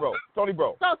shit? Tony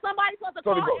bro. So somebody's supposed to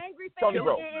call AngryFans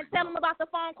bro. and tell him about the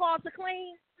phone call to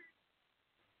Clean?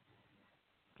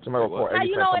 Somebody will call How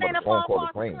you know it ain't a phone call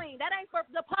to Clean? That ain't for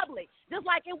the public. Just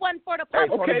like it wasn't for the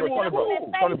public.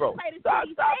 Tony bro. Stop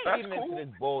feeding into this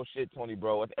bullshit, Tony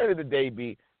bro. At the end of the day,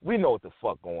 B, we know what the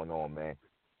fuck going on, man.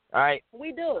 All right?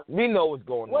 We do. We know what's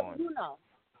going on. What do you know?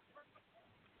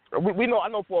 We know. I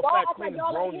know for a fact Clean is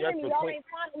grown. Y'all ain't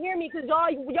trying to hear me because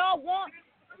y'all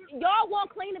want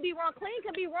Clean to be wrong. Clean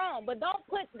can be wrong, but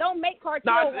don't make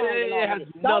cartel wrong. It has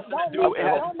nothing to do.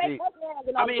 Don't make us wrong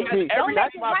tripping over this.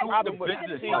 That's my problem with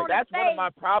business. That's one of my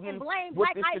problems with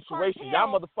this situation. Y'all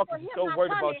motherfuckers are so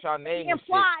worried about y'all name and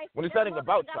shit. When it's nothing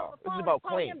about y'all. This is about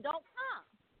Clean. Don't come.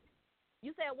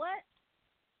 You said what?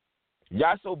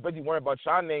 Y'all so busy worrying about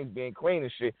y'all names being clean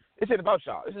and shit. This ain't about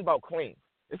y'all. This is about Clean.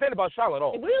 This ain't about y'all at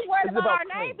all. If we was worried about our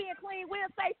name being clean,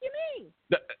 we'll say to me.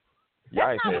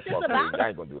 Y'all ain't saying fuck Clean. Y'all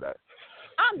ain't gonna do that.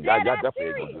 I'm dead ass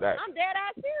serious. I'm dead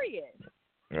ass serious.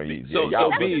 So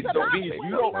B,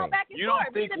 you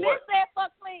don't think what said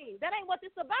fuck Clean. That ain't what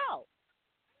this about.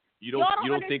 You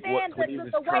don't think what Clean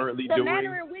is currently doing? The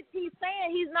manner in which he's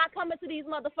saying he's not coming to these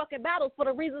motherfucking battles for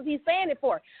the reasons he's saying it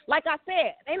for. Like I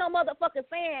said, ain't no motherfucker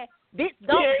saying bitch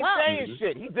don't come. He ain't come. saying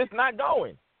shit. He's just not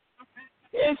going.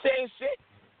 He ain't saying shit.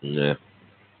 Yeah.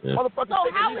 Motherfucker so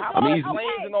saying he's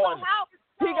leaning on.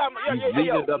 He got he's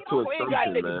leading up to Clean got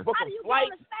assumption, niggas man. booking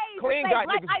flights. Clean got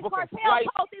niggas booking flights,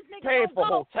 paying for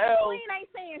hotels,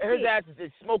 and his ass is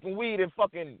just smoking weed in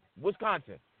fucking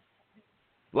Wisconsin.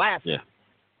 Laughing. Yeah.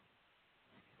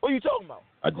 What are you talking about?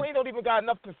 Clean don't even got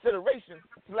enough consideration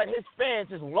to let his fans,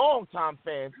 his longtime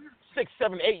fans, 6,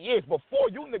 7, 8 years before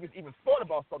you niggas even thought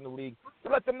about starting the league,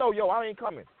 to let them know, yo, I ain't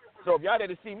coming. So if y'all there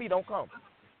to see me, don't come.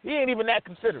 He ain't even that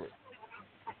considerate.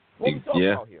 What we talking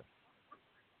about here?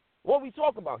 What we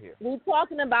talking about here? We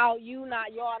talking about y'all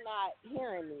not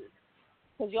hearing me.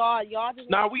 Because y'all just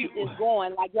is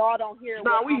going like y'all don't hear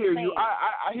what we hear saying. you.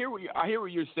 I hear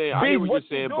what you're saying. I hear what you're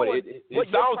saying, but it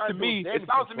sounds to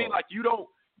me like you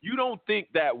don't think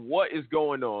that what is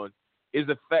going on is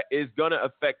gonna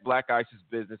affect Black Ice's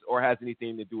business or has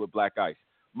anything to do with Black Ice.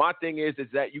 My thing is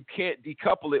that you can't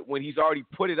decouple it when he's already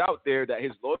put it out there that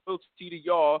his loyalty to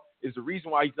y'all is the reason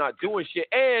why he's not doing shit,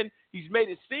 and he's made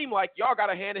it seem like y'all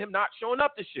got a hand in him not showing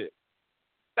up to shit.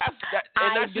 That's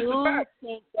just a fact. I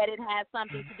think that it has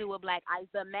something to do with Black Ice.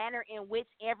 The manner in which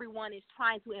everyone is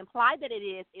trying to imply that it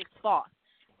is false.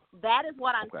 That is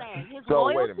what I'm saying. His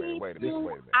loyalty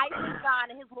to Ice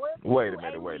and his loyalty Wait a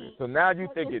minute. So now you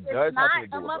think it does have to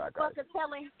do with Black Ice?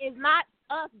 It's not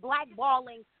us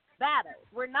blackballing battles.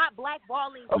 We're not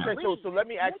blackballing. Okay, so let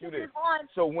me ask you this.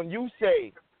 So when you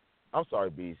say, I'm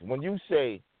sorry, Bees, when you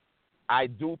say, I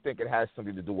do think it has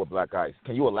something to do with Black Ice,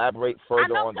 can you elaborate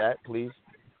further on that, please?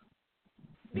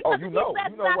 Because you know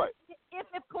what?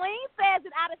 If Clean says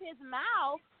it out of his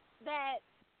mouth that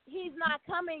he's not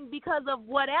coming because of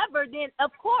whatever, then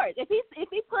of course, if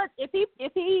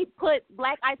he put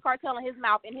Black Ice Cartel in his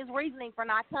mouth and his reasoning for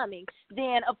not coming,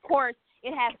 then of course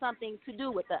it has something to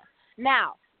do with us.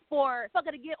 Now, for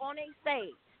fucker to get on a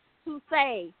stage to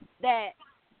say that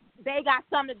they got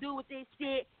something to do with this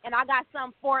shit and I got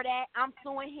something for that, I'm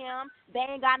suing him. They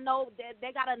got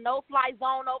a no-fly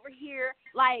zone over here.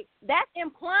 Like, that's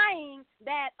implying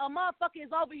that a motherfucker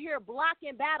is over here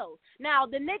blocking battles. Now,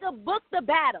 the nigga booked the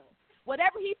battle.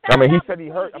 Whatever he found he out said he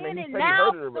heard. he said he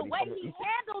heard it already. The way he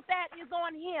handled that is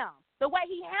on him. The way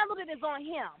he handled it is on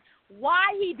him.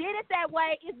 Why he did it that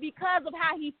way is because of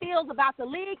how he feels about the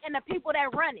league and the people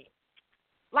that run it.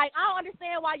 Like, I don't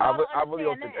understand why y'all don't understand I really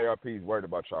don't think ARP is worried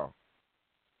about y'all.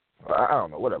 I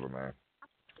don't know. Whatever, man.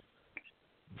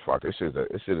 Fuck, this shit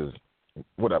is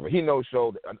whatever. He no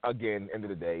show again. End of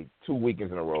the day, 2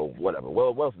 weekends in a row. Whatever.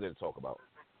 Well, what else is there to talk about?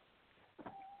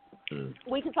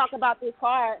 We can talk about this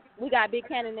card. We got Big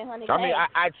Cannon and Honey. I mean,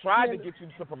 I tried to get you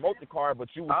to promote the card, but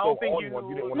you were so on one. You didn't want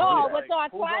to do that. No, what y'all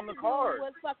tried to do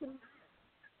was fucking.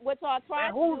 What y'all tried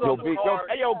to do? Who's on the card?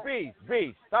 Hey,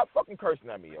 B, stop fucking cursing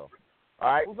at me, yo.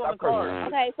 All right, who's on the card?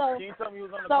 Okay, so can you tell me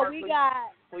who's on the card, we please? got.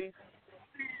 Please.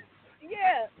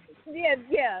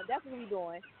 Yeah, that's what we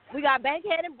doing. We got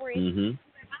Bankhead and Bree. Mm-hmm.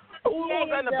 Who's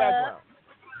that in the background?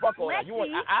 Fuck all that.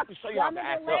 I can show you how to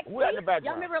act up. Who's that in the background?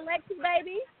 Y'all remember Lexi,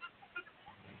 baby?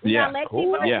 Yeah.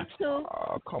 Cool. Yeah.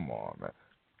 Oh, come on, man.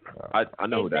 I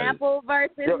know Example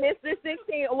versus Mr.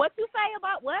 16. What you say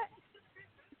about what?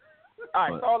 All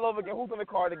right, start all over again. Who's on the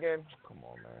card again? Come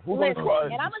on, man. Who's on the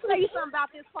card? And I'm going to tell you something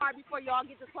about this card before y'all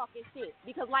get to talking shit.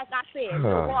 Because like I said,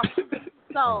 my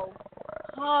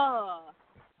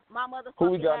motherfucking Who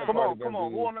we got on the card again? Come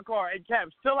on. Who on the card? Hey,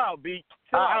 Caps, chill out, B.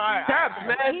 Chill out. Caps,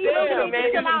 man.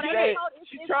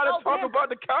 She's trying to talk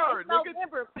about the card.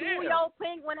 November. Pull your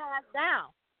penguin ass down.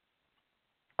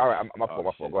 All right, my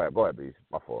fault. Go ahead, Bees.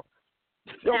 My fault.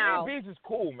 Yo, Bees is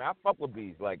cool, man. I fuck with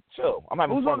Bees. Like, chill. I'm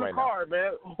having fun right now. Who's on the card,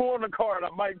 man? Who on the card? I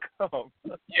might come.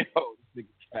 Yo, this nigga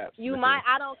Caps. You might.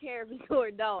 I don't care if you do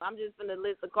or don't. I'm just gonna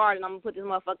list the card and I'm gonna put this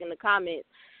motherfucker in the comments.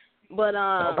 But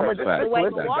the way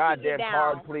we're walking it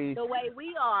down, please. the way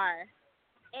we are,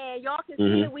 and y'all can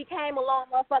see that we came a long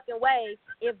motherfucking way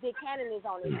if Dick Cannon is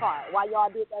on this card. While y'all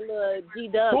did that little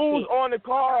G-dub Who's shit. on the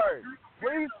card?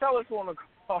 Please tell us who on the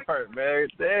card, man.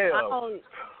 Damn.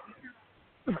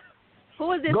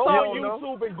 is this Go phone? on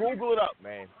YouTube and Google it up,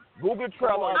 man. Google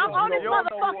Trello. I'm on this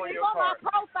motherfucker. on It's your on my card.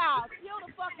 profile. Chill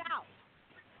the fuck out.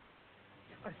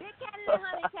 Big Cat and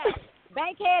Honey Cat.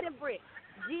 Bankhead and Brick.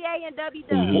 GA and W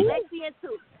Dub. Lexi and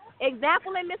 2.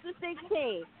 Example in Mr.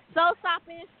 16. So Stop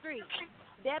in Street.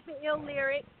 Depp and Ill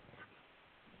Lyric.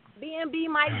 B&B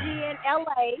Mike G in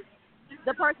LA.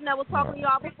 The person that was talking to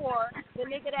y'all before, the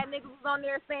nigga was on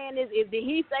there saying did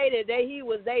he say that he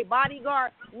was their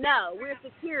bodyguard? No, we're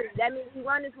security. That means we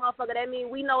run this motherfucker. That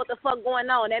means we know what the fuck going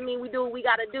on. That means we do what we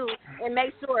gotta do and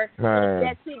make sure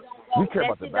that shit don't go. We care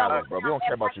about the balance, bro. We don't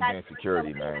care about you being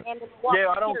security, man.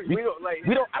 Yeah, I don't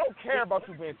care about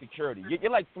you being security. You're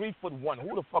like 3'1".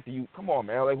 Who the fuck are you? Come on,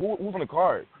 man. Like who's on the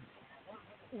card?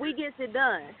 We gets it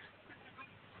done.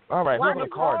 All right, who's on the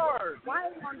card? Why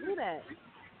do you want to do that?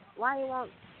 Why you won't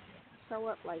show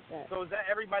up like that? So is that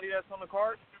everybody that's on the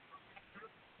card?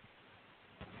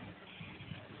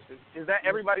 Is that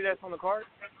everybody that's on the card?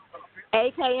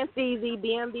 AK and Feezy,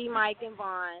 B&B, Mike and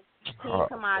Vaughn, King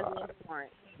Kamazi and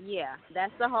Florence. Yeah,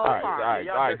 that's the whole card. All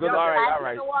right, good. All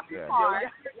right.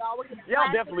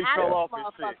 Y'all definitely fell off this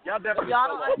shit. Y'all niggas,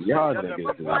 y'all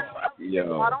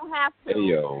don't have to. Hey,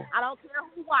 yo. I don't care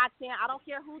who's watching. I don't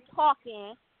care who's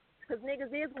talking. Because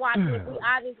niggas is watching. We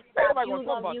obviously nobody gonna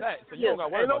talk about that. So you don't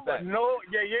gotta worry about that. You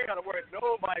ain't gotta worry.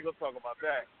 Nobody gonna talk about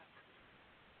that.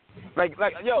 Like,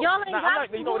 yo, y'all ain't got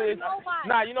you know what it is?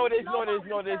 Nah, you know what it is?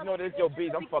 Yo,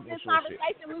 Bees, I'm fucking with you and shit.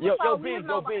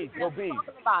 Yo, Bees.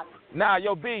 Nah,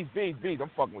 yo, Bees,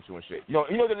 I'm fucking with you and shit. Yo,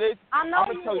 you know what it is? I'm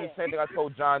gonna tell you the same thing I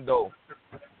told John Doe.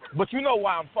 But you know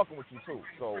why I'm fucking with you too.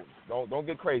 So don't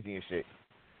get crazy and shit.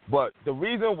 But the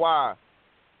reason why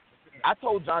I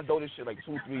told John Doe this shit like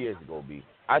 2-3 years ago, B.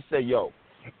 I said, yo,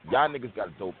 y'all niggas got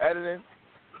a dope editing.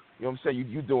 You know what I'm saying?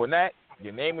 You doing that.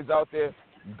 Your name is out there.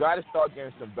 You got to start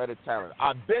getting some better talent.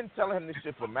 I've been telling him this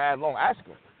shit for mad long. Ask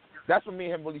him. That's when me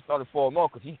and him really started falling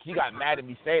off because he got mad at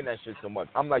me saying that shit so much.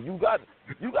 I'm like, you got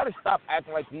to stop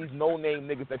acting like these no-name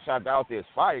niggas that y'all got out there is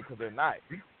fire because they're not.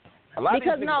 A lot of these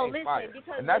niggas ain't fire.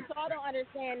 Because what y'all don't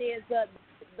understand is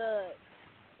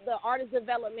the artist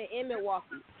development in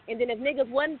Milwaukee. And then if niggas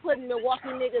wasn't putting Milwaukee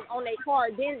niggas on their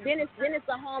card, then it's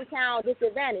a hometown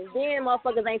disadvantage. Then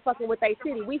motherfuckers ain't fucking with their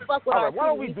city. We fuck with our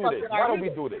city. We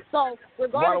do this? So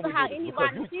regardless of how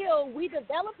anybody feels, we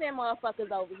developing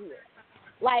motherfuckers over here.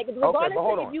 Like regardless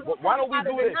if you why don't we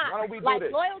do this? Not, why don't we do like,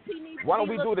 this? Loyalty needs why to don't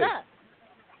be we do looked this? up.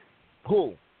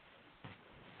 Who?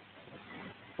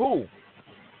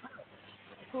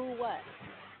 Who what?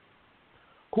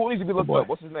 Who needs to be looked up?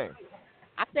 What's his name?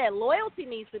 I said loyalty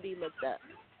needs to be looked up.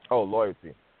 Oh,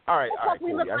 loyalty. All right, cool.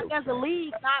 We look like as a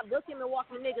league, not booking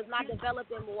Milwaukee niggas, not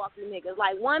developing Milwaukee niggas.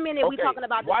 Like 1 minute we talking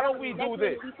about why don't we do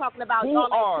this? We talking about Who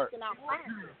y'all are kicking out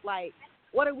classes. Like,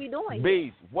 what are we doing?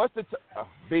 Bees, what's the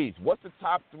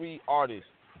top 3 artists,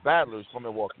 battlers from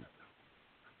Milwaukee?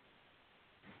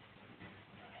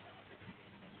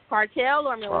 Cartel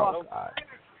or Milwaukee?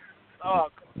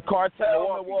 Cartel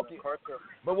or Milwaukee?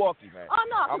 Milwaukee, man. Oh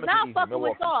no, because now I'm fucking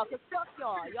with y'all. Because fuck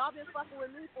y'all. Y'all been fucking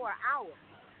with me for an hour.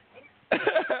 You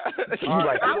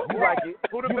like it?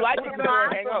 You like it?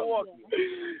 Hang up.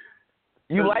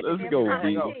 You like it? Let's go,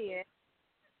 B.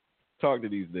 Talk to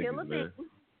these niggas, man.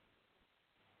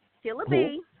 Killer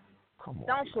B. Come on.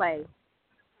 Don't play.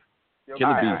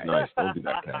 Killer B is nice. Don't do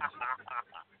that, Cass.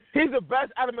 He's the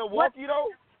best out of Milwaukee, though.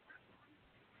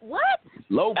 What?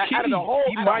 Low key,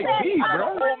 he might be,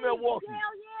 bro. Whole Milwaukee.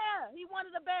 Hell yeah, he one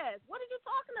of the best. What are you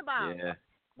talking about? Yeah.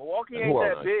 Milwaukee ain't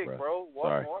that big, bro.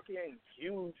 Milwaukee ain't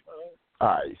huge, bro.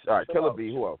 All right. Killer B.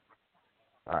 Who else?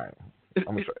 All right. I'm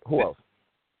gonna try. Who else?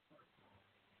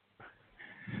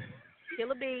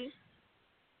 Killer B.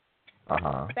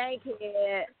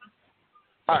 Bankhead.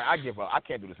 All right, I give up. I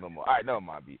can't do this no more. All right, never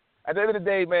mind, B. At the end of the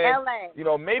day, man. LA. You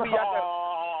know, maybe y'all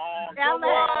got.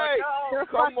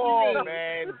 Come on,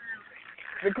 man.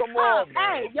 Come on,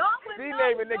 man. Hey, y'all these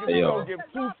naming niggas you don't give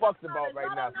 2 fucks about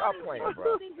right now. Stop playing,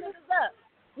 bro.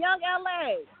 Young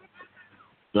LA.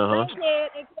 Bankhead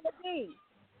and Killer B.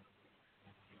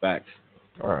 Facts.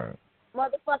 All right.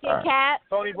 Motherfucking Cat.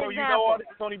 Tony, bro, you know all this.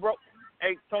 Tony, bro.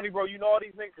 Hey, Tony, bro, you know all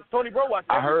these niggas. Tony, bro, watch.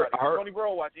 I heard. Tony,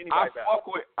 bro, watch anybody.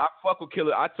 I fuck with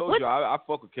Killer. I told you, I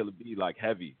fuck with Killer B like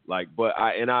heavy. Like, but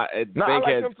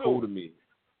Bankhead is cool to me.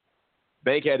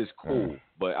 Bankhead is cool,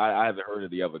 but I haven't heard of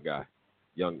the other guy,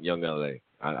 Young LA.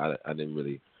 I didn't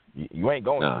really. You ain't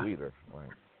going to either. Right.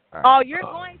 Oh, you're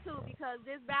going to because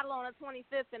this battle on the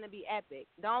 25th gonna be epic.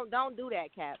 Don't do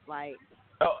that, Cap. Like,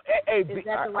 hey, is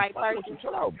that the right person?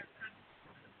 Chill out.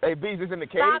 Hey, Bees is in the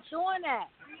cage. Stop doing that.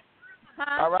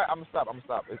 Huh? All right, I'm gonna stop.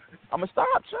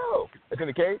 Chill. It's in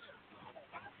the cage.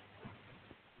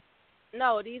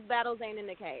 No, these battles ain't in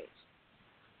the cage.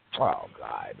 Oh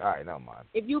God! All right, never mind.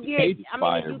 If you get, I mean,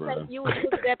 fire, if you bro. take, you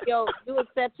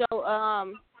accept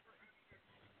your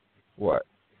What?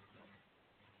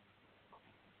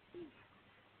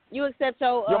 You accept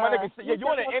your. Yo, my nigga, you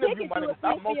want an interview, my nigga?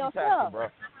 Stop multitasking, bro.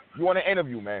 You want an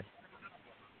interview, man?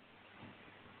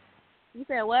 You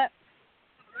said what?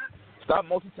 Stop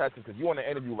multitasking because you want an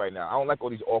interview right now. I don't like all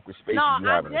these awkward spaces you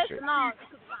having and shit. No,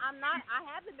 I'm not. I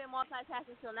haven't been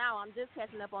multitasking till now. I'm just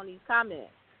catching up on these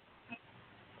comments.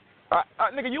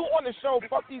 Nigga, you on the show?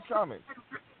 Fuck these comments.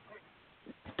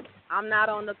 I'm not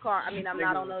on the car. I mean, I'm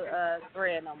not on the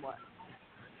thread no more.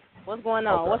 What's going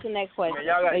on? Okay. What's the next question? Man,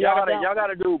 y'all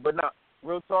gotta do, but not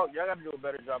real talk. Y'all gotta do a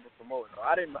better job of promoting.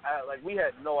 We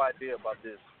had no idea about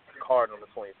this card on the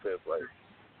 25th. Like,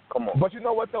 come on. But you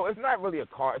know what though? It's not really a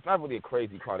card. It's not really a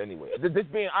crazy card anyway.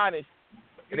 Just being honest,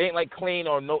 it ain't like clean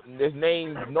or no. There's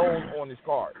names known on this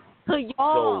card. To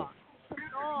y'all.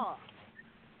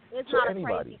 It's to not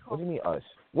anybody. A crazy card. What do you mean us?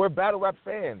 We're battle rap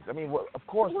fans. I mean, of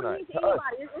course not. To us.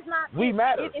 It's not. We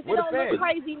matter. If We're it the don't fans. look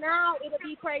crazy now, it'll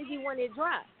be crazy when it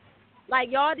drops. Like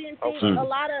y'all didn't think a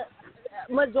lot of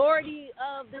majority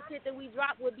of the shit that we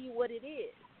dropped would be what it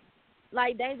is.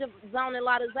 Like Danger Zone and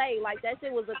Lotta Zay, like that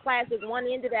shit was a classic,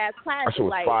 one-ended ass classic. That shit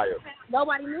was like fire.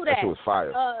 Nobody knew that. That shit was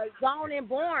fire. Zone and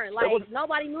Born, like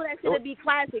nobody knew that shit would be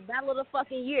classic. Battle of the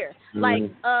fucking year. Like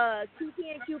QP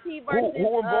and QP versus who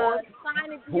were Born?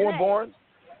 Sign and Who were Born?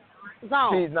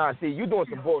 Zone. See, you doing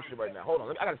some bullshit right now. Hold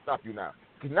on, I gotta stop you now,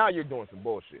 cause now you're doing some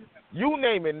bullshit. You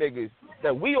naming niggas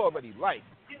that we already like,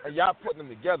 and y'all putting them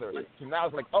together. So now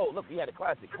it's like, oh look, we had a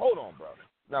classic. Hold on, bro.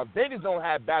 Now niggas don't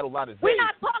have battle Lotta Zay. We're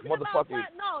not talking about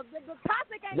that. No, the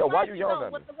topic ain't. Yo, why you yelling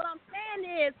at me? What I'm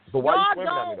saying is, but why y'all you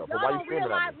screaming at me though? But why you screaming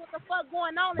realize at me? what the fuck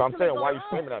going on. But I'm saying, why you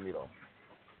screaming at me though?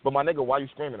 But my nigga, why you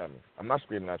screaming at me? I'm not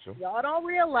screaming at you. Y'all don't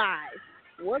realize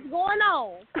what's going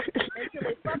on until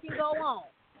it fucking go on.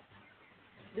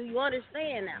 Do you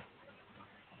understand now?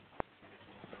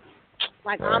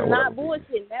 Like, I'm not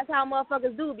bullshitting. That's how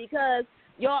motherfuckers do, because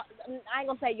y'all, I ain't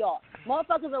gonna say y'all,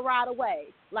 motherfuckers will ride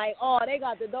away. Like, oh, they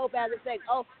got the dope ass effect.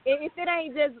 Oh, if it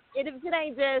ain't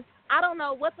just, I don't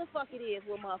know what the fuck it is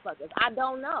with motherfuckers. I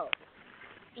don't know.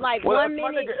 Like, well, 1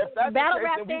 minute, nigga, if that's battle the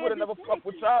case, rap then fans we would have never fucked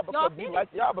with y'all because we like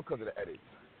y'all because of the edit.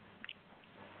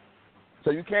 So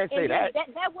you can't say that.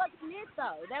 That wasn't it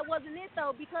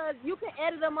though, because you can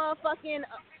edit a motherfucker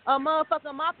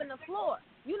mopping the floor.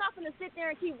 You're not gonna sit there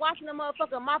and keep watching the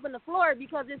motherfucker mopping the floor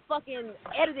because it's fucking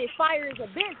edited fire as a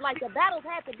bitch. Like, the battles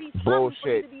have to be something for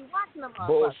you to be watching them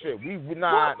motherfuckers. Bullshit.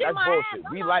 That's bullshit.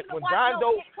 We like when John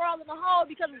Doe crawl in the hole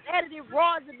because it's edited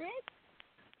raw as a bitch.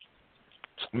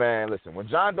 Man, listen, when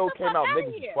John Doe came out,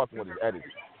 niggas was fucking with his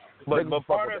edits. But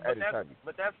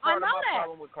that's part of my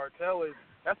problem with Cartel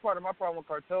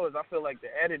is I feel like the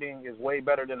editing is way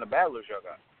better than the battlers y'all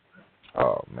got.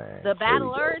 Oh man. The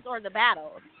battlers or the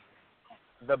battles?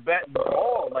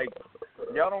 All like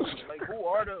y'all don't like who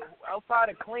are the outside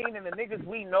of Clean and the niggas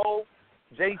we know,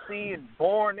 JC and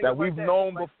Born niggas that we've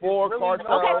known before really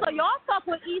Cartel. Okay, so y'all fuck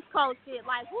with East Coast shit.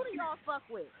 Like, who do y'all fuck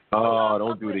with? Oh,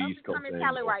 don't do the East Coast thing.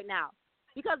 Right now.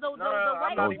 Because the way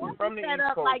we're set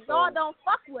up, like, y'all don't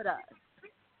fuck with us.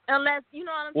 Unless, you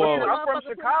know what I'm saying? I'm from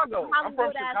Chicago. I'm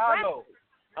from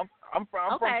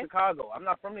Chicago. I'm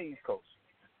not from the East Coast.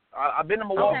 I've been to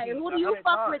Milwaukee. Okay, who do you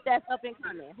fuck with that's up and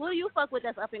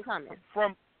coming?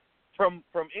 From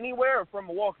anywhere or from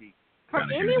Milwaukee?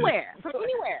 From anywhere.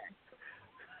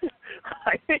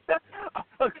 I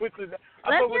fuck with the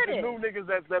new niggas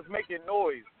that's making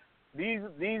noise. These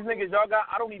niggas y'all got,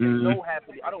 I don't even know half of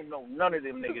them. I don't know none of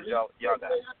them niggas y'all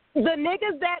got. The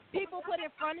niggas that people put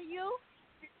in front of you,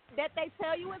 that they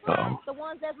tell you is hot, the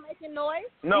ones that's making noise?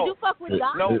 No. Did you fuck with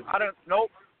Don? No, I don't.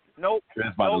 Nope.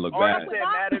 That's about to look bad.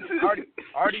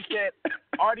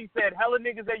 Already said hella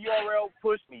niggas at URL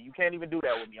pushed me. You can't even do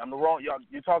that with me. I'm the wrong.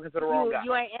 You're talking to the wrong guy.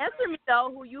 You ain't answering me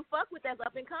though. Who you fuck with that's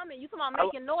up and coming? You talking about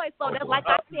making noise? So that's like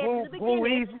I said in the beginning. Blue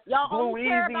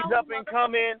Easy's up and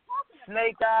coming.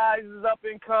 Snake Eyes is up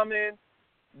and coming.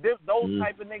 Those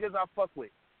type of niggas I fuck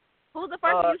with. Who's the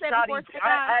first one you said before Snake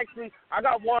Eyes? I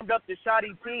got warmed up to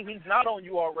Shotty P. He's not on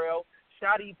URL.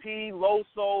 Shotty P,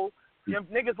 Loso, them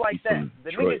niggas like that. The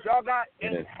niggas y'all got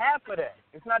ain't half of that.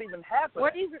 It's not even half of that.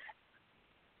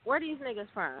 Where these niggas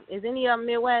from? Is any of them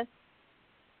Midwest?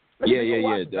 Yeah.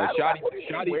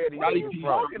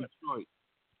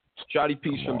 Shotty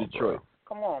P's from Detroit.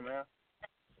 Come on, man.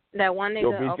 That one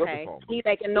nigga, okay. He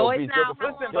making noise now.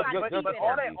 Listen, but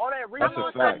all that regional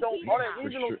stuff don't. All that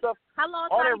regional stuff. How long?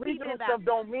 All that regional stuff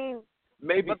don't mean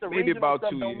maybe about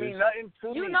 2 don't years. mean nothing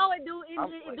to You me. know it do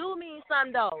mean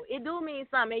something though. It do mean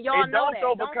something. And y'all know that.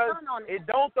 Don't front on it. It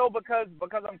don't though because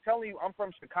I'm telling you I'm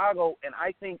from Chicago and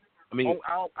I think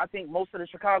most of the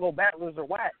Chicago battlers are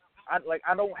whack. I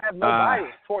don't have no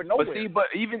bias toward nowhere. But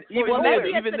even then though,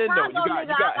 you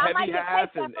got Heavy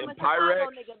Half and Pyrex.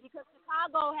 Because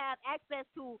Chicago has access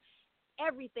to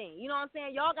everything. You know what I'm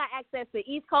saying? Y'all got access to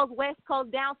East Coast, West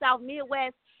Coast, down South,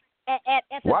 Midwest at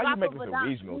the why drop are you making of this a dime.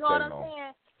 regional You know what thing, I'm though?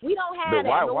 saying? We don't have that.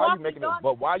 Why are you making it?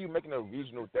 But why are you making it a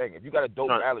regional thing? If you got a dope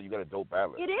ballad, you got a dope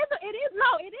ballad. It is a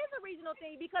regional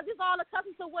thing because it's all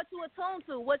accustomed to what you attuned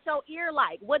to, what your ear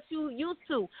like, what you used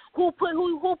to, who put in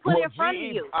front of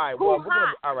you.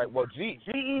 All right. Well,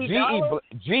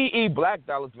 GE Black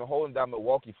Dollar's been holding down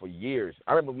Milwaukee for years.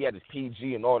 I remember we had this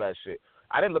PG and all that shit.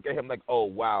 I didn't look at him like, oh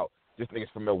wow, this nigga's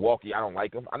from Milwaukee. I don't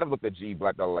like him. I never looked at GE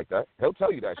Black Dollar like that. He'll tell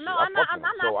you that shit. No, I'm not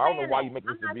so I don't know why that. you making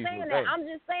this a regional thing. thing. I'm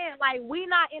just saying, like, we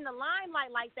not in the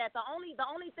limelight like that. The only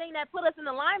thing that put us in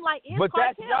the limelight is But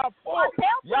Cartel. that's y'all fault.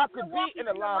 Y'all could be in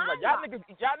the limelight. Y'all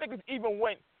niggas even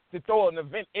went to throw an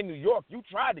event in New York. You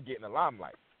tried to get in the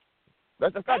limelight.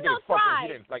 Let's not get it fucked up. You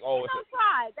didn't like, oh, no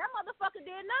pride. That motherfucker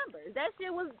did numbers. That shit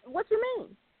was, what you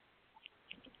mean?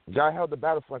 Y'all held the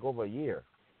battle for like over a year.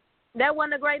 That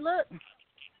wasn't a great look.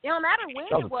 It don't matter when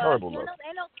that was it was. A terrible look.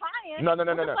 Ain't no crying. No.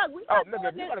 Oh, nigga,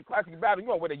 if you got a classic battle, you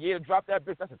want to wait a year to drop that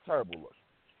bitch, that's a terrible look.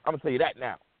 I'm going to tell you that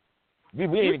now. We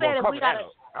ain't even going to cover that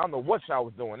up. I don't know what y'all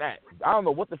was doing that. I don't know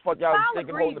what the fuck y'all was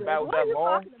thinking holding the battle that long. What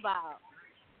are you talking about?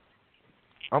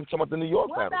 I'm talking about the New York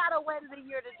battle. What battle waited a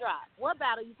year to drop? What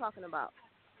battle you talking about?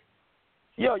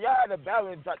 Yo, y'all had a battle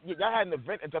and y'all had an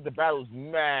event and dropped the battles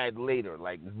mad later,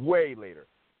 like way later.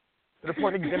 To the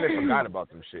point niggas in there forgot about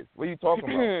them shit. What are you talking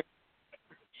about?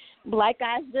 Black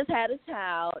Eyes just had a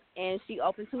child, and she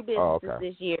opened 2 businesses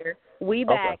this year. We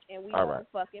back, and we are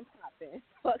fucking popping.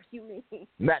 Fuck you mean?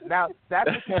 Now that's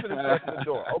what you should have said to the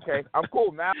door. Okay, I'm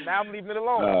cool. Now I'm leaving it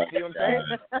alone. See what I'm saying?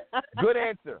 Good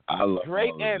answer.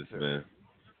 Great answer.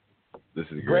 This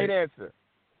is great answer.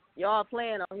 Y'all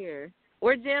playing on here.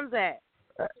 Where Jim's at?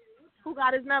 Who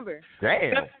got his number?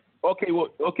 Damn. Okay,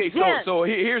 so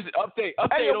here's the update on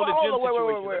the gym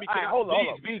situation. Wait. Hold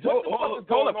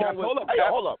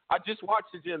up. I just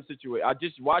watched the gym situation. I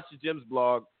just watched the gym's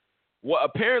blog.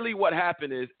 Apparently what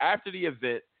happened is after the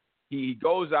event, he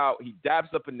goes out, he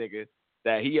dabs up a nigga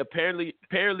that he apparently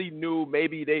knew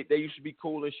maybe they used to be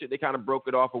cool and shit. They kind of broke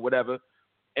it off or whatever.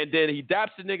 And then he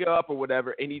daps the nigga up or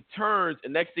whatever, and he turns,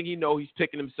 and next thing you know, he's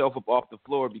picking himself up off the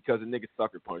floor because the nigga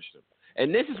sucker punched him.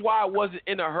 And this is why I wasn't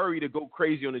in a hurry to go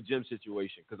crazy on the gym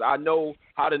situation, because I know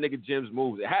how the nigga Jim's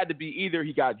moves. It had to be either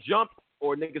he got jumped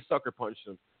or a nigga sucker punched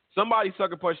him. Somebody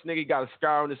sucker punched the nigga, got a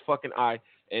scar on his fucking eye,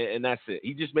 and that's it.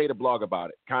 He just made a blog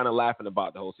about it, kind of laughing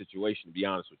about the whole situation, to be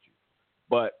honest with you.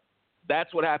 But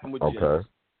that's what happened with Jim.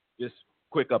 Just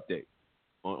quick update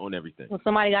on everything. Well,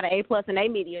 somebody got an A+ in their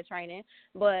media training,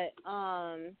 but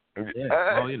you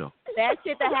know. That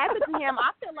shit that happened to him,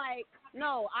 I feel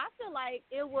like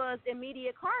it was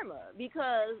immediate karma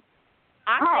because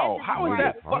How is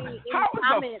that fucking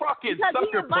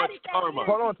sucker punch karma?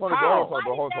 Hold on, Tony. I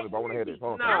want to hear this.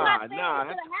 Nah, that's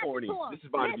corny. This is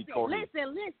about to be corny.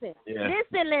 Listen, Yeah.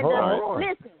 Linda.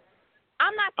 Listen.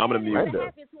 I'm not saying it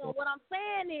happened to him. What I'm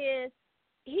saying is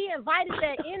he invited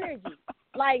that energy.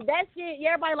 Like, that shit,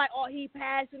 everybody like, oh, he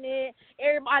passionate.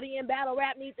 Everybody in battle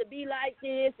rap needs to be like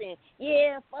this. And,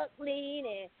 yeah, fuck lean.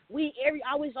 And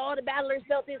I wish all the battlers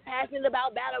felt this passionate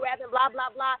about battle rap and blah, blah,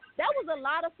 blah. That was a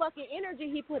lot of fucking energy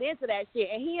he put into that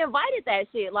shit. And he invited that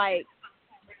shit. Like,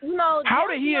 you know. How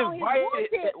did he invite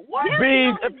it?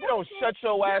 Beans, if you don't shut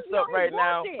your ass up right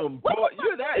now.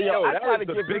 I try to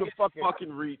give you the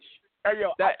fucking reach. Hey,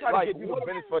 yo, I try to give you the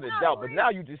benefit for the doubt, but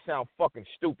now you just sound fucking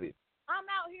stupid. I'm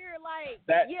out here like,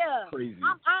 crazy.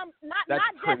 I'm not crazy.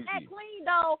 just at clean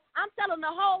though. I'm telling the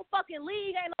whole fucking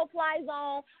league ain't no fly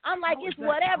zone. I'm like, it's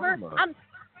whatever.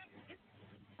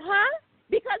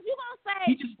 Because you gonna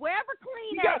say wherever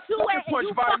clean at 2 and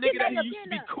you fucking that he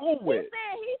used to be cool with. He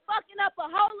said he fucking up a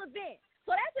whole event.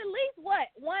 So that's at least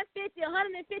what 150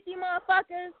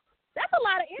 motherfuckers. That's a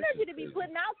lot of energy to be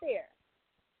putting out there.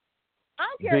 I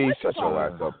don't care what you shut your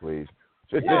ass up, please.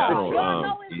 Y'all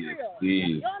know it's real.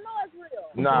 Y'all know it's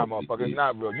real. Nah, motherfucker, it's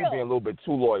not real. You're being a little bit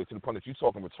too loyal to the point that you're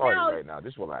talking retarded right now.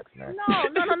 Just relax, man. No.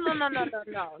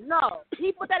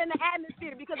 He put that in the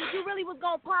atmosphere because if you really was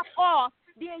going to pop off,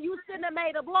 then you shouldn't have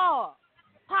made a blog.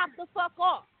 Pop the fuck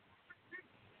off.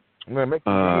 Man, make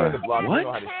the blog. You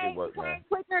know how this shit works, man.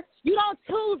 You don't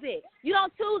choose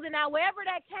it. Now, wherever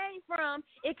that came from,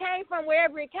 it came from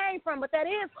wherever it came from, but that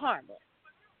is karma.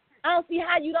 I don't see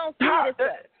how you don't see this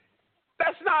stuff.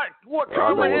 That's not what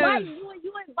karma is. You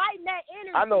inviting that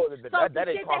energy. I know that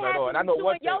ain't karma at all. And I know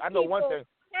one thing.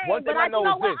 One thing I know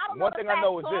is this. I'm not going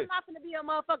to be a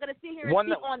motherfucker to sit here and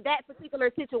speak on that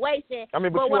particular situation. I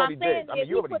mean, but what you already I'm saying did. I mean, is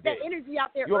you already put did. that energy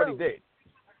out there. You already did.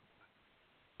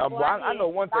 I know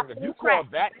one thing. If you call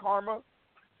that karma,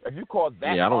 I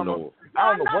don't know.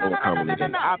 I don't know what the karma is.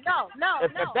 No.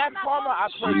 If that's karma, I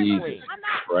pray clean.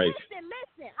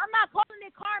 Listen. I'm not calling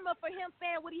it karma for him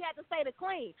saying what he had to say to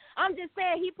Clean. I'm just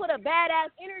saying he put a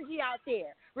badass energy out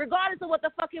there, regardless of what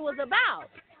the fuck it was about.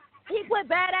 He put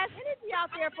badass energy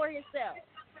out there for himself.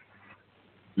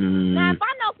 Now, if I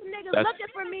know some niggas looking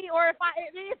for me, or if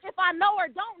I know or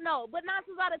don't know, but 9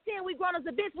 times out of 10, we grown as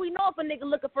a bitch, we know if a nigga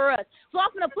looking for us. So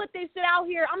I'm gonna put this shit out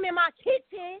here. I'm in my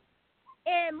kitchen,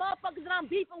 and motherfuckers that I'm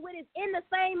beefing with is in the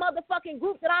same motherfucking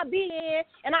group that I be in,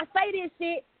 and I say this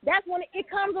shit. That's when it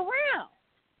comes around.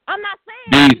 I'm not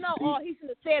saying, he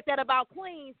should have said that about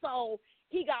Clean, so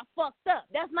he got fucked up.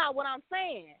 That's not what I'm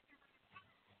saying.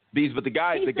 Beast, but the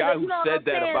guy who said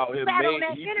that about him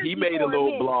he made a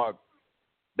little blog.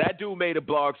 That dude made a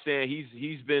blog saying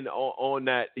he's been on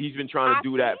that. He's been trying to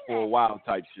do that for a while,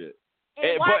 type shit.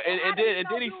 And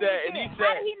then he said he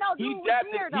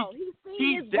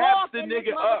dapped the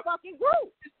nigga up. It's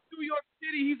New York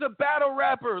City. He's a battle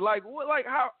rapper. Like what? Like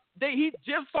how? He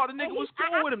just thought the nigga was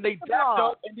cool with him. They dapped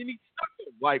up and then he stuck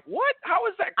him. Like what? How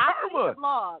is that karma?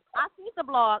 I seen the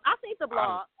blog.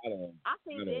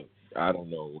 I don't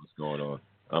know what's going on.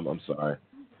 I'm sorry.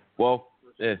 Well,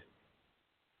 we'll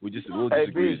just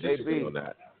agree to disagree on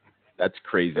that. That's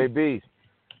crazy. Hey, B.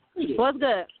 What's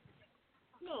good?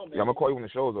 Yeah, I'm gonna call you when the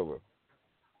show's over.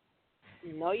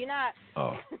 No, you're not.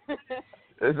 Oh.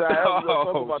 It's all right. We'll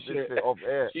talk about this shit off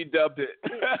air. She dubbed it.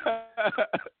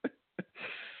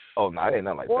 Oh, no, it ain't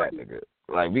nothing like that, nigga.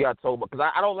 Like, we got told about, because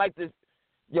I don't like this.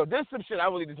 Yo, there's some shit I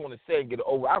really just want to say and get it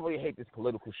over. I really hate this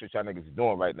political shit y'all niggas is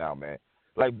doing right now, man.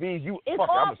 Like, B, it's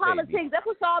all politics. That's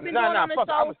what y'all been doing on the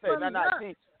show.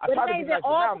 See, I try to be nice, but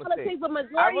now I'm going to say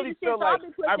I really feel like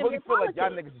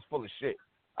y'all niggas is full of shit.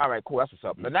 All right, cool, that's what's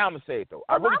up. But now I'm going to say it, though.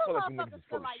 I really feel like you niggas is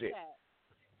full of shit.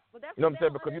 You know what I'm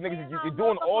saying? Because you niggas, you're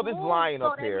doing all this lying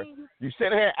up here. You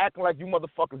sitting here acting like you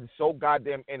motherfuckers is so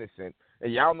goddamn innocent,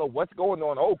 and y'all know what's going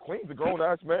on. Oh, Clean's a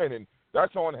grown-ass man, and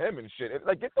that's on him and shit.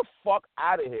 Like, get the fuck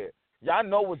out of here. Y'all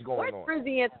know what's going on. Where's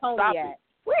Drizzy and Tony at?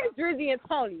 Where's Drizzy and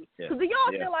Tony? Because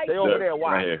y'all feel like... They over there.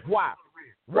 Why? Why?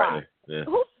 Right. Yeah.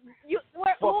 Who is it?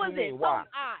 Why?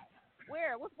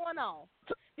 Where? What's going on?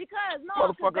 Because, no,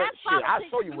 motherfucker, that's shit, I'll politics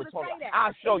show you for you what's to on. say that.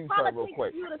 I'll show you It's something real politics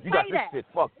quick. for you to You got say this that. shit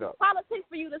fucked up. It's politics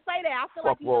for you to say that. I feel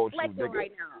Fuck like you're deflecting right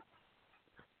now.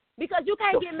 Because you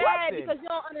can't get mad because you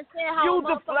don't understand how a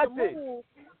motherfucker moves.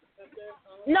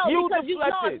 No, because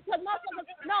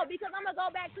I'm gonna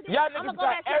go back to this. Y'all niggas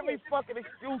got every fucking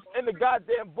excuse in the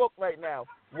goddamn book right now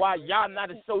why y'all not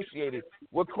associated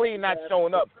with Clean not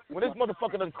showing up. When this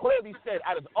motherfucker done clearly said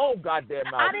out of his own goddamn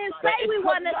mouth. I didn't say we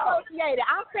wasn't associated.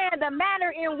 I'm saying the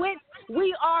manner in which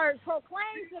we are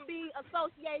proclaimed to be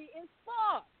associated is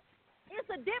false. It's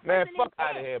a difference. Man, fuck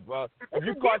out of here, bro. If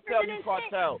you cartel, you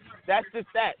cartel. That's just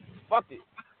that. Fuck it.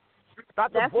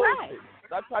 Stop the bullshit.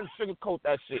 Stop trying to sugarcoat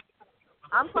that shit.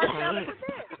 I'm cartelling for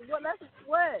this. Well, that's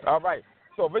what. All right.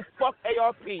 So if it's fuck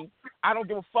ARP, I don't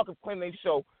give a fuck if Clean they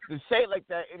show. Just say it like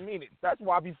that and mean it. That's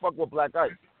why I be fucking with Black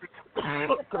Ice.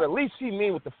 Because at least she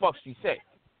mean what the fuck she said.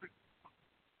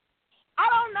 I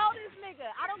don't know this nigga.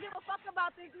 I don't give a fuck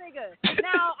about this nigga.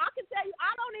 Now, I can tell you,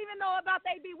 I don't even know about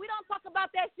they beef. We don't talk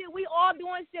about that shit. We all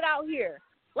doing shit out here.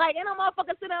 Like, ain't no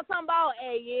motherfucker sitting there talking about,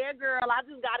 hey, yeah, girl, I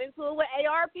just got into it with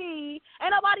ARP.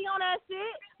 Ain't nobody on that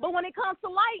shit. But when it comes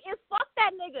to light, it's fuck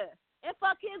that nigga and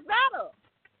fuck his battle.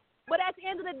 But at the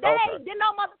end of the day, then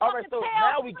no motherfucker all right, so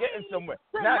now we getting somewhere.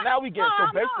 Now we getting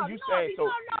so basically you saying so.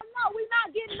 No, we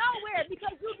not getting nowhere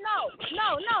because you know,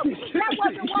 that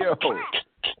wasn't what was packed.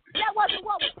 That wasn't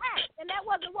what was packed, and that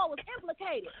wasn't what was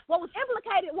implicated. What was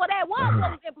implicated, well, that was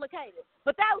what was implicated.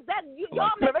 But y'all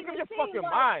making your it seem fucking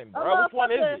like mind, bro. Which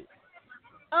one is it?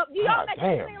 Y'all making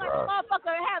it seem like a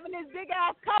motherfucker having this big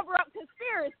ass cover up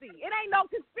conspiracy. It ain't no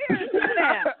conspiracy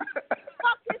there.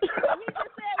 Fuck this nigga. He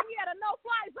just said we had a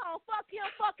no-fly zone. Fuck him.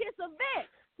 Fuck his event.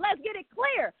 Let's get it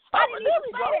clear. I didn't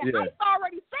even say that. Yeah. Ice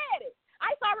already said it.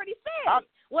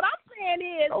 What I'm saying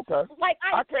is, like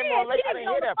I said, he didn't get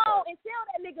on the phone and tell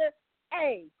that nigga,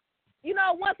 hey,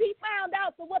 once he found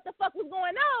out what the fuck was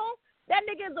going on, that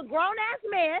nigga is a grown-ass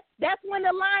man. That's when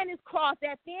the line is crossed,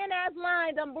 that thin-ass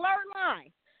line, the blurred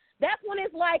line. That's when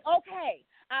it's like, okay,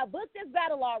 I booked this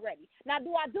battle already. Now,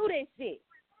 do I do this shit?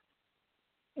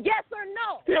 Yes or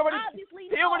no? He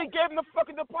already gave him the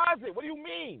fucking deposit. What do you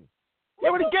mean? He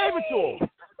already gave it to him.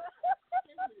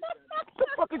 The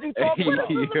fuck is you talking about?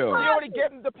 You already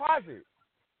gave him deposit.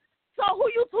 So who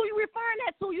you referring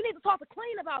that to? You need to talk to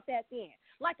Clean about that then.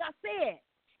 Like I said,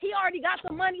 he already got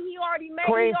the money. He already made.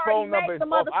 Clean's he already phone number made is the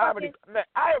off. motherfucking.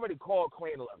 I already called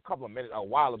Clean a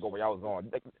while ago when y'all was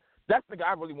on. That's the guy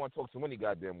I really want to talk to any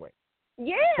goddamn way.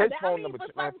 Yeah, his phone I mean, number. for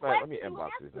Matter of certain fact, let me inbox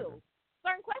this.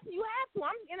 Certain questions you have to.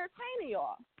 I'm just entertaining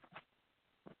y'all.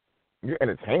 You're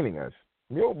entertaining us.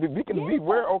 We can be.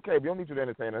 We're okay. We don't need you to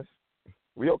entertain us.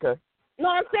 We okay. No,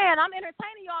 I'm saying I'm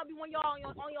entertaining y'all when y'all on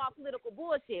y'all political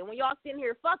bullshit. When y'all sitting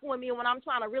here fucking with me when I'm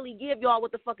trying to really give y'all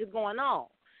what the fuck is going on.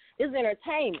 It's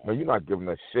entertainment. No, you're not giving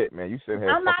us shit, man. You sitting here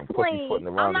I'm fucking not Clean. pussyfooting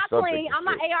around I'm not the subject. Clean. I'm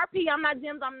not ARP. I'm not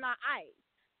Jims. I'm not Ice.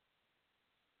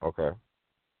 Okay.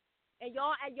 And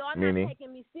y'all not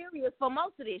taking me serious for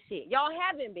most of this shit. Y'all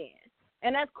haven't been.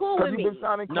 And that's cool with me. You've been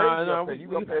sounding crazy. No,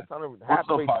 you up there sounding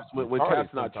halfway. When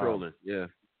Cat's not trolling. Yeah.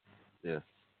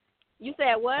 You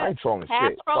said what? I ain't trolling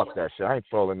shit. Trolling? Fuck that shit. I ain't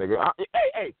trolling, nigga.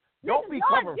 Hey, don't be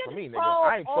covering for me, nigga.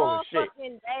 I ain't trolling shit.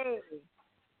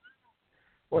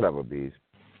 Whatever, bees.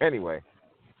 Anyway,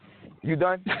 you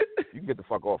done? You can get the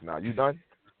fuck off now. You done?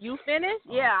 You finished?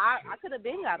 Yeah, I could have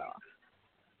been got off.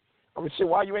 I mean, shit,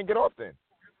 why you ain't get off then?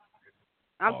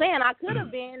 I'm saying I could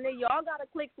have been. Y'all got a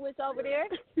click switch over there.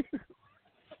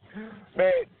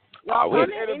 Man, y'all coming?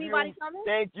 Anybody coming?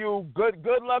 Thank you.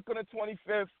 Good luck on the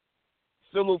 25th.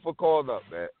 Salute for calling up,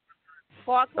 man.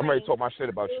 I'm ready to talk my shit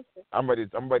about you. I'm ready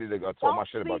to talk my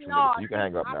shit about you, niggas. So you can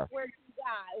hang up now. I swear to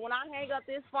God, when I hang up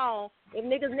this phone, if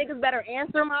niggas better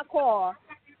answer my call,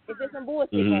 if there's some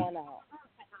bullshit going on.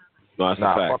 No, that's a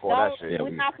fact. Fuck all that shit.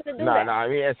 We're not gonna do that. Nah,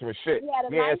 we ain't answering shit.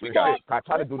 We ain't answering shit. I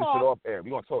try to do this shit off air.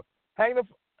 We gonna talk.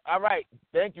 All right.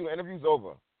 Thank you. Interview's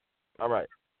over. All right.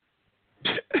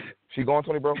 She going,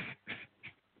 Tony, bro?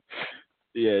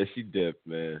 Yeah, she dipped,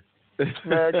 man.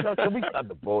 Man, can we stop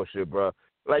the bullshit, bro?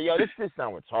 Like, yo, this shit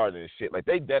sound retarded and shit. Like,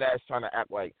 they dead ass trying to act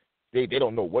like they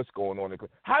don't know what's going on.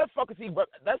 How the fuck is he?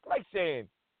 That's like saying,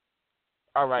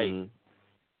 all right.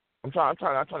 I'm trying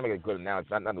to make a good analogy,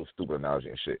 not no stupid analogy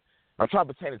and shit. I'm trying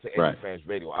to pertain it to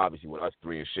AngryFansRadio, obviously with us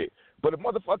three and shit. But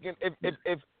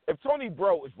if Tony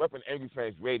Bro is repping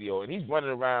AngryFansRadio and he's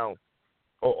running around,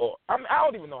 I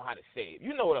don't even know how to say it.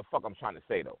 You know what the fuck I'm trying to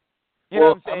say though. You know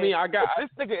what I'm saying? I mean,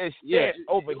 this nigga is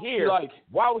over here. Like,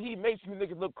 while he makes you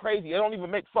niggas look crazy, it don't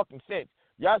even make fucking sense.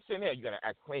 Y'all sitting here, you gotta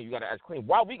act clean.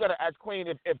 Why we gotta act clean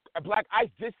if Black Ice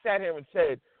just sat here and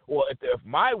said, well, if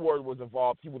my word was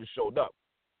involved, he would have showed up.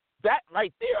 That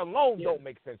right there alone don't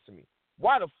make sense to me.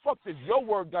 Why the fuck does your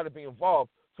word gotta be involved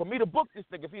for me to book this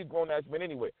nigga if he's a grown ass man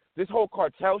anyway? This whole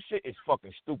cartel shit is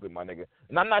fucking stupid, my nigga.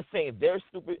 And I'm not saying they're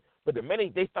stupid, but the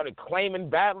minute they started claiming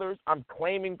battlers, I'm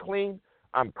claiming Clean.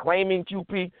 I'm claiming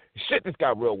QP. Shit just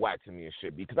got real whack to me and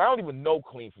shit because I don't even know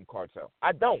Clean from Cartel.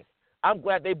 I don't. I'm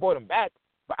glad they brought him back,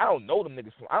 but I don't know them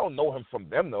niggas I don't know him from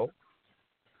them though.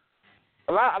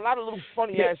 A lot of little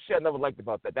funny ass shit I never liked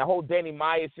about that. That whole Danny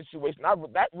Myers situation,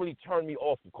 that really turned me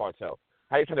off from Cartel.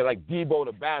 How they tried to like debo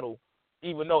the battle,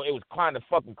 even though it was kind of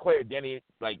fucking clear. Danny,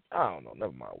 like, I don't know,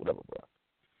 never mind, whatever, bro.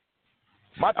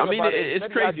 I mean, it's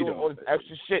crazy though. All this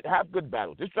extra shit. Have good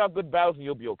battles. Just drop good battles and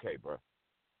you'll be okay, bro.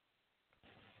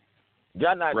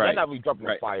 Y'all not really dropping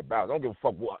the fire battles. Don't give a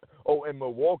fuck what. Oh, in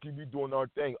Milwaukee, we doing our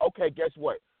thing. Okay, guess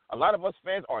what? A lot of us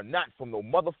fans are not from no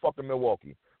motherfucking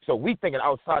Milwaukee. So we thinking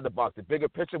outside the box, the bigger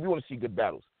picture, we want to see good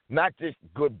battles. Not just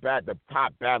the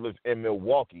top battlers in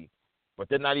Milwaukee, but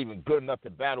they're not even good enough to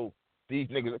battle these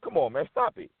niggas. Come on, man,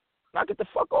 stop it. Now get the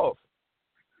fuck off.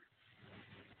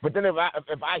 But then if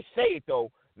I say it,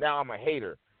 though, now I'm a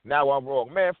hater. Now I'm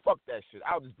wrong. Man, fuck that shit.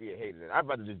 I'll just be a hater then. I'd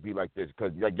rather just be like this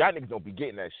because y'all niggas don't be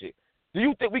getting that shit. Do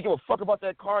you think we give a fuck about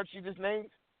that card she just named?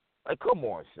 Like, come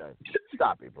on, son.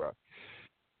 Stop it, bro.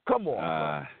 Come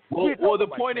on, bro. Well, the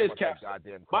point is, Cap.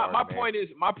 My point is,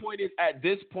 at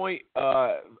this point,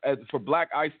 for Black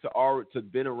Ice to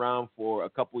been around for a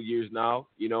couple years now,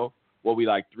 you know, what we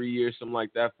like 3 years, something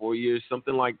like that, 4 years,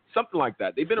 something like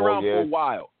that. They've been around for a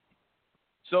while.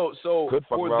 So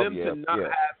for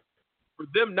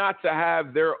them not to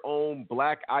have their own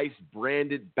Black Ice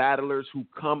branded battlers who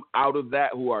come out of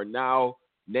that, who are now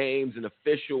names and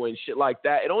official and shit like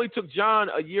that, it only took John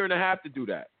a year and a half to do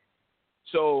that.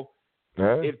 So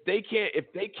if they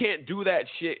can't do that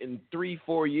shit in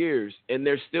 3-4 years, and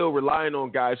they're still relying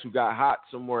on guys who got hot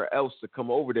somewhere else to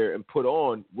come over there and put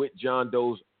on with John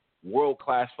Doe's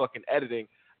world-class fucking editing,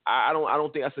 I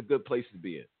don't think that's a good place to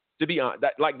be in. To be honest,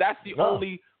 that's the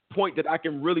only point that I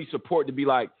can really support, to be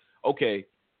like, okay,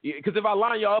 because if I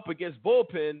line y'all up against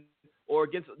Bullpen or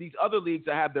against these other leagues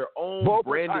that have their own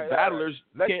branded battlers,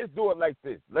 let's just do it like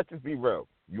this. Let's just be real.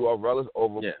 URL is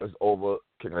over. Is over.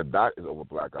 King of the Dot is over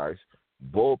Black Ice.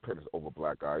 Bullpen is over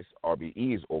Black Ice.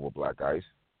 RBE is over Black Ice.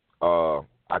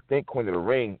 I think Queen of the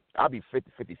Ring, I'll be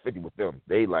 50-50 with them.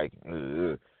 They like,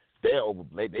 they're over.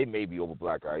 They may be over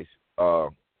Black Ice.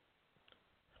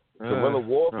 Guerrilla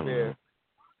Warfare.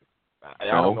 I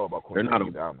don't know about Queen. They're not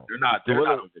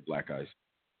over Black Ice.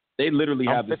 They literally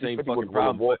have the same fucking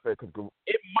problem. Warfare, it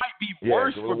might be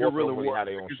worse for Guerrilla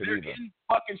Warfare because they're in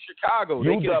fucking Chicago.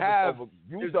 They can have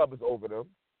UW is over them.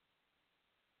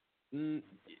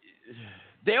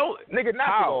 They'll nigga knock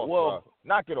it off, bro.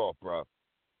 Knock it off, bro.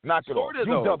 Knock it off.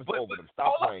 UW is over them.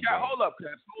 Stop playing. Hold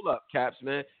up, Caps,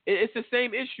 man. It's the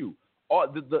same issue.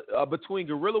 Between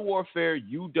Guerrilla Warfare,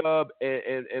 UW,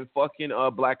 and fucking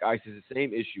Black Ice is the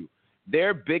same issue.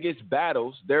 Their biggest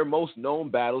battles, their most known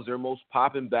battles, their most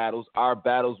popping battles are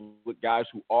battles with guys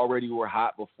who already were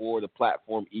hot before the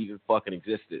platform even fucking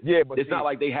existed. Yeah, but it's not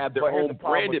like they have their own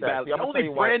branded battle. The only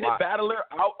branded battler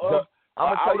out of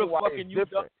fucking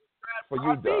UW for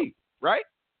UW, right?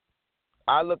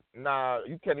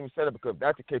 You can't even say that because if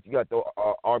that's the case, you got the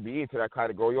RBE into that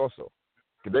category also.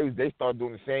 Because they start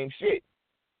doing the same shit.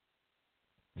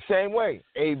 The same way.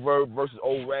 A-Verb versus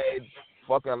O-Red.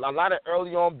 Fucking a lot of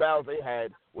early on battles they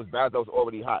had was battles that was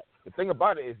already hot. The thing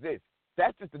about it is this.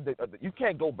 That's just you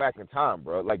can't go back in time,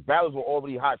 bro. Like, battles were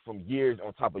already hot from years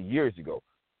on top of years ago.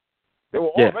 They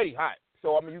were already hot.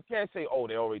 So, I mean, you can't say,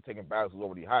 they're already taking battles that were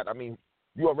already hot. I mean,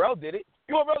 URL did it.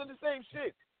 URL did the same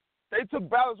shit. They took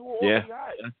battles that were already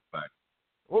hot. That's a fact.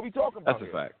 What are we talking about? That's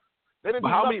a fact. They didn't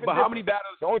how many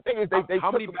battles? The only thing is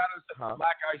how many battles have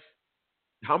Black Ice?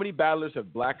 How many battlers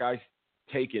have Black Ice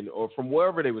taken, or from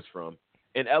wherever they was from,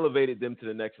 and elevated them to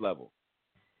the next level?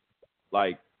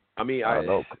 Like, I mean, I don't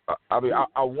know.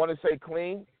 I want to say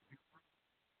Clean.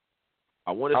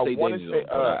 I want to say Danger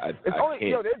Zone. It's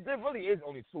only there really is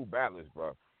only two battlers,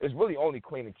 bro. It's really only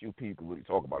Clean and QP you can really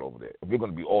talk about over there. If you're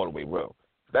gonna be all the way real,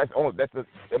 who else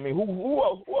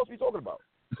are you talking about?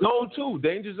 Zone 2,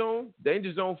 Danger Zone.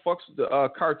 Danger Zone fucks with the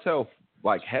Cartel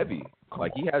like heavy.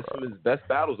 Like, he has some of his best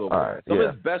battles over there. Some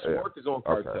of his best work is on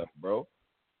Cartel, bro.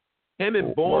 Him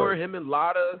and Born, him and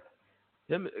Lotta.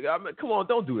 I mean, come on,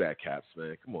 don't do that, Caps,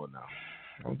 man. Come on now.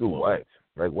 Don't do what?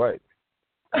 Like what?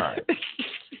 All right.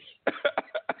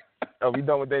 Are we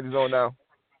done with Danger Zone now?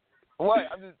 What?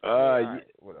 I'm just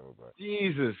whatever, bro.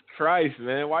 Jesus Christ,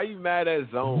 man. Why you mad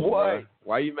at Zone? What? Bro?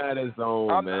 Why you mad at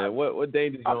Zone, man? What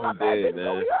Danger Zone did,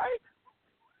 man?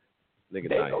 Nigga,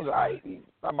 Danger's alright. He's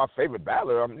not my favorite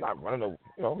battler. I'm not running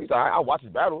he's alright. I watch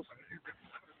his battles.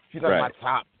 He's not my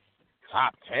top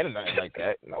 10 or nothing like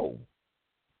that. No.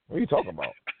 What are you talking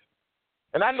about?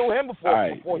 And I knew him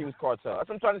before he was Cartel. That's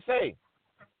what I'm trying to say.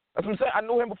 That's what I'm saying. I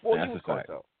knew him before he was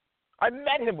Cartel. I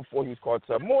met him before he was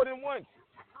Cartel more than once.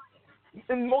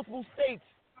 In multiple states.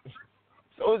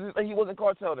 So it's just like he wasn't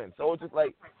Cartel then. So it's just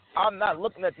like, I'm not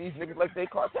looking at these niggas like they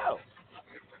Cartel.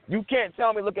 You can't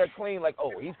tell me look at Clean like,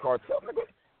 he's Cartel.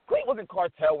 Clean wasn't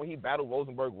Cartel when he battled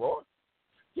Rosenberg Raw.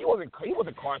 He wasn't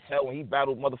Cartel when he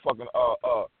battled motherfucking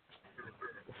what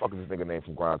the fuck is this nigga name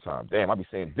from Grind Time? Damn, I be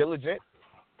saying Diligent.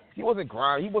 He wasn't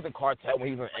Cartel when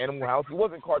he was in Animal House. He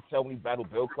wasn't Cartel when he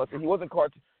battled Bill Cluster. He wasn't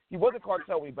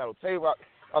Cartel when he battled Tay-Rock.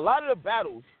 A lot of the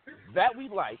battles that we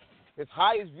like, his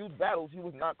highest viewed battles, he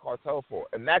was not Cartel for.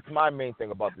 And that's my main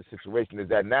thing about this situation is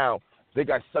that now they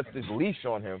got such this leash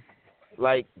on him.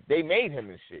 Like, they made him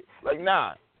and shit. Like,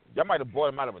 nah, y'all might have bought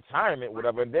him out of retirement,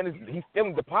 whatever, and then he's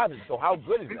stealing deposits. So how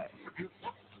good is that?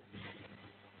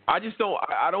 I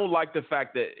don't like the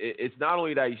fact that it's not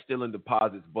only that he's stealing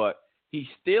deposits, but he's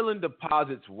stealing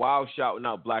deposits while shouting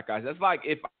out Black Ice. That's like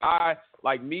if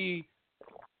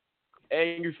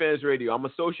Angry Fans Radio, I'm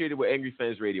associated with Angry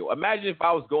Fans Radio. Imagine if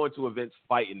I was going to events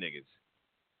fighting niggas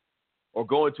or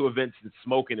going to events and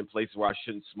smoking in places where I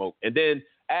shouldn't smoke. And then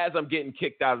as I'm getting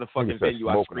kicked out of the fucking venue,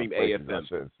 I scream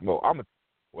AFM. I'm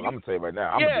gonna tell you right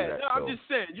now. I'm just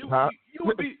saying. You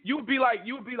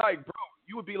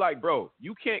would be like, bro,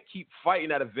 you can't keep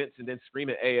fighting at events and then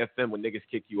screaming AFM when niggas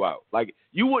kick you out. Like,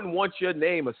 you wouldn't want your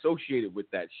name associated with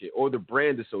that shit or the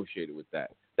brand associated with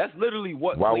that. That's literally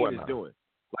what Clean is doing.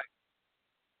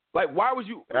 Like, why would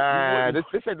you?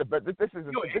 This ain't the best. This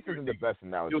isn't the best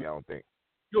analogy. I don't think.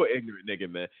 You're an ignorant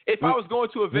nigga, man. If I was going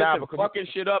to events and fucking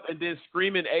shit up and then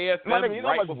screaming AFM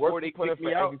right before they kick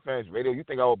me out, Fans Radio, you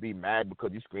think I would be mad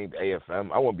because you screamed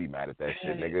AFM? I wouldn't be mad at that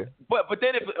shit, nigga. But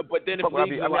then if I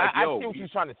see what you're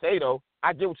trying to say though.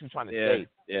 I get what you're trying to say.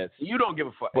 Yeah. So you don't give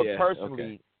a fuck. But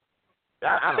personally,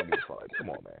 I don't give a fuck. Come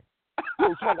on, man.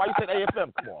 Why you said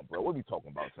AFM? Come on, bro. What are you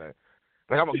talking about, son?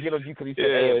 Like, I'm gonna get on you because you said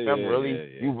AFM. Really?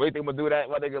 Yeah. You really think I'm gonna do that?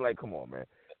 My nigga, like, come on, man.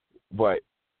 But.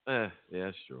 Yeah,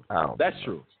 that's true. That's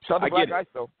true. Shout out to Black Ice,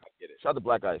 though. I get it. Shout out to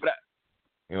Black Ice. But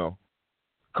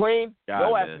Clean. God,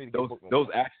 don't man. ask me to get booked no those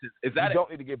more. accents. Is that you don't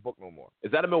need to get booked no more.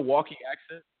 Is that a Milwaukee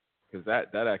accent? Because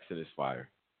that accent is fire.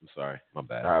 I'm sorry, my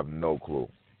bad. I have no clue.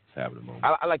 Just having a moment.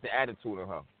 I like the attitude in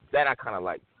her. That I kind of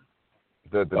like.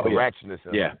 The ratchetness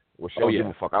in her. Well, she don't give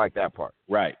a fuck. I like that part.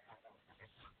 Right.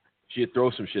 She'd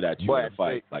throw some shit at you in a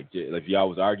fight. Like if y'all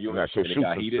was arguing and it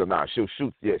got heated. She'll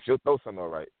shoot. Yeah, she'll throw something all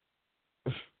right.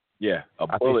 Yeah, a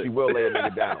I bullet. think she will lay a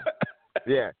nigga down.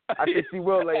 Yeah, I think she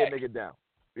will lay a nigga down.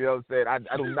 You know what I'm saying?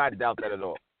 I do not doubt that at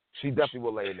all. She definitely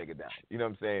will lay a nigga down. You know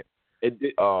what I'm saying? And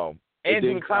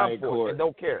do the time for it and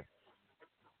don't care.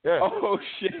 Yeah. Oh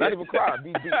shit. Not even cry.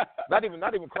 Not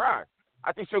even cry.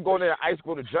 I think she'll go in there and ice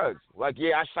go to judge. Like,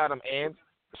 yeah, I shot him, and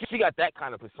she got that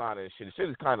kind of persona and shit. The shit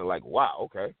is kind of like, wow,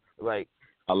 okay. Like,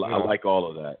 I like all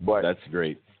of that. But that's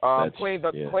great. Queen.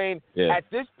 At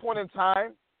this point in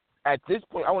time, I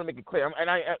want to make it clear, and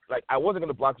I wasn't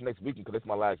gonna block for next week because it's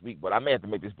my last week, but I may have to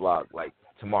make this blog like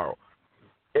tomorrow.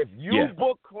 If you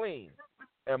book Clean,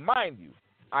 and mind you,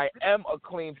 I am a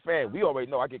Clean fan. We already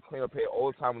know I get Clean up here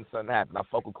all the time when something happens. I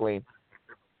fuck with Clean.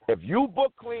 If you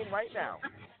book Clean right now,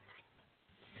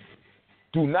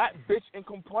 do not bitch and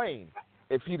complain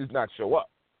if he does not show up.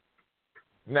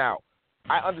 Now,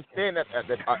 I understand that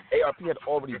ARP had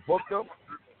already booked him,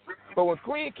 but when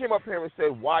Clean came up here and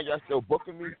said, why y'all still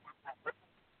booking me,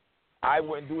 I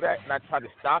wouldn't do that, and I tried to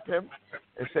stop him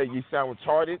and say, you sound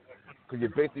retarded because you're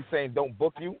basically saying don't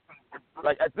book you.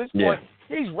 Like, at this point,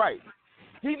 he's right.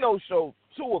 He no-showed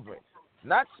 2 events,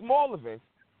 not small events,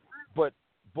 but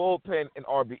Bullpen and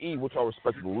RBE, which are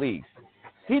respectable leagues.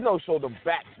 He no-showed them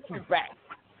back to back.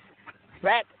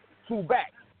 Back to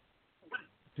back.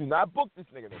 Do not book this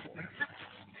nigga no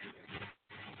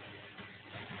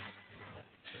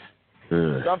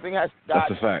more. Something has got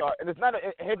to start. And it's not.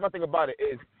 Here's my thing about it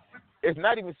is, it's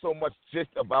not even so much just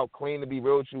about Clean, to be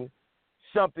real with you.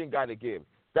 Something got to give.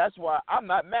 That's why I'm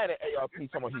not mad at ARP talking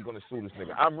about he's going to sue this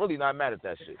nigga. I'm really not mad at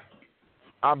that shit.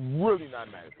 I'm really not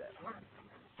mad at that.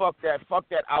 Fuck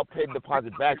that I'll pay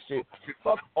deposit back shit.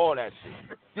 Fuck all that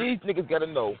shit. These niggas got to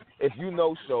know, if you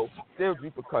know so, there's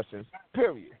repercussions,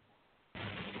 period.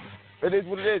 It is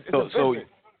what it is. It's so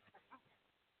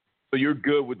you're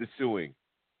good with the suing?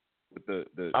 With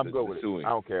I'm good with suing. it. I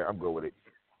don't care. I'm good with it.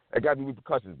 It got to be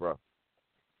repercussions, bro.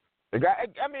 It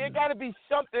got to be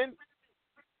something.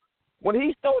 When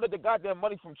he stole the goddamn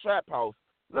money from Trap House,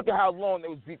 look at how long they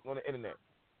was beefing on the internet.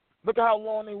 Look at how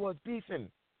long they was beefing.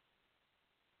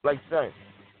 Like saying,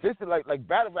 this is like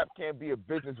battle rap can't be a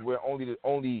business where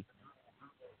only.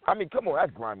 I mean, come on,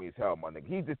 that's grimy as hell, my nigga.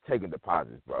 He's just taking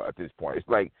deposits, bro. At this point, it's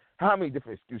like, how many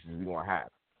different excuses we gonna have?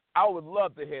 I would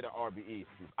love to hear the RBE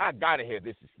excuse. I gotta hear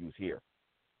this excuse here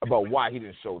about why he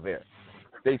didn't show there.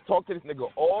 They talked to this nigga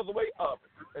all the way up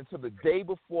until the day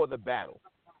before the battle.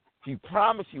 He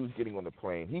promised he was getting on the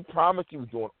plane. He promised he was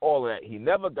doing all of that. He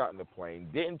never got on the plane.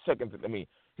 Didn't check into.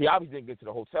 He obviously didn't get to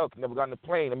the hotel. He never got on the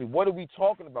plane. What are we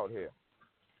talking about here?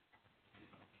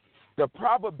 The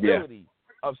probability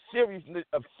of serious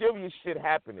shit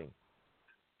happening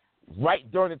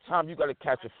right during the time you got to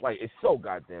catch a flight is so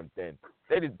goddamn thin.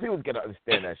 People got to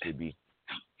understand that shit, B.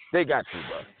 They got to,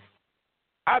 bro.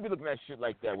 I be looking at shit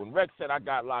like that. When Rex said I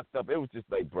got locked up, it was just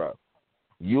like, bro,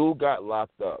 you got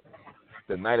locked up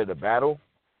the night of the battle.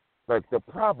 Like, the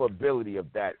probability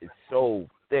of that is so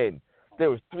thin. There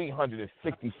was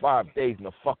 365 days in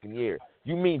a fucking year.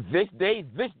 You mean this day?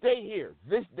 This day here.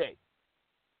 This day.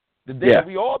 The day that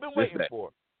we all been waiting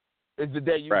for is the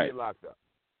day you get locked up.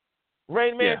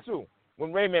 Rain Man, too.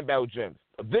 When Rain Man battled Gems.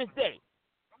 This day.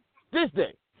 This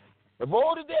day. Of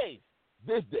all the days,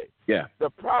 this day. Yeah. The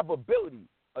probability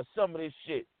of some of this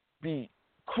shit be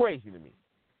crazy to me.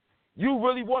 You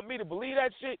really want me to believe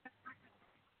that shit?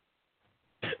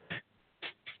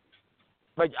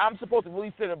 Like, I'm supposed to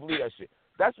really sit and believe that shit.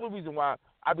 That's the reason why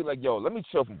I be like, yo, let me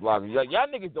chill from blogging. Like, y'all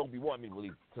niggas don't be wanting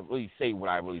me to really say what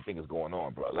I really think is going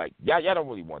on, bro. Like, y'all don't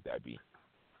really want that, B.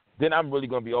 Then I'm really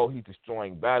going to be, he's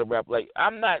destroying battle rap. Like,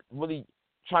 I'm not really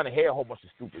trying to hear a whole bunch of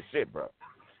stupid shit, bro.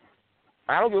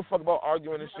 I don't give a fuck about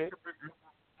arguing and shit.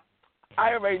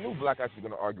 I already knew Black Ice was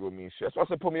going to argue with me and shit. That's why I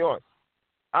said put me on.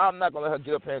 I'm not going to let her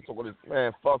get up here and talk with this.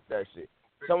 Man, fuck that shit.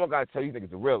 Someone got to tell you niggas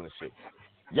the real and shit.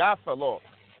 Y'all fell off.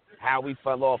 How we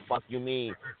fell off, fuck you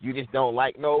mean? You just don't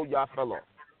like, no, y'all fell off.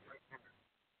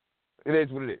 It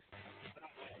is what it is.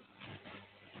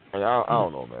 I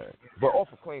don't know, man. But off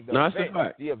of Clean, the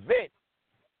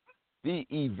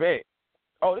event.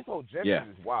 Oh, this whole Gems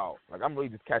is wild. Like, I'm really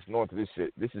just catching on to this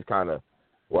shit. This is kind of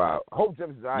wow. I hope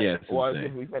Gems is all right. Yeah, or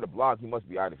if he made a blog, he must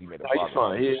be all right if he made a blog. He's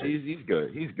fine. He's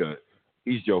good. He's good.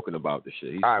 He's joking about the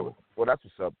shit. He's all right, cool. Well, that's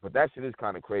what's up. But that shit is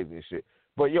kind of crazy and shit.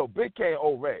 But, yo, Big K and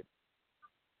Old Red.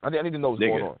 I need to know what's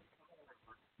going on.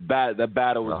 The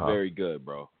battle was very good,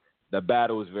 bro. The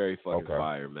battle was very fucking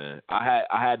fire, man. I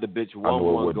had the bitch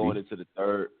 1-1 going into the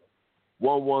third.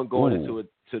 1-1 going into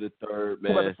the third,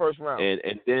 man. Who got the first round?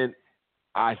 And then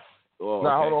I. Oh,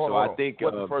 now, okay. hold on. I think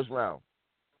what's the first round?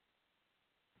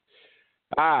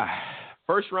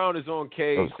 First round is on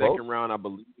K. Second round, I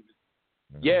believe.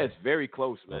 Yeah, it's very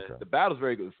close, man. The battle's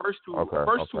very good. The first two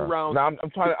rounds. Now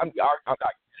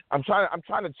I'm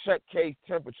trying to check K's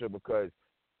temperature because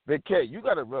Big K, you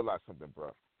got to realize something,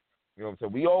 bro. You know what I'm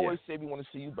saying? We always say we want to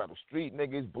see you battle street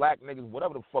niggas, black niggas,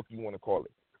 whatever the fuck you want to call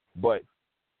it. But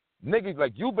niggas,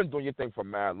 like, you've been doing your thing for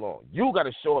mad long. You got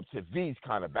to show up to these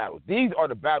kind of battles. These are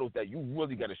the battles that you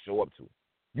really got to show up to.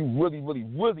 You really, really,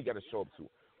 really got to show up to.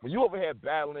 When you over here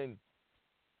battling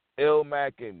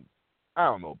Ilmac and, I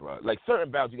don't know, bro. Like, certain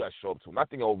battles you got to show up to. And I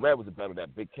think Old Red was a battle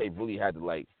that Big K really had to,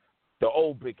 like, the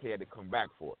old Big K had to come back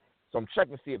for. So I'm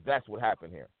checking to see if that's what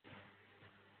happened here.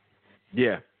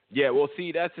 Yeah, well,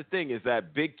 see, that's the thing is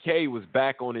that Big K was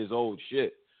back on his old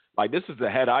shit. Like, this is the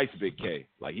head ice Big K.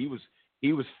 Like, he was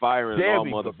firing all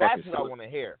motherfuckers. That's what I want to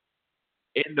hear.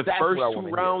 In the first two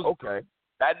rounds,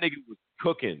 that nigga was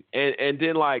cooking. And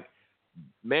then, like,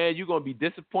 man, you're going to be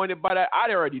disappointed by that. I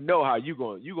already know how you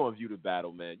gonna view the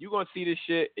battle, man. You're going to see this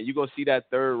shit, and you're going to see that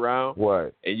third round.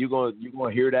 What? And you're gonna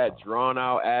hear that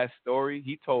drawn-out-ass story.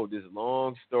 He told this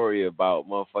long story about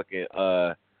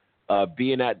motherfucking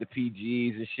being at the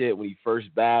PGs and shit when he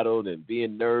first battled and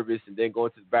being nervous and then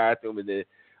going to the bathroom and then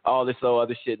all this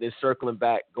other shit, and then circling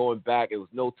back, going back. It was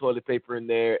no toilet paper in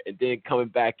there, and then coming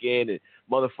back in, and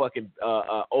motherfucking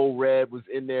Old Red was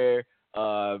in there,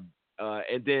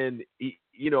 and then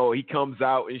he comes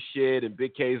out and shit, and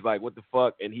Big K's like, what the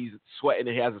fuck? And he's sweating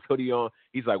and he has his hoodie on.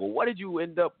 He's like, well, what did you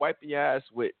end up wiping your ass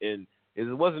with? And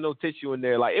there wasn't no tissue in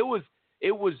there. Like, it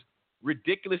was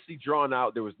ridiculously drawn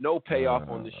out. There was no payoff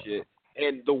on the shit.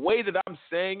 And the way that I'm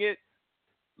saying it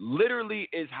literally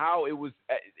is how it was.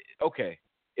 Okay.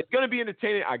 It's going to be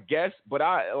entertaining, I guess, but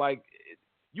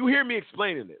you hear me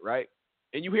explaining it, right?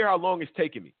 And you hear how long it's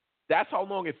taking me. That's how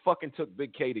long it fucking took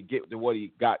Big K to get to what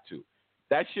he got to.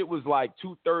 That shit was like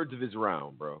 2/3 of his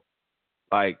round, bro.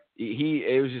 Like,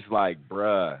 it was just like,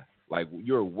 bruh, like,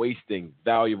 you're wasting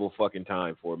valuable fucking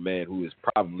time for a man who is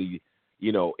probably,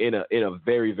 in a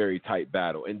very, very tight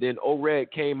battle. And then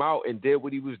O-Red came out and did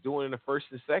what he was doing in the first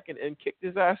and second and kicked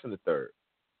his ass in the third.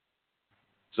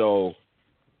 So,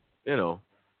 so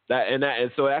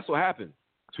that's what happened.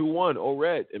 2-1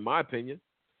 O-Red, in my opinion.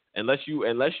 Unless you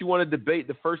want to debate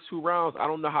the first two rounds, I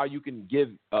don't know how you can give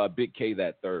Big K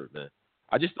that third, man.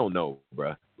 I just don't know,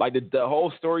 bruh. Like, the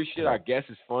whole story shit, I guess,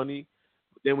 is funny.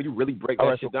 But then when you really break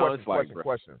that shit down, it's like, bruh.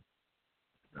 Question.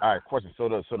 All right, question. So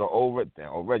the Old Red,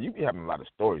 you be having a lot of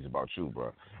stories about you,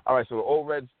 bro. All right, so the Old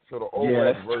Red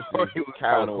versus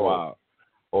Calico,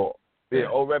 Old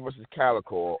Red versus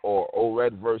Calico, or Old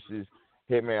Red versus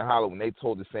Hitman Hollow, when they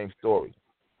told the same story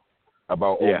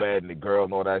about Old Red and the girl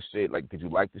and all that shit. Like, did you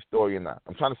like the story or not?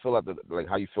 I'm trying to fill out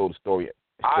how you feel the story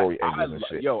ending and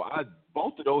shit.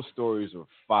 Both of those stories were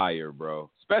fire, bro.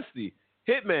 Especially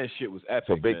Hitman shit was epic.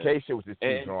 So Big K shit was just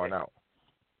drawn out.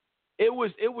 It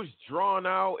was drawn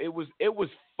out. It was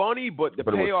funny, but the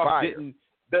payoff didn't.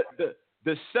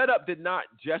 The setup did not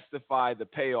justify the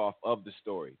payoff of the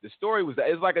story. The story was that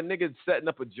it's like a nigga setting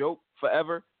up a joke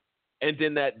forever, and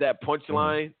then that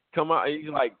punchline come out, and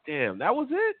you're like, damn, that was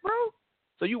it, bro.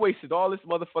 So you wasted all this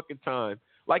motherfucking time.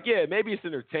 Like, yeah, maybe it's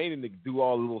entertaining to do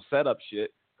all the little setup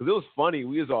shit because it was funny.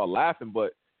 We was all laughing,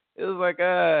 but it was like,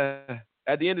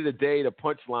 at the end of the day, the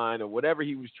punchline or whatever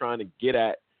he was trying to get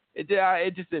at,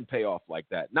 it just didn't pay off like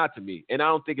that. Not to me. And I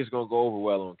don't think it's going to go over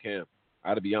well on cam. I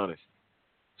got to be honest.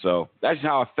 So that's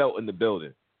how I felt in the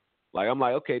building. Like, I'm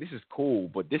like, okay, this is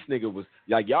cool, but this nigga was,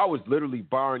 like, y'all was literally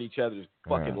barring each other's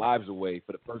fucking lives away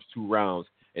for the first two rounds,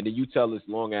 and then you tell this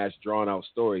long-ass, drawn-out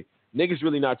story. Niggas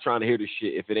really not trying to hear this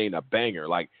shit if it ain't a banger.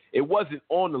 Like, it wasn't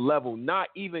on the level, not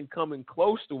even coming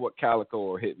close to what Calico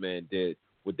or Hitman did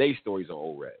with their stories on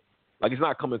Old Red. Like, it's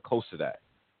not coming close to that.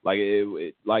 Like,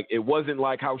 it wasn't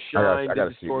like how Shine did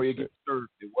the story against Surf.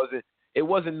 It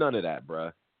wasn't none of that,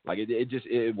 bruh. Like,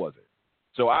 it wasn't.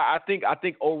 So I think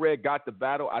O-Red got the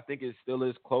battle. I think it still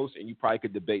is close, and you probably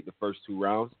could debate the first two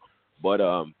rounds. But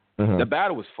the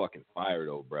battle was fucking fire,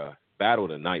 though, bruh. Battle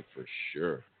of the night for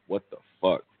sure. What the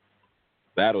fuck?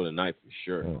 Battle of the night for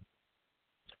sure.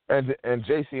 And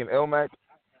JC and Ilmac?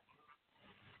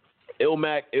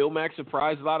 Ilmac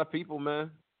surprised a lot of people,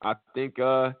 man. I think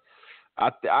I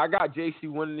got JC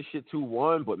winning this shit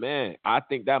 2-1, but man, I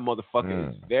think that motherfucker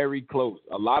is very close.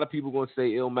 A lot of people gonna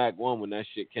say Ilmac won when that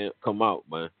shit can't come out,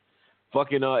 man.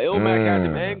 Fucking Ilmac had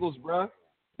them angles, bro.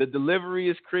 The delivery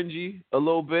is cringy a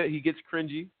little bit. He gets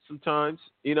cringy sometimes.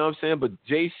 You know what I'm saying? But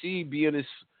JC been in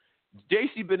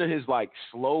his like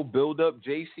slow build up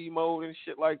JC mode and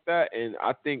shit like that. And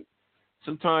I think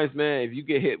sometimes, man, if you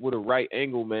get hit with a right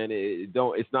angle, man,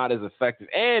 it's not as effective.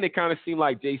 And it kind of seemed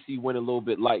like JC went a little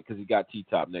bit light because he got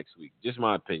T-Top next week. Just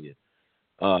my opinion.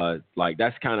 Like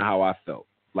that's kind of how I felt.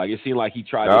 Like it seemed like he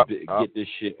tried to get this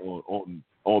shit on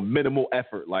minimal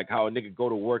effort. Like how a nigga go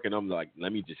to work and I'm like,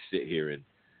 let me just sit here and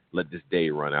let this day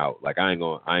run out. Like I ain't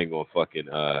gonna fucking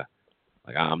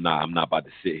like I'm not about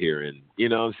to sit here and you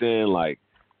know what I'm saying? Like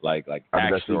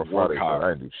actually work hard.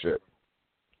 I ain't do shit.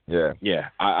 Yeah. Yeah.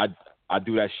 I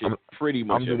do that shit pretty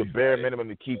much. I'm doing the bare minimum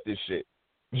to keep this shit.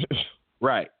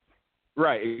 Right,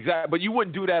 exactly. But you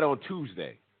wouldn't do that on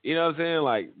Tuesday. You know what I'm saying?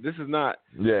 Like this is not.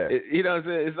 Yeah. You know what I'm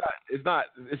saying?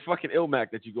 It's fucking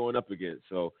Ilmac that you're going up against.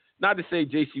 So not to say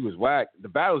JC was whack. The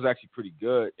battle's actually pretty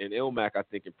good, and Ilmac I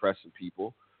think impressed some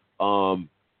people.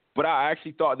 But I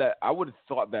actually thought that I would have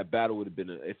thought that battle would have been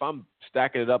if I'm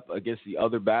stacking it up against the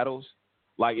other battles.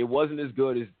 Like it wasn't as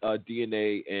good as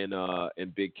DNA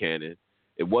and Big Cannon.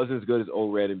 It wasn't as good as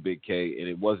O-Red and Big K, and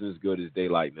it wasn't as good as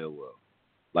Daylight Millwell.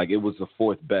 Like, it was the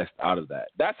fourth best out of that.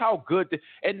 That's how good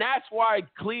and that's why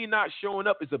Clean not showing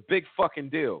up is a big fucking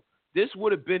deal. This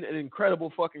would have been an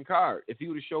incredible fucking card if he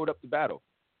would have showed up to battle.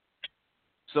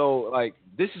 So, like,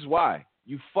 this is why.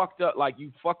 You fucked up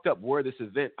where this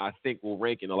event, I think, will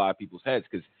rank in a lot of people's heads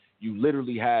because you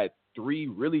literally had 3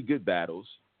 really good battles.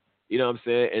 You know what I'm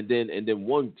saying? And then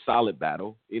one solid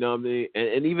battle. You know what I mean?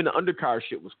 And even the undercard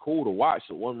shit was cool to watch.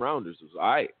 The one rounders was all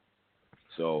right.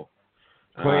 So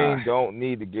Clean don't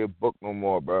need to get booked no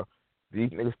more, bro.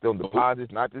 These niggas still in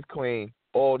deposits, not just Clean.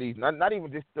 All these, not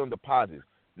even just still in deposits.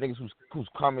 Niggas who's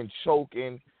coming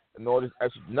choking and all this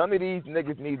extra. None of these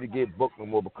niggas need to get booked no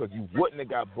more because you wouldn't have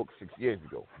got booked 6 years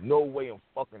ago. No way in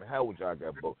fucking hell would y'all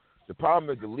got booked. The problem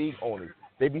is the league owners.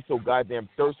 They be so goddamn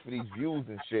thirst for these views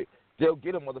and shit. They'll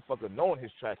get a motherfucker knowing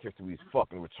his track history is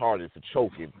fucking retarded for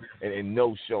choking and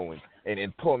no showing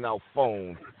and pulling out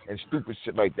phones and stupid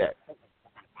shit like that.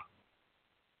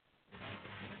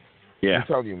 Yeah. I'm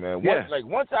telling you, man.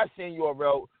 Once I seen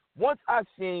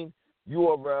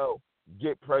URL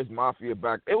get Prez Mafia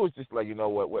back, it was just like, you know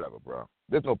what, whatever, bro.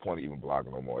 There's no point in even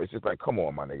blogging no more. It's just like, come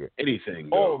on, my nigga. Anything.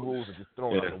 All rules are just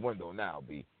thrown out the window now,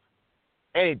 B.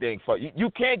 Anything for you.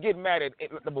 You can't get mad at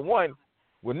it. Number one,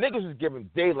 when niggas was giving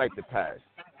Daylight the pass,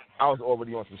 I was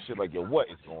already on some shit like, yo, what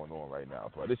is going on right now,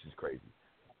 bro? This is crazy.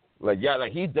 Like, yeah,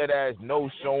 like he dead ass no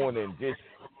showing and just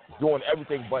doing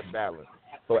everything but battling.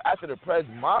 So after the Prez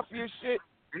Mafia shit,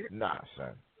 nah,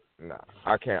 son. Nah.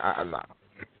 I can't. Nah.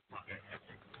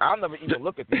 I'll never even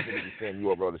look at these niggas saying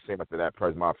URL the same after that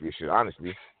Prez Mafia shit,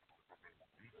 honestly.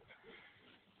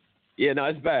 Yeah, no,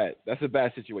 it's bad. That's a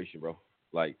bad situation, bro.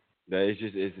 Like, it's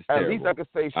just terrible. At least I could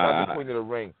say shout out to Queen of the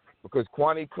Ring. Because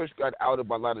Kwani Kush got outed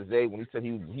by Lada Zay when he said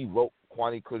he wrote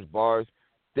Kwani Kush bars.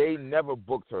 They never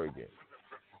booked her again.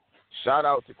 Shout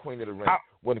out to Queen of the Ring.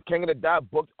 When the King of the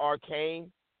Dot booked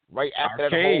Arcane, right after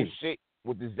that whole shit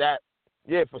with the Zap,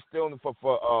 for stealing for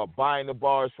buying the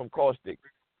bars from Caustic.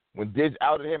 When Diz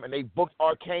outed him and they booked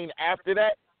Arcane after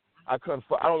that, I don't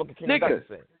look at King of the Dot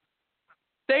the same.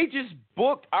 They just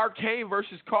booked Arcane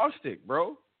versus Caustic,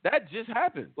 bro. That just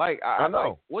happened. Like I know.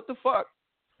 Like, what the fuck?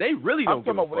 They really don't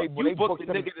give a fuck. You booked the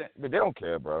nigga they don't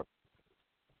care, bro.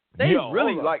 They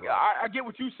really, like, I get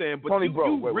what you're saying, but Tony,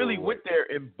 you really went there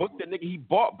and booked the nigga he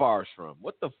bought bars from.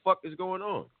 What the fuck is going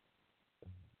on?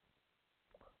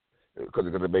 Because they're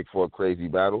going to make for a crazy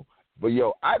battle. But,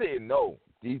 yo, I didn't know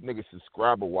these niggas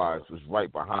subscriber-wise was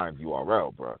right behind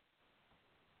URL, bro.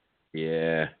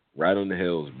 Yeah, right on the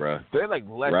hills, bro. They're like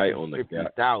less than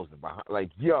 50,000 behind. Like,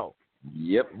 yo.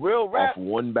 Yep. Real rap. Off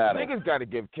one battle. Niggas got to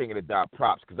give King of the Dot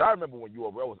props because I remember when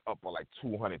URL was up on like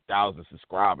 200,000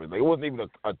 subscribers. Like, it wasn't even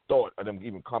a thought of them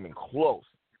even coming close.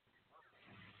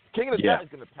 King of the Dot is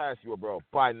going to pass URL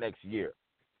by next year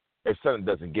if something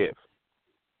doesn't give.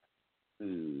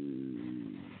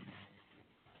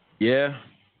 Yeah.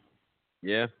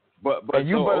 But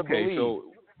you better believe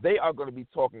they are going to be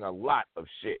talking a lot of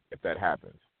shit if that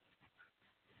happens.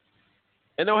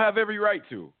 And they'll have every right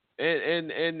to. And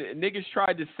niggas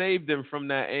tried to save them from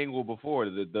that angle before,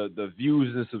 the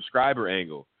views and subscriber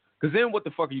angle. Because then what the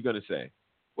fuck are you going to say?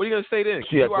 What are you going to say then?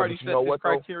 You already set this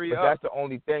criteria up. That's the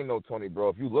only thing, though, Tony, bro.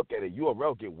 If you look at it,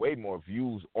 URL get way more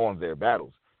views on their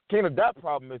battles. King of that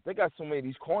problem is they got so many of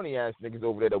these corny-ass niggas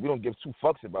over there that we don't give 2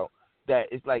 fucks about that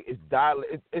it's like it's damn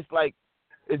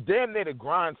near the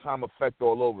Grind Time effect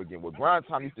all over again. Where Grind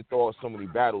Time used to throw out so many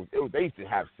battles, they used to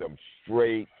have some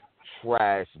straight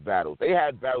trash battles. They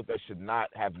had battles that should not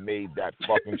have made that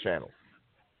fucking channel.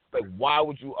 Like, why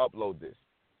would you upload this?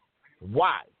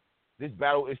 Why? This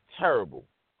battle is terrible.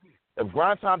 If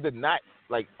Grind Time did not,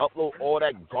 like, upload all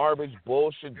that garbage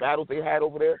bullshit battles they had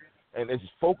over there and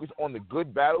just focus on the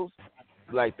good battles,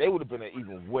 like, they would have been an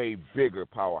even way bigger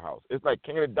powerhouse. It's like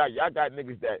King of the Dot. Y'all got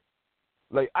niggas that,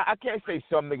 like, I can't say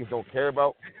some niggas don't care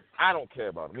about. I don't care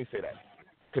about them. Let me say that.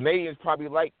 Canadians probably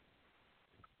like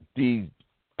these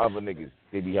other niggas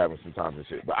they be having sometimes and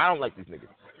shit, but I don't like these niggas.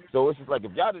 So it's just like,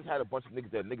 if y'all just had a bunch of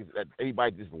niggas that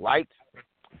everybody just liked,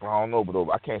 but I don't know, but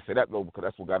I can't say that though because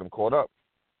that's what got them caught up.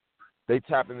 They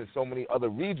tapped into so many other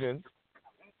regions,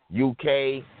 UK,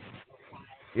 you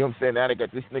know what I'm saying? Now they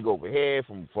got this nigga over here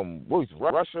from what is it,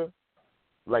 Russia.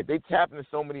 Like, they tapped into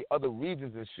so many other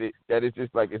regions and shit that it's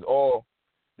just like it's all,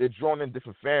 they're drawn in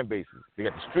different fan bases. They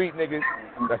got the street niggas,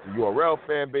 that's the URL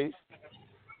fan base,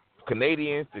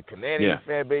 Canadians, the Canadian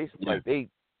fan base. Like,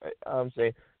 I'm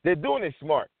saying, they're doing it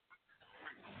smart.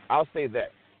 I'll say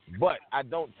that. But I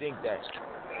don't think that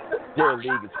their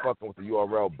league is fucking with the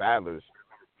URL battlers.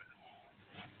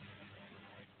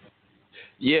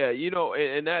 Yeah,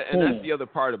 and that's the other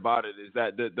part about it is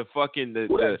that the fucking the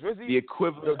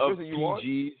equivalent of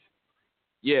PGs.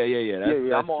 Yeah.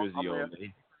 That's Drizzy on.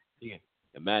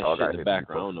 The mad shit in the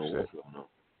background. I don't know what's going on.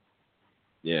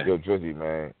 Yeah. Yo, Drizzy,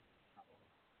 man.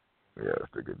 Yeah,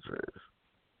 that's the good Drizz.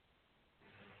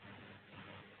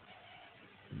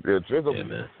 Yeah, Drizzo be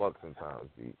giving fuck sometimes,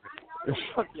 B.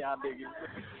 Fuck y'all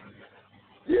niggas.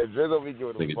 Yeah, Drizzo be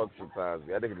giving a fuck sometimes,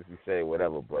 B. I think just be saying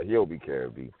whatever, but he'll be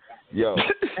caring, B. Yo.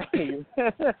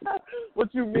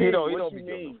 What you mean? He don't be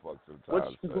giving a fuck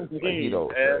sometimes. What you mean, he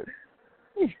don't,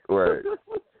 right.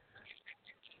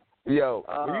 Yo,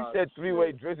 when you said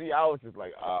three-way Drizzy, I was just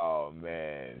like, oh,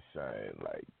 man, son.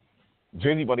 Like,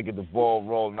 Drizzy about to get the ball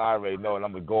rolling, I already know, and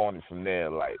I'm going to go on it from there.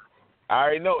 Like, I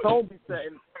already know. Don't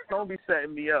be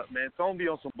setting me up, man. Don't be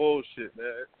on some bullshit,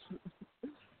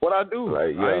 man. What I do?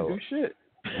 Like, I ain't do shit.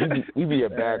 We be a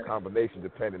bad combination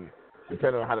depending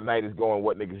on how the night is going,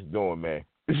 what niggas is doing, man.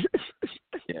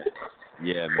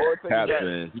 Yeah, man.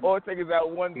 Or take us that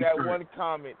one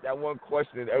comment, that one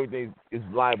question, and everything is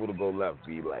liable to go left.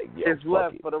 Be like, yeah, it's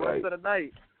left for the rest of the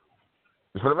night.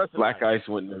 For the rest of the night. Black Ice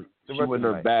went in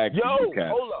her bag. Yo,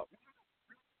 hold up.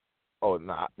 Oh,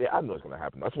 nah. Yeah, I know it's going to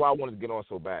happen. That's why I wanted to get on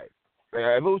so bad. Like,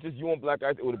 if it was just you and Black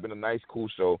Ice, it would have been a nice, cool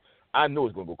show. I knew it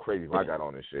was going to go crazy if I got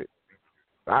on this shit.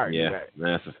 I already knew that.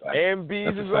 Man, that's a fact.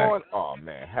 MBs is on? Oh,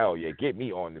 man, hell yeah. Get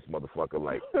me on this motherfucker.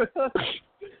 Like, get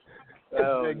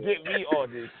me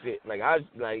on this shit.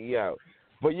 Yo.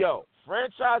 But, yo,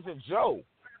 Franchise and Joe,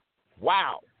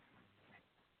 wow.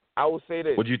 I will say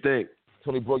this. What'd you think?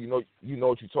 Tony Bro, you know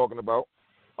what you're talking about.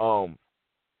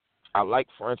 I like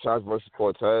Franchise versus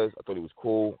Cortez. I thought he was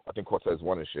cool. I think Cortez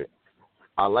won and shit.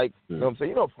 I like, you know what I'm saying?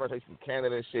 You know, Franchise from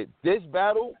Canada and shit. This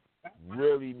battle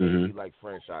really made me like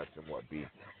Franchise somewhat, B.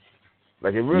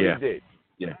 Like, it really did.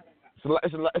 Yeah.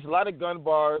 It's a lot of gun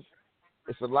bars.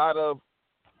 It's a lot of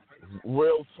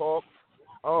real talk.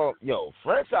 Yo,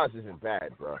 Franchise isn't bad,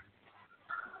 bro.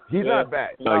 He's not bad.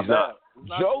 No, he's not.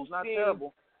 Joe not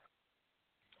terrible.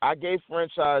 I gave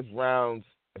Franchise rounds,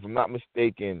 if I'm not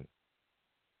mistaken,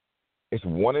 it's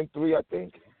 1 and 3, I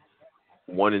think.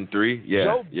 1 and 3? Yeah.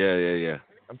 Joe, yeah.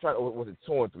 I'm trying to, was it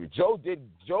 2 and 3?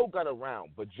 Joe got a round,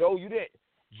 but Joe,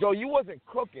 you wasn't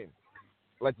cooking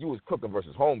like you was cooking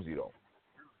versus Holmesy, though.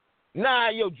 Nah,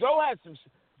 yo,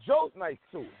 Joe's nice,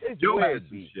 too. It's Joe weird, has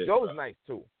some B. shit, Joe's bro. nice,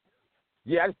 too.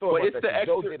 Yeah, I just thought about that.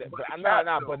 Joe did it, but not.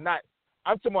 I'm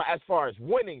talking about as far as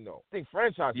winning, though. I think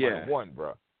Franchise might have won,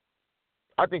 bro.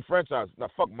 I think Franchise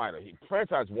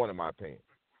won, in my opinion.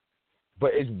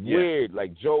 But it's weird.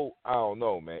 Like, Joe, I don't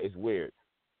know, man. It's weird.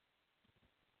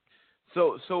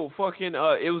 So fucking,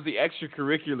 it was the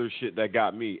extracurricular shit that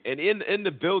got me. And in the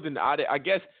building, I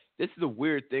guess this is a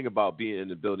weird thing about being in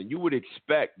the building. You would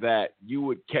expect that you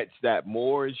would catch that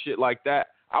more and shit like that.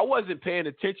 I wasn't paying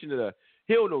attention to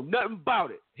he don't know nothing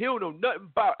about it. He don't know nothing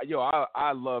about it. Yo,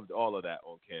 I loved all of that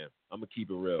on cam. I'm going to keep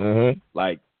it real. Mm-hmm.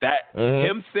 Like, that,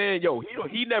 him saying, yo,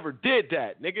 he never did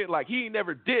that, nigga. Like, he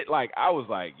never did. Like, I was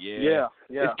like, yeah.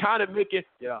 It's kind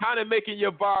of making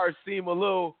your bars seem a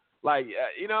little, like,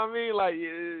 you know what I mean? Like,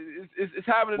 it's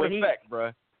having an effect,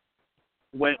 bro.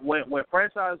 When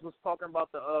Franchise was talking about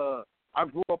I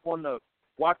grew up on the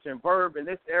watching Verb in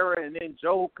this era, and then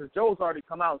Joe, because Joe's already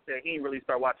come out and said he didn't really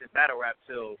start watching battle rap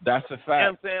till. That's a fact. You know what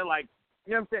I'm saying? Like,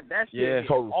 you know what I'm saying? That shit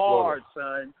hit hard,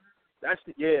 son. That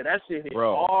shit hit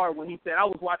hard when he said I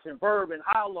was watching Verb and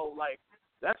Hollow. Like,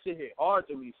 that shit hit hard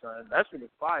to me, son. That shit is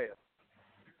fire.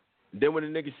 Then when the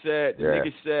nigga said,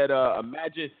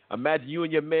 imagine you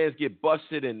and your mans get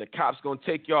busted and the cops gonna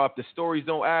take y'all if the stories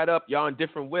don't add up. Y'all in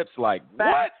different whips. Like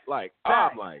what? Like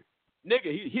I'm like,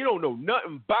 nigga, he don't know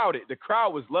nothing about it. The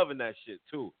crowd was loving that shit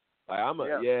too. Like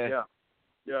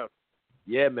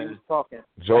yeah, man. He was talking.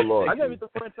 Joe Lord. I gave it the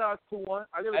franchise 2-1.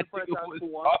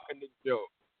 Talking to Joe.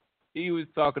 He was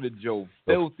talking to Joe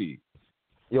filthy.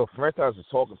 Yo, franchise was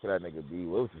talking to that nigga, B. It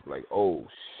was just like, oh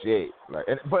shit. Like,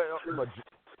 but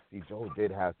see, Joe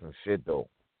did have some shit though.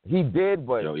 He did,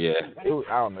 but yeah. It was,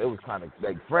 I don't know. It was kind of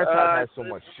like franchise had so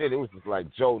much shit. It was just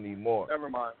like Joe need more. Never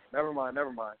mind.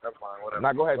 Whatever.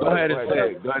 Nah, go ahead. Go ahead and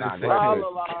say it. La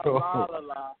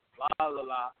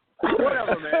la.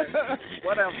 Whatever, man.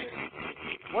 Whatever.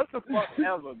 What the fuck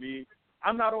ever, B.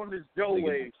 I'm not on this Joe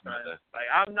wave, man. Like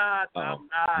I'm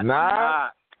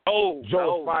not. Oh,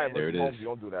 Joe was fire versus Homie.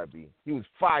 Don't do that, B. He was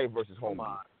fire versus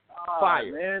Homie.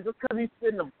 Fire, man. Just because he's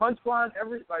spitting the punchline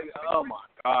oh my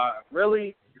god,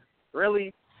 really?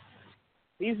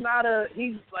 He's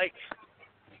like,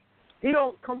 he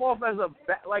don't come off as a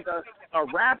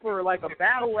rapper, like a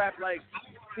battle rap. Like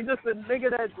he's just a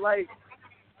nigga that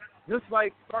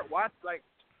start watch like.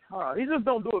 He just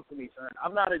don't do it for me, son.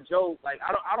 I'm not a Joe. Like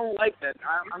I don't like that.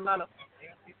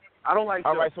 I don't like.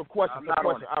 All Joe. right, so question.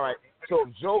 All right, so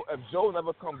if Joe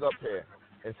never comes up here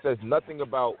and says nothing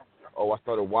about, I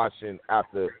started watching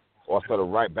after, or I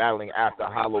started battling after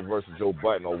Hollow versus Joe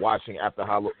Budden, or watching after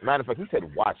Hollow. Matter of fact, he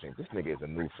said watching. This nigga is a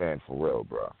new fan for real,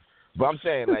 bro. But I'm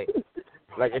saying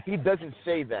like if he doesn't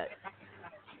say that,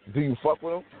 do you fuck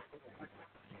with him?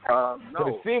 No.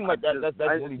 It seemed like that's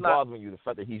really bothering you, the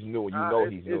fact that he's new and you know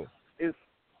he's new.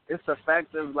 It's the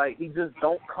fact that like he just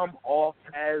don't come off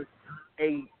as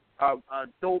a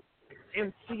dope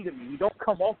MC to me. You don't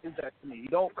come off as that to me. You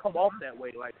don't come off that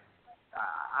way. Like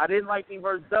I didn't like him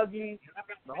versus Dougie.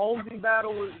 The Holmesy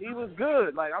battle was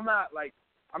good. Like I'm not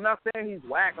saying he's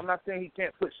whack. I'm not saying he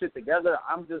can't put shit together.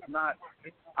 I'm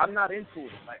not into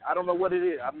it. Like I don't know what it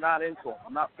is. I'm not into him.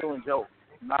 I'm not feeling Joe.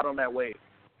 I'm not on that wave.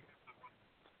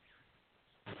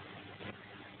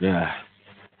 Yeah.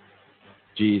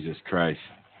 Jesus Christ.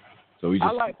 So we just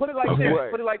put it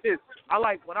like this. I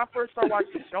like when I first started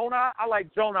watching Jonah, I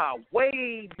like Jonah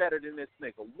way better than this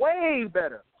nigga. Way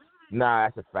better. Nah,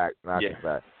 that's a fact. That's a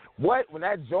fact. What? When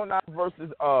that Jonah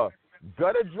versus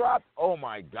Gutter dropped, oh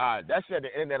my god, that shit had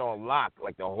the internet on lock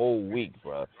like the whole week,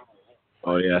 bro.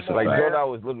 Oh yeah, that's like a fact. Jonah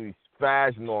was literally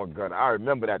spazzing on Gutter. I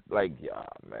remember that. Like, yeah,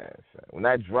 man. When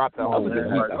that dropped, that whole week, that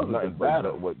was nothing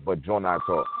but Jonah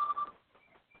talk.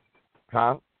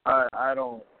 Huh? I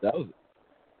don't. That was.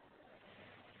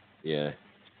 Yeah.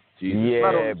 Jesus.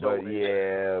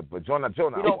 But Jonah.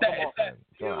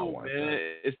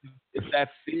 It's that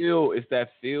feel. It's that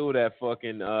feel. That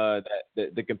fucking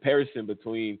the comparison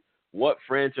between what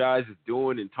franchise is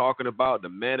doing and talking about, the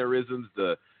mannerisms,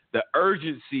 the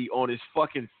urgency on his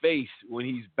fucking face when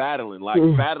he's battling, like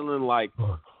I'm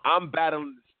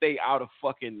battling to stay out of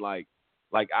fucking like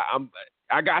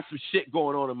I got some shit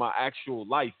going on in my actual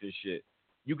life and shit.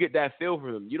 You get that feel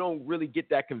from him. You don't really get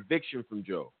that conviction from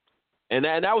Joe. And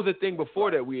that was the thing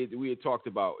before that we had talked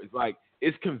about. It's like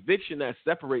it's conviction that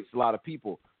separates a lot of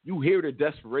people. You hear the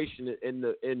desperation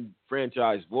in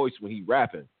franchise voice when he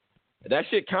rapping. That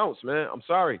shit counts, man. I'm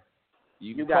sorry.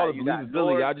 You call it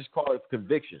believability. I just call it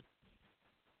conviction.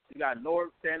 You got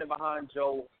North standing behind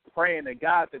Joe, praying to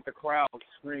God that the crowd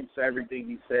screams to everything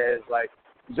he says. Like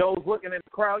Joe's looking at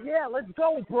the crowd. Yeah, let's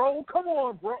go, bro. Come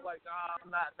on, bro. Like,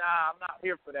 I'm not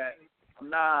here for that.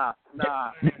 Nah.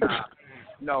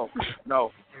 No,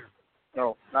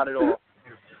 not at all.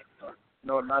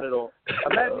 No, not at all.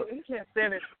 Imagine he can't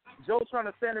stand it. Joe's trying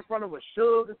to stand in front of a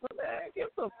Suge.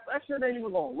 That shit ain't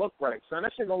even gonna look right, son.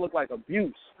 That shit gonna look like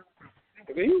abuse.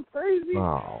 Like, are you crazy?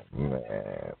 Oh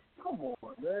man. Come on,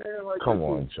 man. Like, come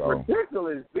on, Joe.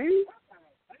 Ridiculous, B.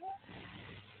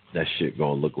 That shit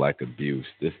gonna look like abuse.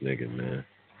 This nigga, man.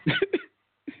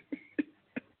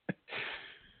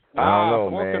 I don't know,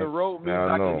 man. Walking the road means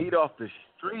I can eat off the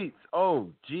streets. Oh,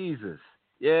 Jesus.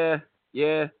 Yeah.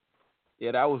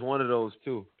 That was one of those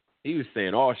too. He was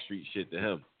saying all street shit to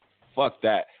him. Fuck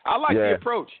that. I like the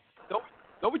approach.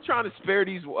 Don't be trying to spare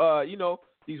these,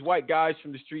 these white guys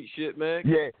from the street shit, man.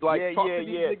 Yeah. Talk to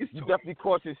these niggas you definitely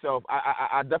caught yourself.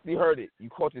 I definitely heard it. You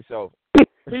caught yourself.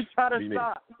 He trying to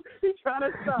stop.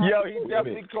 Yo, he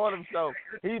definitely caught himself.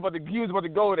 He was about to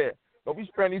go there. Don't be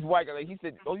sparing these white guys. Like he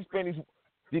said, don't be sparing these.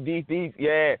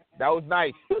 Yeah, that was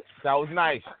nice.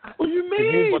 What do you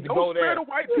mean? Don't spare the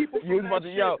white people from you was about that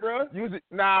to shit, bro. Use it.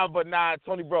 Nah,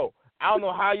 Tony, bro. I don't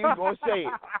know how you was gonna say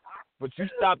it, but you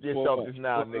stopped yourself just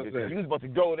now, nigga. You was about to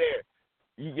go there.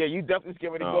 You definitely was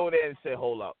getting ready to go there and say,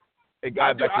 hold up. It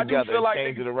got back together and like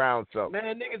changed it around. So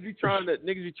man, niggas be trying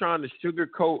to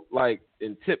sugarcoat like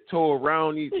and tiptoe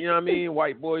around these. You know what I mean?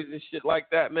 White boys and shit like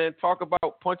that. Man, talk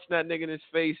about punching that nigga in his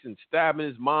face and stabbing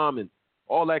his mom and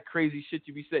all that crazy shit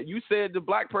you be saying. You said the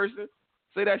black person,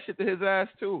 say that shit to his ass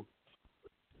too.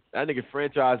 That nigga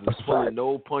Franchise is pulling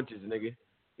no punches, nigga.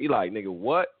 He like, nigga,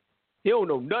 what? He don't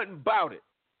know nothing about it.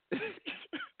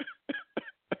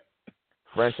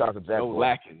 Franchise of Jack. No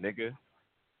lacking, nigga.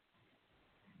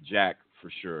 Jack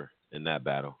for sure in that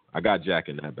battle. I got Jack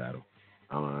in that battle.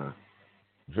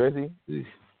 Drizzy?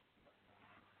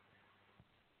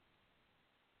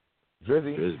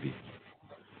 Drizzy?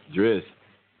 Driz.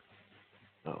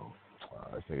 Oh.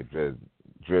 This nigga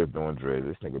Driz doing Driz.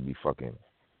 This nigga be fucking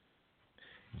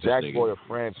Jack Boy of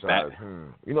Franchise.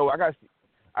 You know, I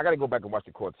gotta go back and watch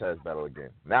the Cortez battle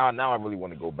again. Now I really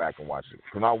want to go back and watch it.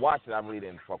 When I watched it, I really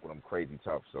didn't fuck with him crazy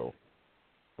tough. So,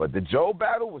 but the Joe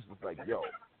battle was just like, yo,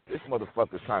 this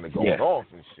motherfucker's kind of going off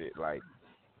and shit. Like,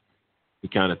 he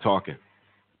kind of talking.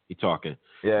 He talking.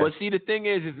 Yeah. But see, the thing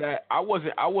is that I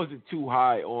wasn't too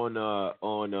high on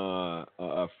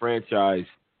Franchise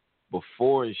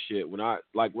before and shit. When I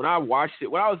watched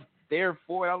it, when I was there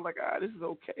for it, I was like, this is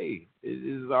okay. This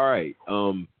is all right.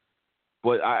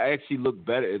 But I actually look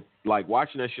better. Like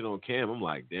watching that shit on cam, I'm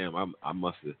like, damn, I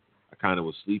kind of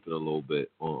was sleeping a little bit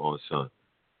on Son.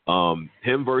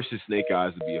 Him versus Snake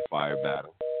Eyes would be a fire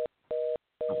battle.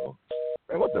 Uh-oh.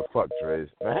 Man, what the fuck, Trez?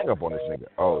 Man, hang up on this nigga.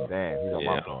 Oh, damn, he's on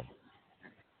my phone.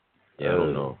 Yeah, I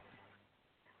don't know.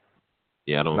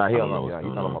 Yeah, I don't know. He's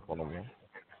not on my phone no more.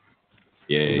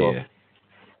 Yeah.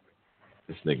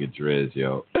 This nigga Drez,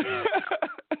 yo.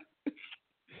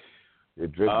 Yeah,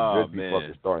 Drez be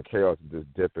fucking starting chaos and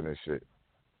just dipping and shit.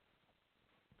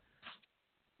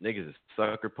 Niggas is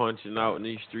sucker punching out in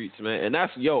these streets, man. And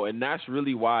that's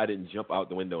really why I didn't jump out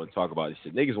the window and talk about this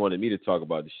shit. Niggas wanted me to talk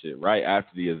about this shit right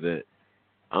after the event.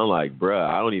 I'm like, bruh,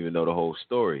 I don't even know the whole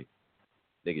story.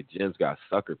 Nigga, Jim's got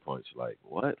sucker punched. Like,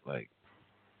 what? Like,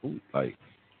 who? Like,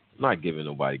 I'm not giving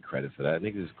nobody credit for that.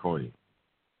 Niggas is corny.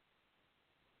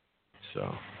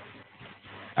 So,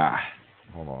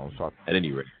 hold on, I'm talking. At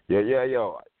any rate. Yeah,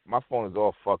 yo. My phone is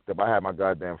all fucked up. I had my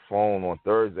goddamn phone on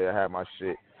Thursday. I had my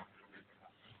shit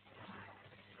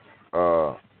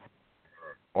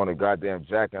on the goddamn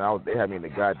jack, and they had me in the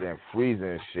goddamn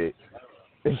freezer and shit.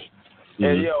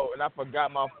 And I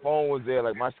forgot my phone was there.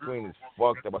 Like, my screen is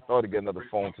fucked up. I thought to get another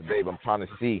phone today, but I'm trying to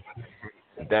see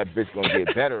if that bitch gonna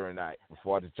get better or not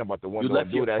before I just jump out the window and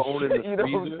do that shit. You know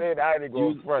what I'm saying? I didn't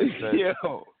go fresh, man.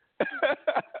 Yo.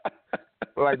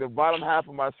 Like, the bottom half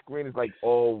of my screen is like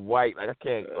all white. Like, I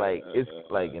can't, like, it's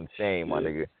like insane, my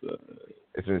nigga.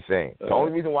 It's insane. The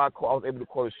only reason why I was able to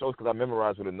call the show is because I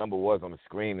memorized what the number was on the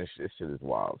screen, and shit. This shit is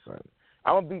wild, son.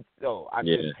 I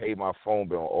just paid my phone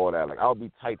bill and all that. Like, I'll be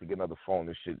tight to get another phone.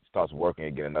 This shit starts working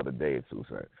again another day or two,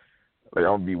 son. Like,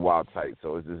 I'm gonna be wild tight.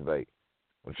 So it's just like,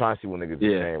 I'm trying to see what niggas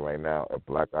are saying right now. If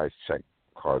Black Ice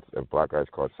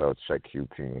Cartel check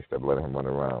QT instead of letting him run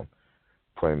around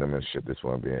putting them in shit, this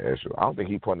wouldn't be an issue. I don't think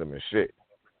he putting them in shit.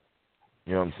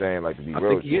 You know what I'm saying? Like, to be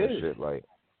real shit, like.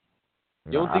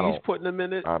 You don't think he's putting them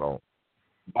in it? I don't.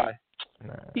 Why?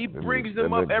 Nah, he brings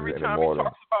them up every time he talks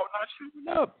about not shooting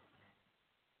up.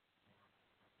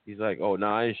 He's like, oh, no,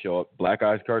 I ain't show up. Black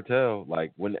Ice Cartel.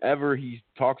 Like, whenever he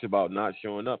talks about not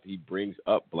showing up, he brings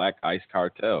up Black Ice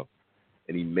Cartel.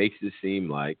 And he makes it seem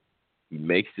like, he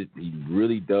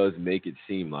really does make it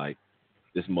seem like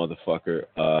this motherfucker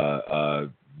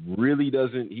really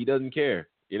doesn't care.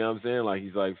 You know what I'm saying? Like,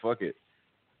 he's like, fuck it.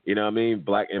 You know what I mean?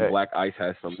 Black Ice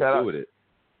has something to do with it.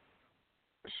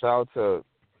 Shout out to,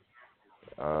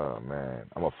 man,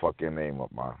 I'm going to fuck your name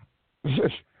up, man.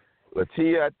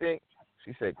 Latia, I think.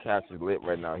 She said Cass is lit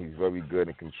right now. He's very good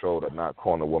and controlled at not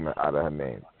calling a woman out of her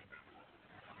name.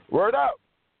 Word up.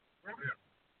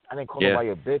 I didn't call her by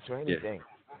your bitch or anything.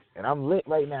 And I'm lit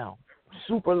right now.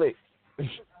 Super lit.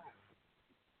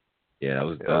 Yeah, that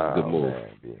was a good move.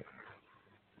 Man,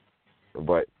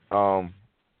 but, I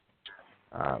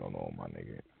don't know, my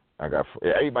nigga.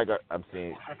 Everybody got, I'm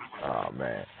seeing, oh,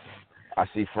 man. I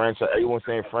see franchise, everyone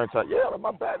saying franchise. Yeah,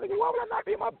 my bad, nigga. Why would I not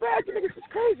be in my bag? You niggas is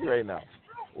crazy right now.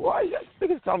 Why you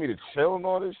niggas telling me to chill and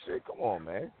all this shit? Come on,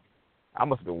 man. I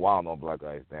must have been wild on Black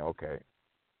Ice, then. Okay.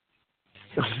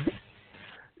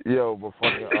 Yo, but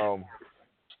fucking,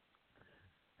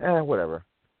 whatever.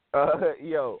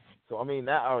 Yo, so, I mean,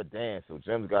 now, damn, so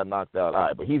Jim's got knocked out. All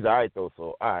right, but he's all right, though,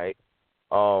 so, all right.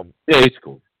 Yeah, he's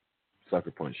cool.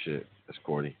 Sucker punch shit. That's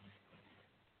corny.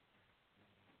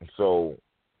 So,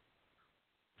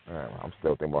 I'm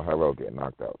still thinking about Harrell getting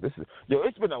knocked out.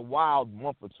 It's been a wild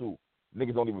month or two.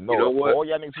 Niggas don't even know. You know what? All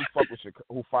y'all niggas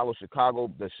who follow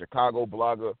Chicago, the Chicago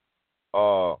blogger,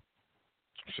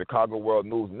 Chicago World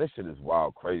News, and this shit is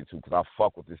wild crazy too, because I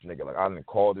fuck with this nigga. Like, I didn't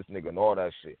call this nigga and all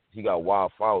that shit. He got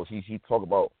wild followers. He talk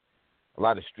about a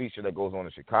lot of street shit that goes on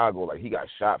in Chicago. Like, he got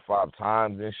shot 5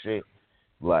 times and shit.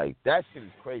 Like, that shit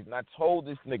is crazy. And I told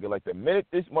this nigga, like, the minute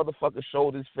this motherfucker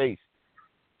showed his face,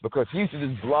 because he used to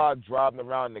just blog driving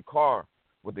around in the car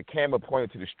with the camera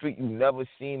pointed to the street, you never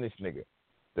seen this nigga.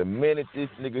 The minute this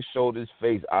nigga showed his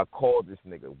face, I called this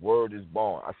nigga. Word is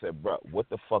born. I said, bro, what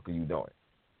the fuck are you doing?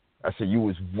 I said, you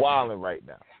was wilding right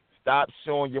now. Stop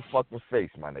showing your fucking face,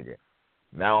 my nigga.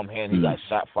 Now I'm hearing he got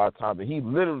shot 5 times. And he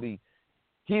literally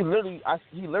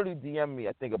DM'd me,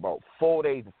 I think, about 4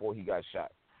 days before he got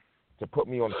shot to put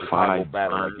me on the Chicago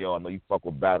battle. Like, yo, I know you fuck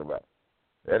with battle rap.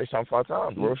 Yeah, they shot him 5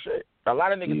 times, real shit. A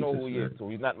lot of niggas know who he is, too.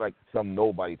 He's not like some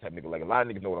nobody type nigga. Like, a lot of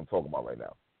niggas know what I'm talking about right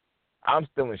now. I'm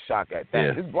still in shock at that.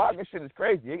 Yeah. This blogging shit is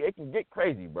crazy. It can get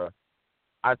crazy, bro.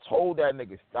 I told that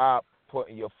nigga, stop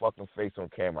putting your fucking face on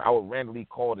camera. I would randomly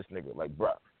call this nigga, like,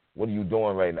 bro, what are you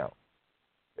doing right now?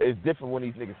 It's different when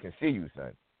these niggas can see you,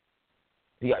 son.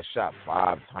 He got shot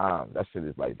 5 times. That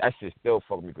shit still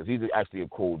fucking me, because he's actually a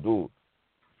cool dude.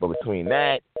 But between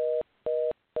that,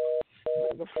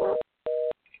 what the fuck?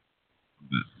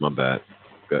 My bad.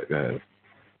 Go ahead.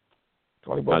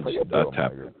 I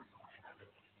tapped it.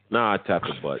 Nah, I tapped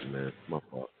the button, man. My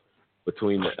fault.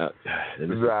 Between and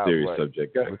this is a serious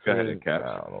subject. Go ahead, Cap.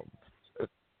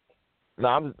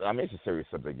 No, it's a serious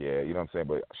subject, yeah. You know what I'm saying?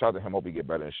 But shout out to him. Hope he get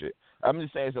better and shit. I'm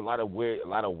just saying, it's a lot of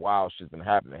wild shit's been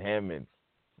happening to him, and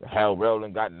Hal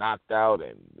Rowland got knocked out,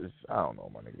 and I don't know,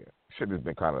 my nigga. Shit has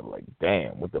been kind of like,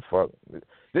 damn, what the fuck?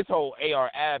 This whole AR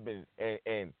Ab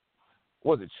and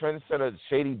was it Trendsetter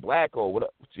Shady Black or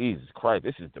what? Jesus Christ,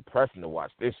 this is depressing to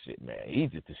watch this shit, man.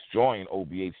 He's just destroying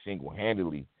OBH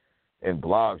single-handedly in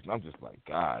blogs, and I'm just like,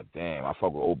 God damn, I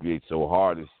fuck with OBH so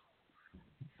hard,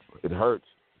 it hurts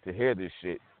to hear this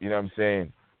shit. You know what I'm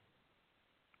saying?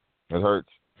 It hurts.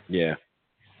 Yeah.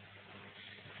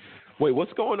 Wait,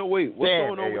 what's going on? What's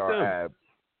going on with them? Ab.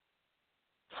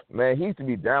 Man, he used to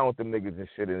be down with them niggas and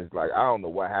shit, and it's like, I don't know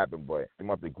what happened, but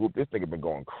the group, this nigga been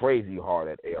going crazy hard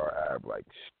at AR Ab, like,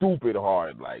 stupid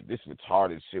hard, like, this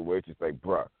retarded shit where it's just like,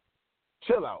 bruh,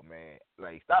 chill out, man.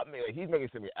 Like, stop me. Like, he's making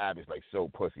some of Ab is, like, so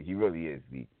pussy. He really is,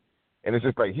 B. And it's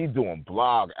just like, he's doing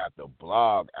blog after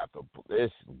blog after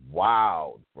It's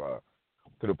wild, bruh.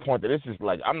 To the point that it's just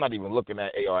like, I'm not even looking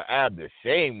at AR Ab the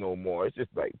same no more. It's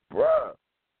just like, bruh,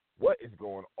 what is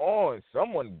going on?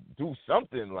 Someone do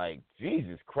something, like,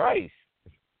 Jesus Christ.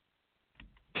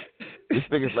 This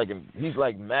nigga's like, he's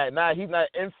like mad. Nah, he's not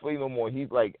in Philly no more.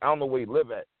 He's like, I don't know where he live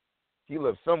at. He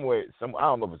lives somewhere, I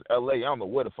don't know if it's LA. I don't know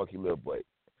where the fuck he live, but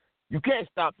you can't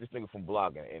stop this nigga from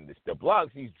blogging. And the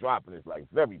blogs he's dropping is, like,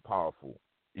 very powerful.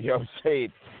 You know what I'm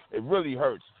saying? It really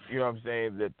hurts. You know what I'm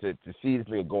saying? That to see this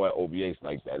nigga go at OBH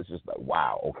like that, it's just like,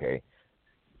 wow, okay.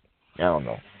 I don't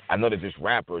know. I know they're just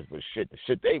rappers, but the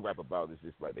shit they rap about is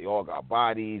just like they all got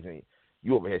bodies, and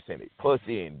you over here saying they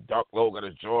pussy, and Dark Low got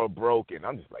his jaw broke, and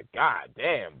I'm just like, God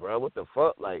damn, bro, what the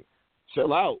fuck? Like,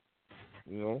 chill out.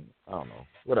 You know? I don't know.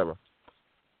 Whatever.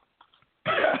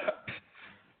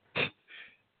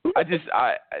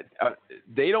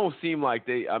 They don't seem like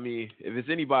I mean, if it's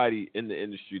anybody in the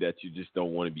industry that you just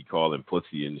don't want to be calling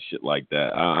pussy and shit like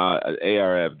that,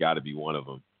 ARF got to be one of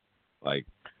them. Like,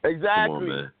 exactly. Come on,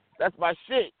 man. That's my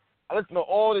shit. I listen to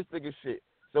all this nigga shit.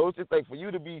 So it's just like for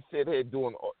you to be sitting here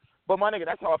doing but my nigga,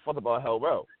 that's how I felt about Hell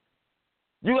Row.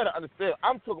 You gotta understand,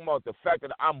 I'm talking about the fact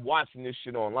that I'm watching this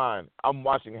shit online. I'm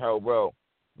watching Hell Row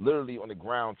literally on the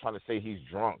ground trying to say he's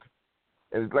drunk.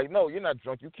 And it's like, no, you're not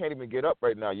drunk. You can't even get up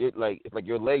right now. You're like, it's like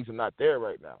your legs are not there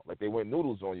right now. Like they went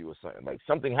noodles on you or something. Like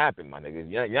something happened, my nigga.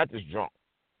 You're not just drunk.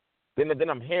 Then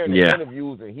I'm hearing the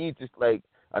interviews and he's just like,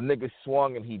 a nigga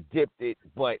swung and he dipped it,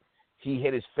 but he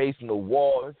hit his face in the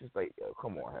wall. It's just like, yo,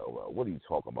 come on, hell, bro. What are you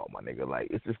talking about, my nigga? Like,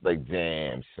 it's just like,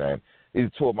 damn, son. These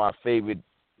are two of my favorite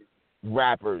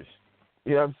rappers.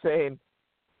 You know what I'm saying?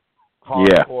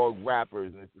 Hardcore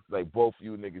rappers. And it's just like both of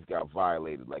you niggas got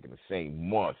violated, like, in the same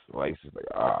month. Like, it's just like,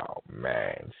 oh,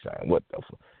 man, son. What the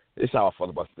fuck? This is how I felt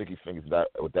about Sticky Fingers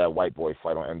with that white boy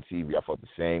fight on MTV. I felt the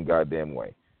same goddamn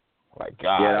way. Like,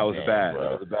 God, yeah, that was bad. Bro.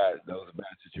 That was a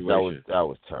bad situation. That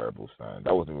was terrible, son.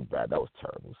 That wasn't even bad. That was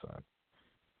terrible, son.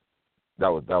 That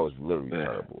was literally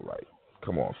terrible. Like,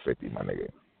 come on, 50, my nigga.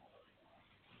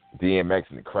 DMX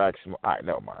and the cracks. All right,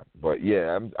 never mind. But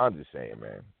yeah, I'm just saying,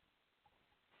 man.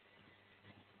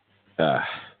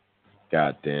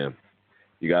 God damn.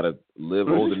 You gotta live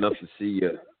old enough to see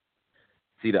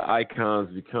the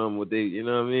icons become what they. You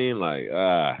know what I mean? Like,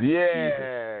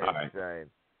 yeah. All right. Insane.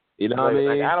 You know what I mean?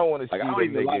 Like, I don't want to see I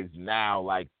the niggas now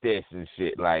like this and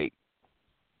shit. Like,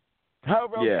 hell,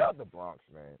 bro, get out the Bronx,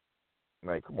 man.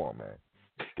 Like, come on, man.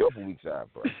 Get off a weak side,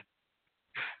 bro.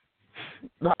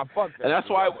 Nah, fuck that. And that's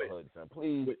why the hood, son.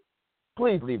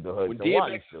 Please leave the hood. When son. Why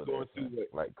DMX you still going there, through it,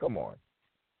 like, come on.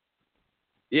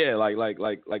 Yeah, like,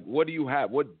 what do you have?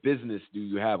 What business do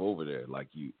you have over there? Like,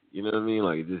 you know what I mean?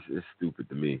 Like, it's stupid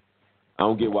to me. I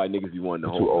don't get why niggas be wanting to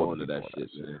hold on to that shit,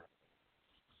 man.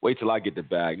 Wait till I get the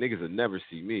bag. Niggas will never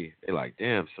see me. They like,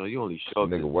 damn, so you only show up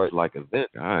to like event.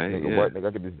 All right, nigga, what? Nigga, I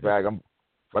get this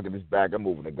bag. I'm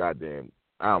moving to goddamn,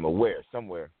 I don't know where,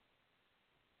 somewhere.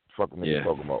 Fuck what niggas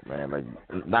talking about, man. Like,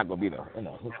 it's not gonna be the.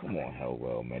 Come on, hell,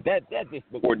 well, man. That just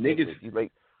looks or niggas. He's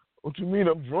like, what you mean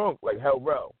I'm drunk? Like, hell,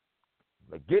 well.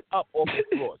 Like, get up off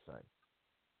the floor, son.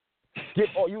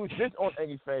 You was just on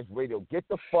AngryFansRadio. Get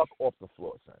the fuck off the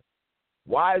floor, son.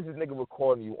 Why is this nigga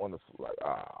recording you on the floor?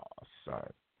 Like, son.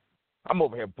 I'm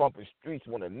over here bumping streets,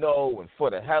 want to know, and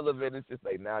for the hell of it, it's just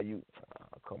like, now you,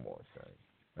 come on,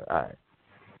 son. All right.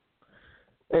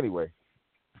 Anyway,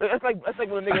 that's like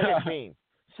when a nigga hit Beans.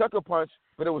 Sucker punch,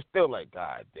 but it was still like,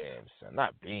 God damn, son,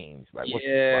 not Beans. Like, what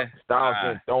the fuck? Styles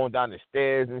getting thrown down the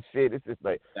stairs and shit. It's just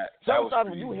like,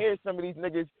 sometimes when you hear some of these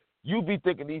niggas, you be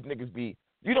thinking these niggas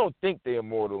you don't think they're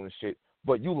immortal and shit,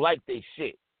 but you like they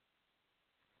shit.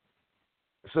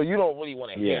 So you don't really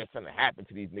want to hear something happen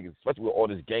to these niggas, especially with all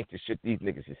this gangster shit these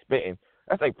niggas is spitting.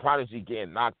 That's like Prodigy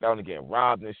getting knocked out and getting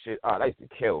robbed and shit. That used to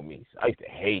kill me. I used to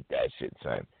hate that shit,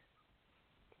 son.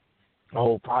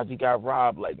 Oh, Prodigy got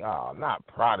robbed. Like, not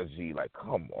Prodigy. Like,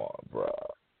 come on, bro.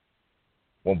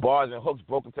 When Bars and Hooks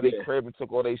broke into their crib and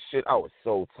took all their shit, I was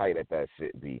so tight at that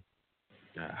shit, B.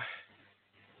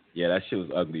 Yeah, that shit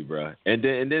was ugly, bro. And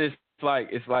then it's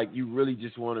like you really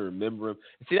just want to remember him.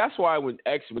 See, that's why when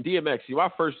DMX,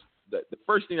 the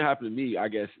first thing that happened to me, I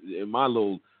guess, in my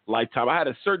little lifetime, I had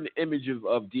a certain image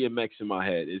of DMX in my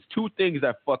head. It's two things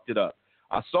that fucked it up.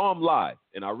 I saw him live,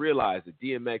 and I realized that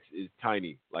DMX is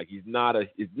tiny. Like, he's not a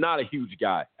huge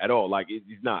guy at all. Like, he's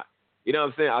not. You know what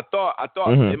I'm saying? I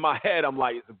thought in my head, I'm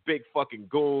like, it's a big fucking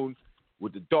goon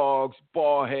with the dogs,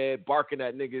 bald head, barking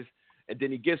at niggas. And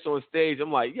then he gets on stage.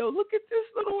 I'm like, yo, look at this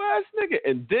little ass nigga.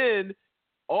 And then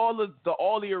all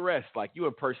the arrests, like you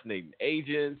impersonating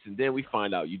agents, and then we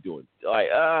find out you doing like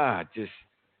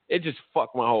it just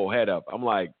fucked my whole head up. I'm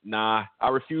like, nah, I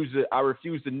refuse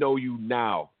to know you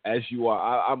now as you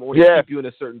are. I'm going to keep you in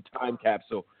a certain time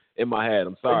capsule in my head.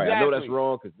 I'm sorry. Exactly. I know that's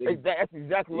wrong. That's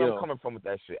exactly where I'm coming from with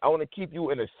that shit. I want to keep you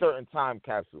in a certain time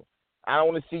capsule. I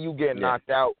don't want to see you get knocked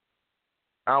out.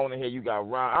 I don't want to hear you got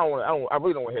robbed. I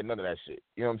really don't want to hear none of that shit.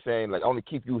 You know what I'm saying? Like, I want to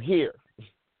keep you here.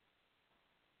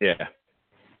 Yeah.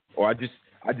 Or I just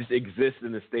exist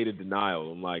in a state of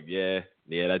denial. I'm like, none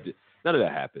of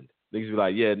that happened. Niggas be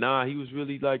like, he was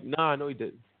really like, no, he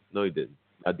didn't. No, he didn't.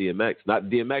 Not DMX. Not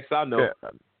DMX, I know. Yeah.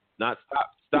 Not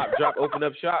stop, drop, open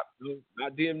up shop. No,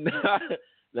 not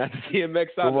DMX,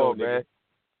 I know, man.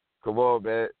 Come on,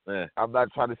 man. I'm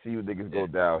not trying to see you niggas go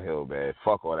downhill, man.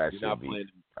 Fuck all that shit.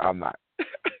 I'm not.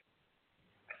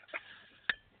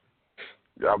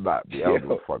 I'm not. I don't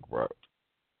give a fuck, bro.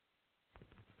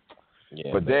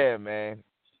 Yeah, but damn, man.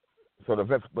 So the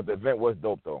event was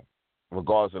dope, though.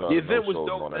 Regardless of the event was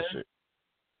dope, man. That shit.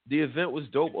 The event was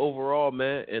dope overall,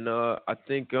 man, and I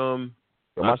think my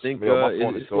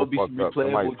phone is so fucked up.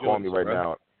 Somebody call me right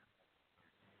now.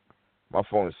 My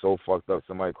phone is so fucked up.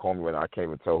 Somebody call me right now. I can't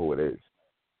even tell who it is.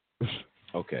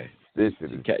 Okay. This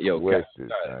shit is twisted,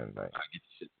 man. I get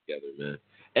the shit together, man.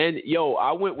 And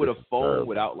I went with a phone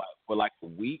for like a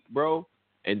week, bro.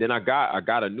 And then I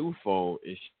got a new phone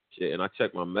and shit. And I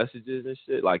checked my messages and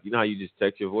shit. Like, you know how you just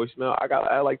text your voicemail? I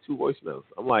had like 2 voicemails.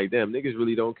 I'm like, damn, niggas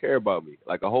really don't care about me.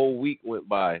 Like, a whole week went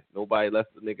by. Nobody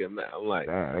left the nigga. I'm like,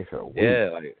 damn, they said a week. Yeah,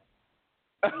 like,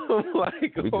 I'm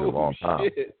like, oh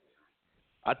shit.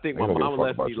 I think my mom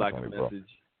left me like a message.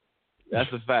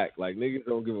 That's a fact. Like, niggas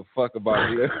don't give a fuck about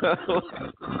me.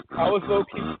 I was so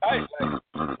tight. Like,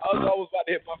 I was always about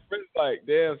to hit my friends like,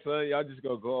 damn, son, y'all just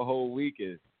gonna go a whole week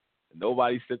and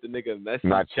nobody sent the nigga a message.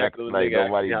 Not check the like nigga.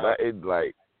 Nobody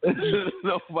like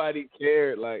nobody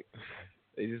cared. Like,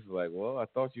 they just like, well, I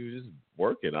thought you was just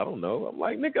working. I don't know. I'm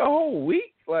like, nigga, a whole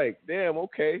week? Like, damn,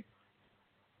 okay.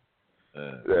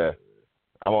 Yeah.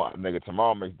 Nigga,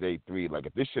 tomorrow makes day 3. Like,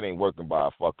 if this shit ain't working by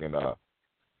fucking I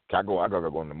gotta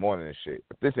go in the morning and shit.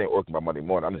 If this ain't working by Monday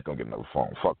morning, I'm just gonna get another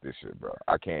phone. Fuck this shit, bro.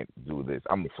 I can't do this.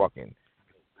 I'm fucking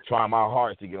trying my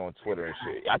hardest to get on Twitter and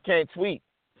shit. I can't tweet.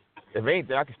 If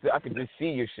anything, I can just see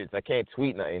your shits. I can't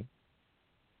tweet nothing.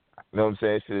 You know what I'm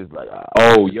saying? Shit is like,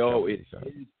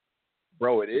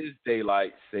 it is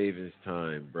daylight savings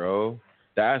time, bro.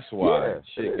 That's why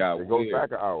shit got weird. It goes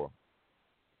back an hour.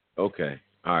 Okay.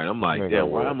 All right. I'm like, damn,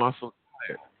 why am I so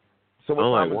tired? So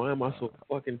I'm like, why am I so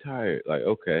fucking tired? Like,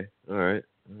 okay. All right.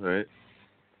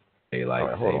 Hey, like,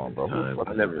 right, hold on, bro.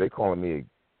 Time. They calling me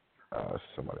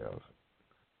somebody else.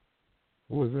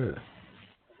 Who is this?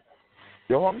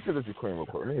 Yo, let me see if this is Queen real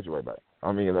quick. Let me hit you right back.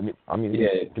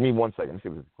 Give me 1 second. Let me see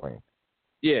if this is Queen.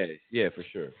 Yeah, for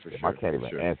sure. I can't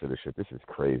even answer this shit. This is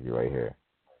crazy right here.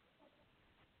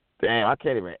 Damn, I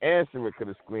can't even answer it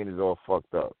because the screen is all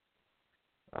fucked up.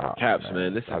 Oh, Caps,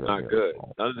 man, this is not good.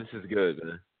 None of this is good,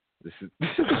 man. This is.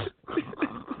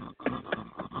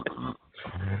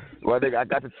 Well, I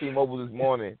got to T-Mobile this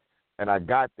morning, and I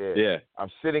got there. Yeah. I'm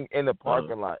sitting in the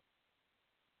parking lot,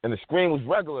 and the screen was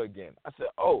regular again. I said,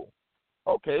 oh,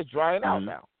 okay, it's drying out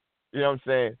now. You know what I'm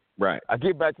saying? Right. I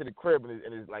get back to the crib,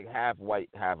 and it's like half white,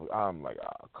 half. I'm like,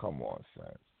 oh, come on,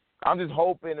 son. I'm just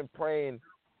hoping and praying,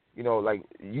 you know, like,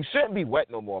 you shouldn't be wet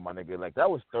no more, my nigga. Like, that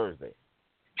was Thursday.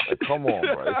 Like, come on,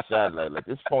 bro. It's sad. Like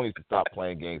this phone needs to stop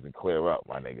playing games and clear up,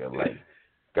 my nigga. Like,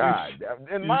 God.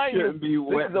 And mind you,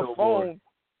 this is a phone.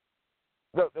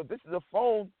 This is a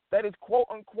phone that is quote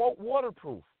unquote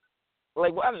waterproof.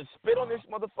 Like, I done spit on this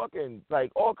motherfucker and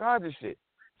like all kinds of shit.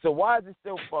 So why is it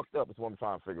still fucked up? Is what I'm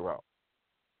trying to figure out.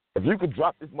 If you could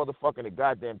drop this motherfucker in the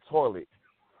goddamn toilet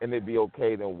and it'd be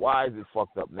okay, then why is it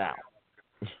fucked up now?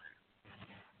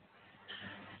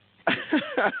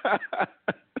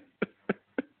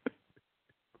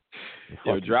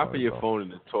 Yo, dropping your phone in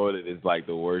the toilet is like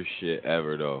the worst shit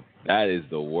ever, though. That is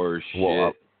the worst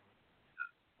shit.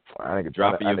 I think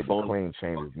dropping your phone. Clean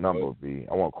change his number, B.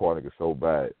 I want to call nigga so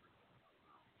bad.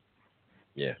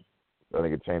 Yeah. I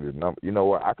think it changed his number. You know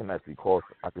what? I can actually call.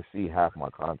 I can see half my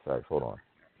contacts. Hold on.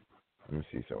 Let me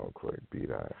see something quick. Be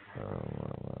that.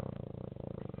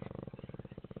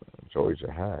 Joey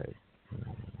Jihad.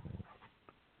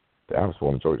 I was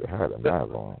on Joey Jihad. I'm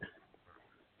not long.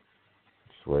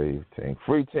 Swave Tink.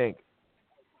 Free Tink.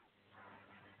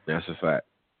 That's a fact.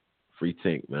 Free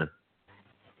Tink, man.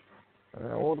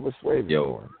 I wonder what Swave is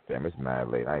doing. Damn, it's mad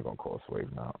late. I ain't going to call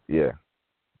Swave now. Yeah.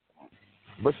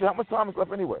 But shit, how much time is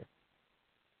left anyway?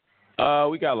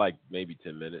 We got like maybe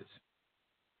 10 minutes.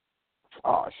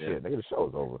 Oh, shit. Nigga, the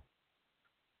show's over.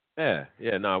 Yeah.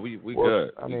 Nah, we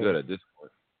good. We good at this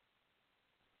point.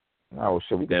 No,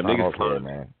 shit, we can sign off here,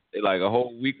 man. They like a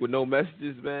whole week with no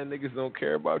messages, man. Niggas don't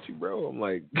care about you, bro. I'm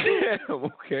like, damn,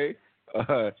 okay.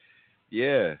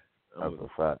 Yeah. That's a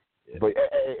fact. Yeah. But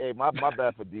hey, my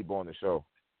bad for Debo on the show.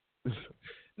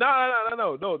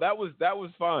 No. That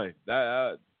was fine.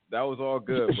 That was all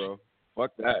good, bro.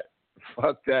 Fuck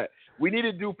that. We need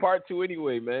to do part 2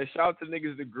 anyway, man. Shout out to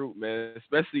niggas in the group, man.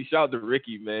 Especially shout out to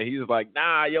Ricky, man. He was like,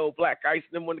 nah, yo, Black Ice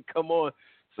didn't want to come on.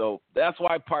 So that's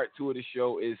why part 2 of the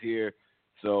show is here.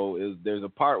 So there's a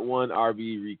part 1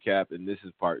 RBE recap, and this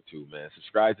is part 2, man.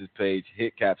 Subscribe to his page,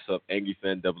 hit caps up,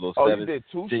 AngryFan007. Oh, you did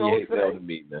 2 shows today? To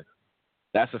me, man.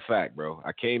 That's a fact, bro.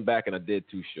 I came back and I did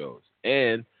 2 shows.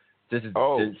 And since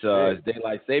it's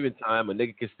daylight saving time, a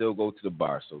nigga can still go to the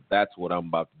bar. So that's what I'm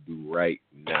about to do right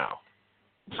now.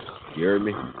 You heard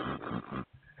me?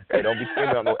 Hey, don't be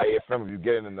screaming on no AFM if you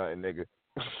get into nothing, nigga.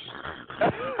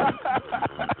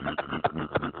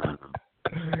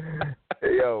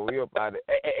 Hey, yo, we up out of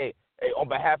Hey, on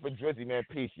behalf of Drizzy, man,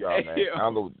 peace, y'all, man. I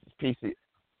don't know, peace.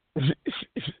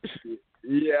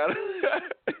 Yeah.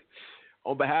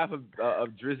 On behalf of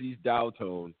Drizzy's Dow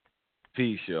Tone,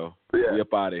 peace, yo. Yeah. We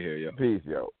up out of here, yo. Peace,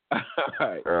 yo. All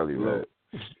right. Early, man.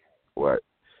 What?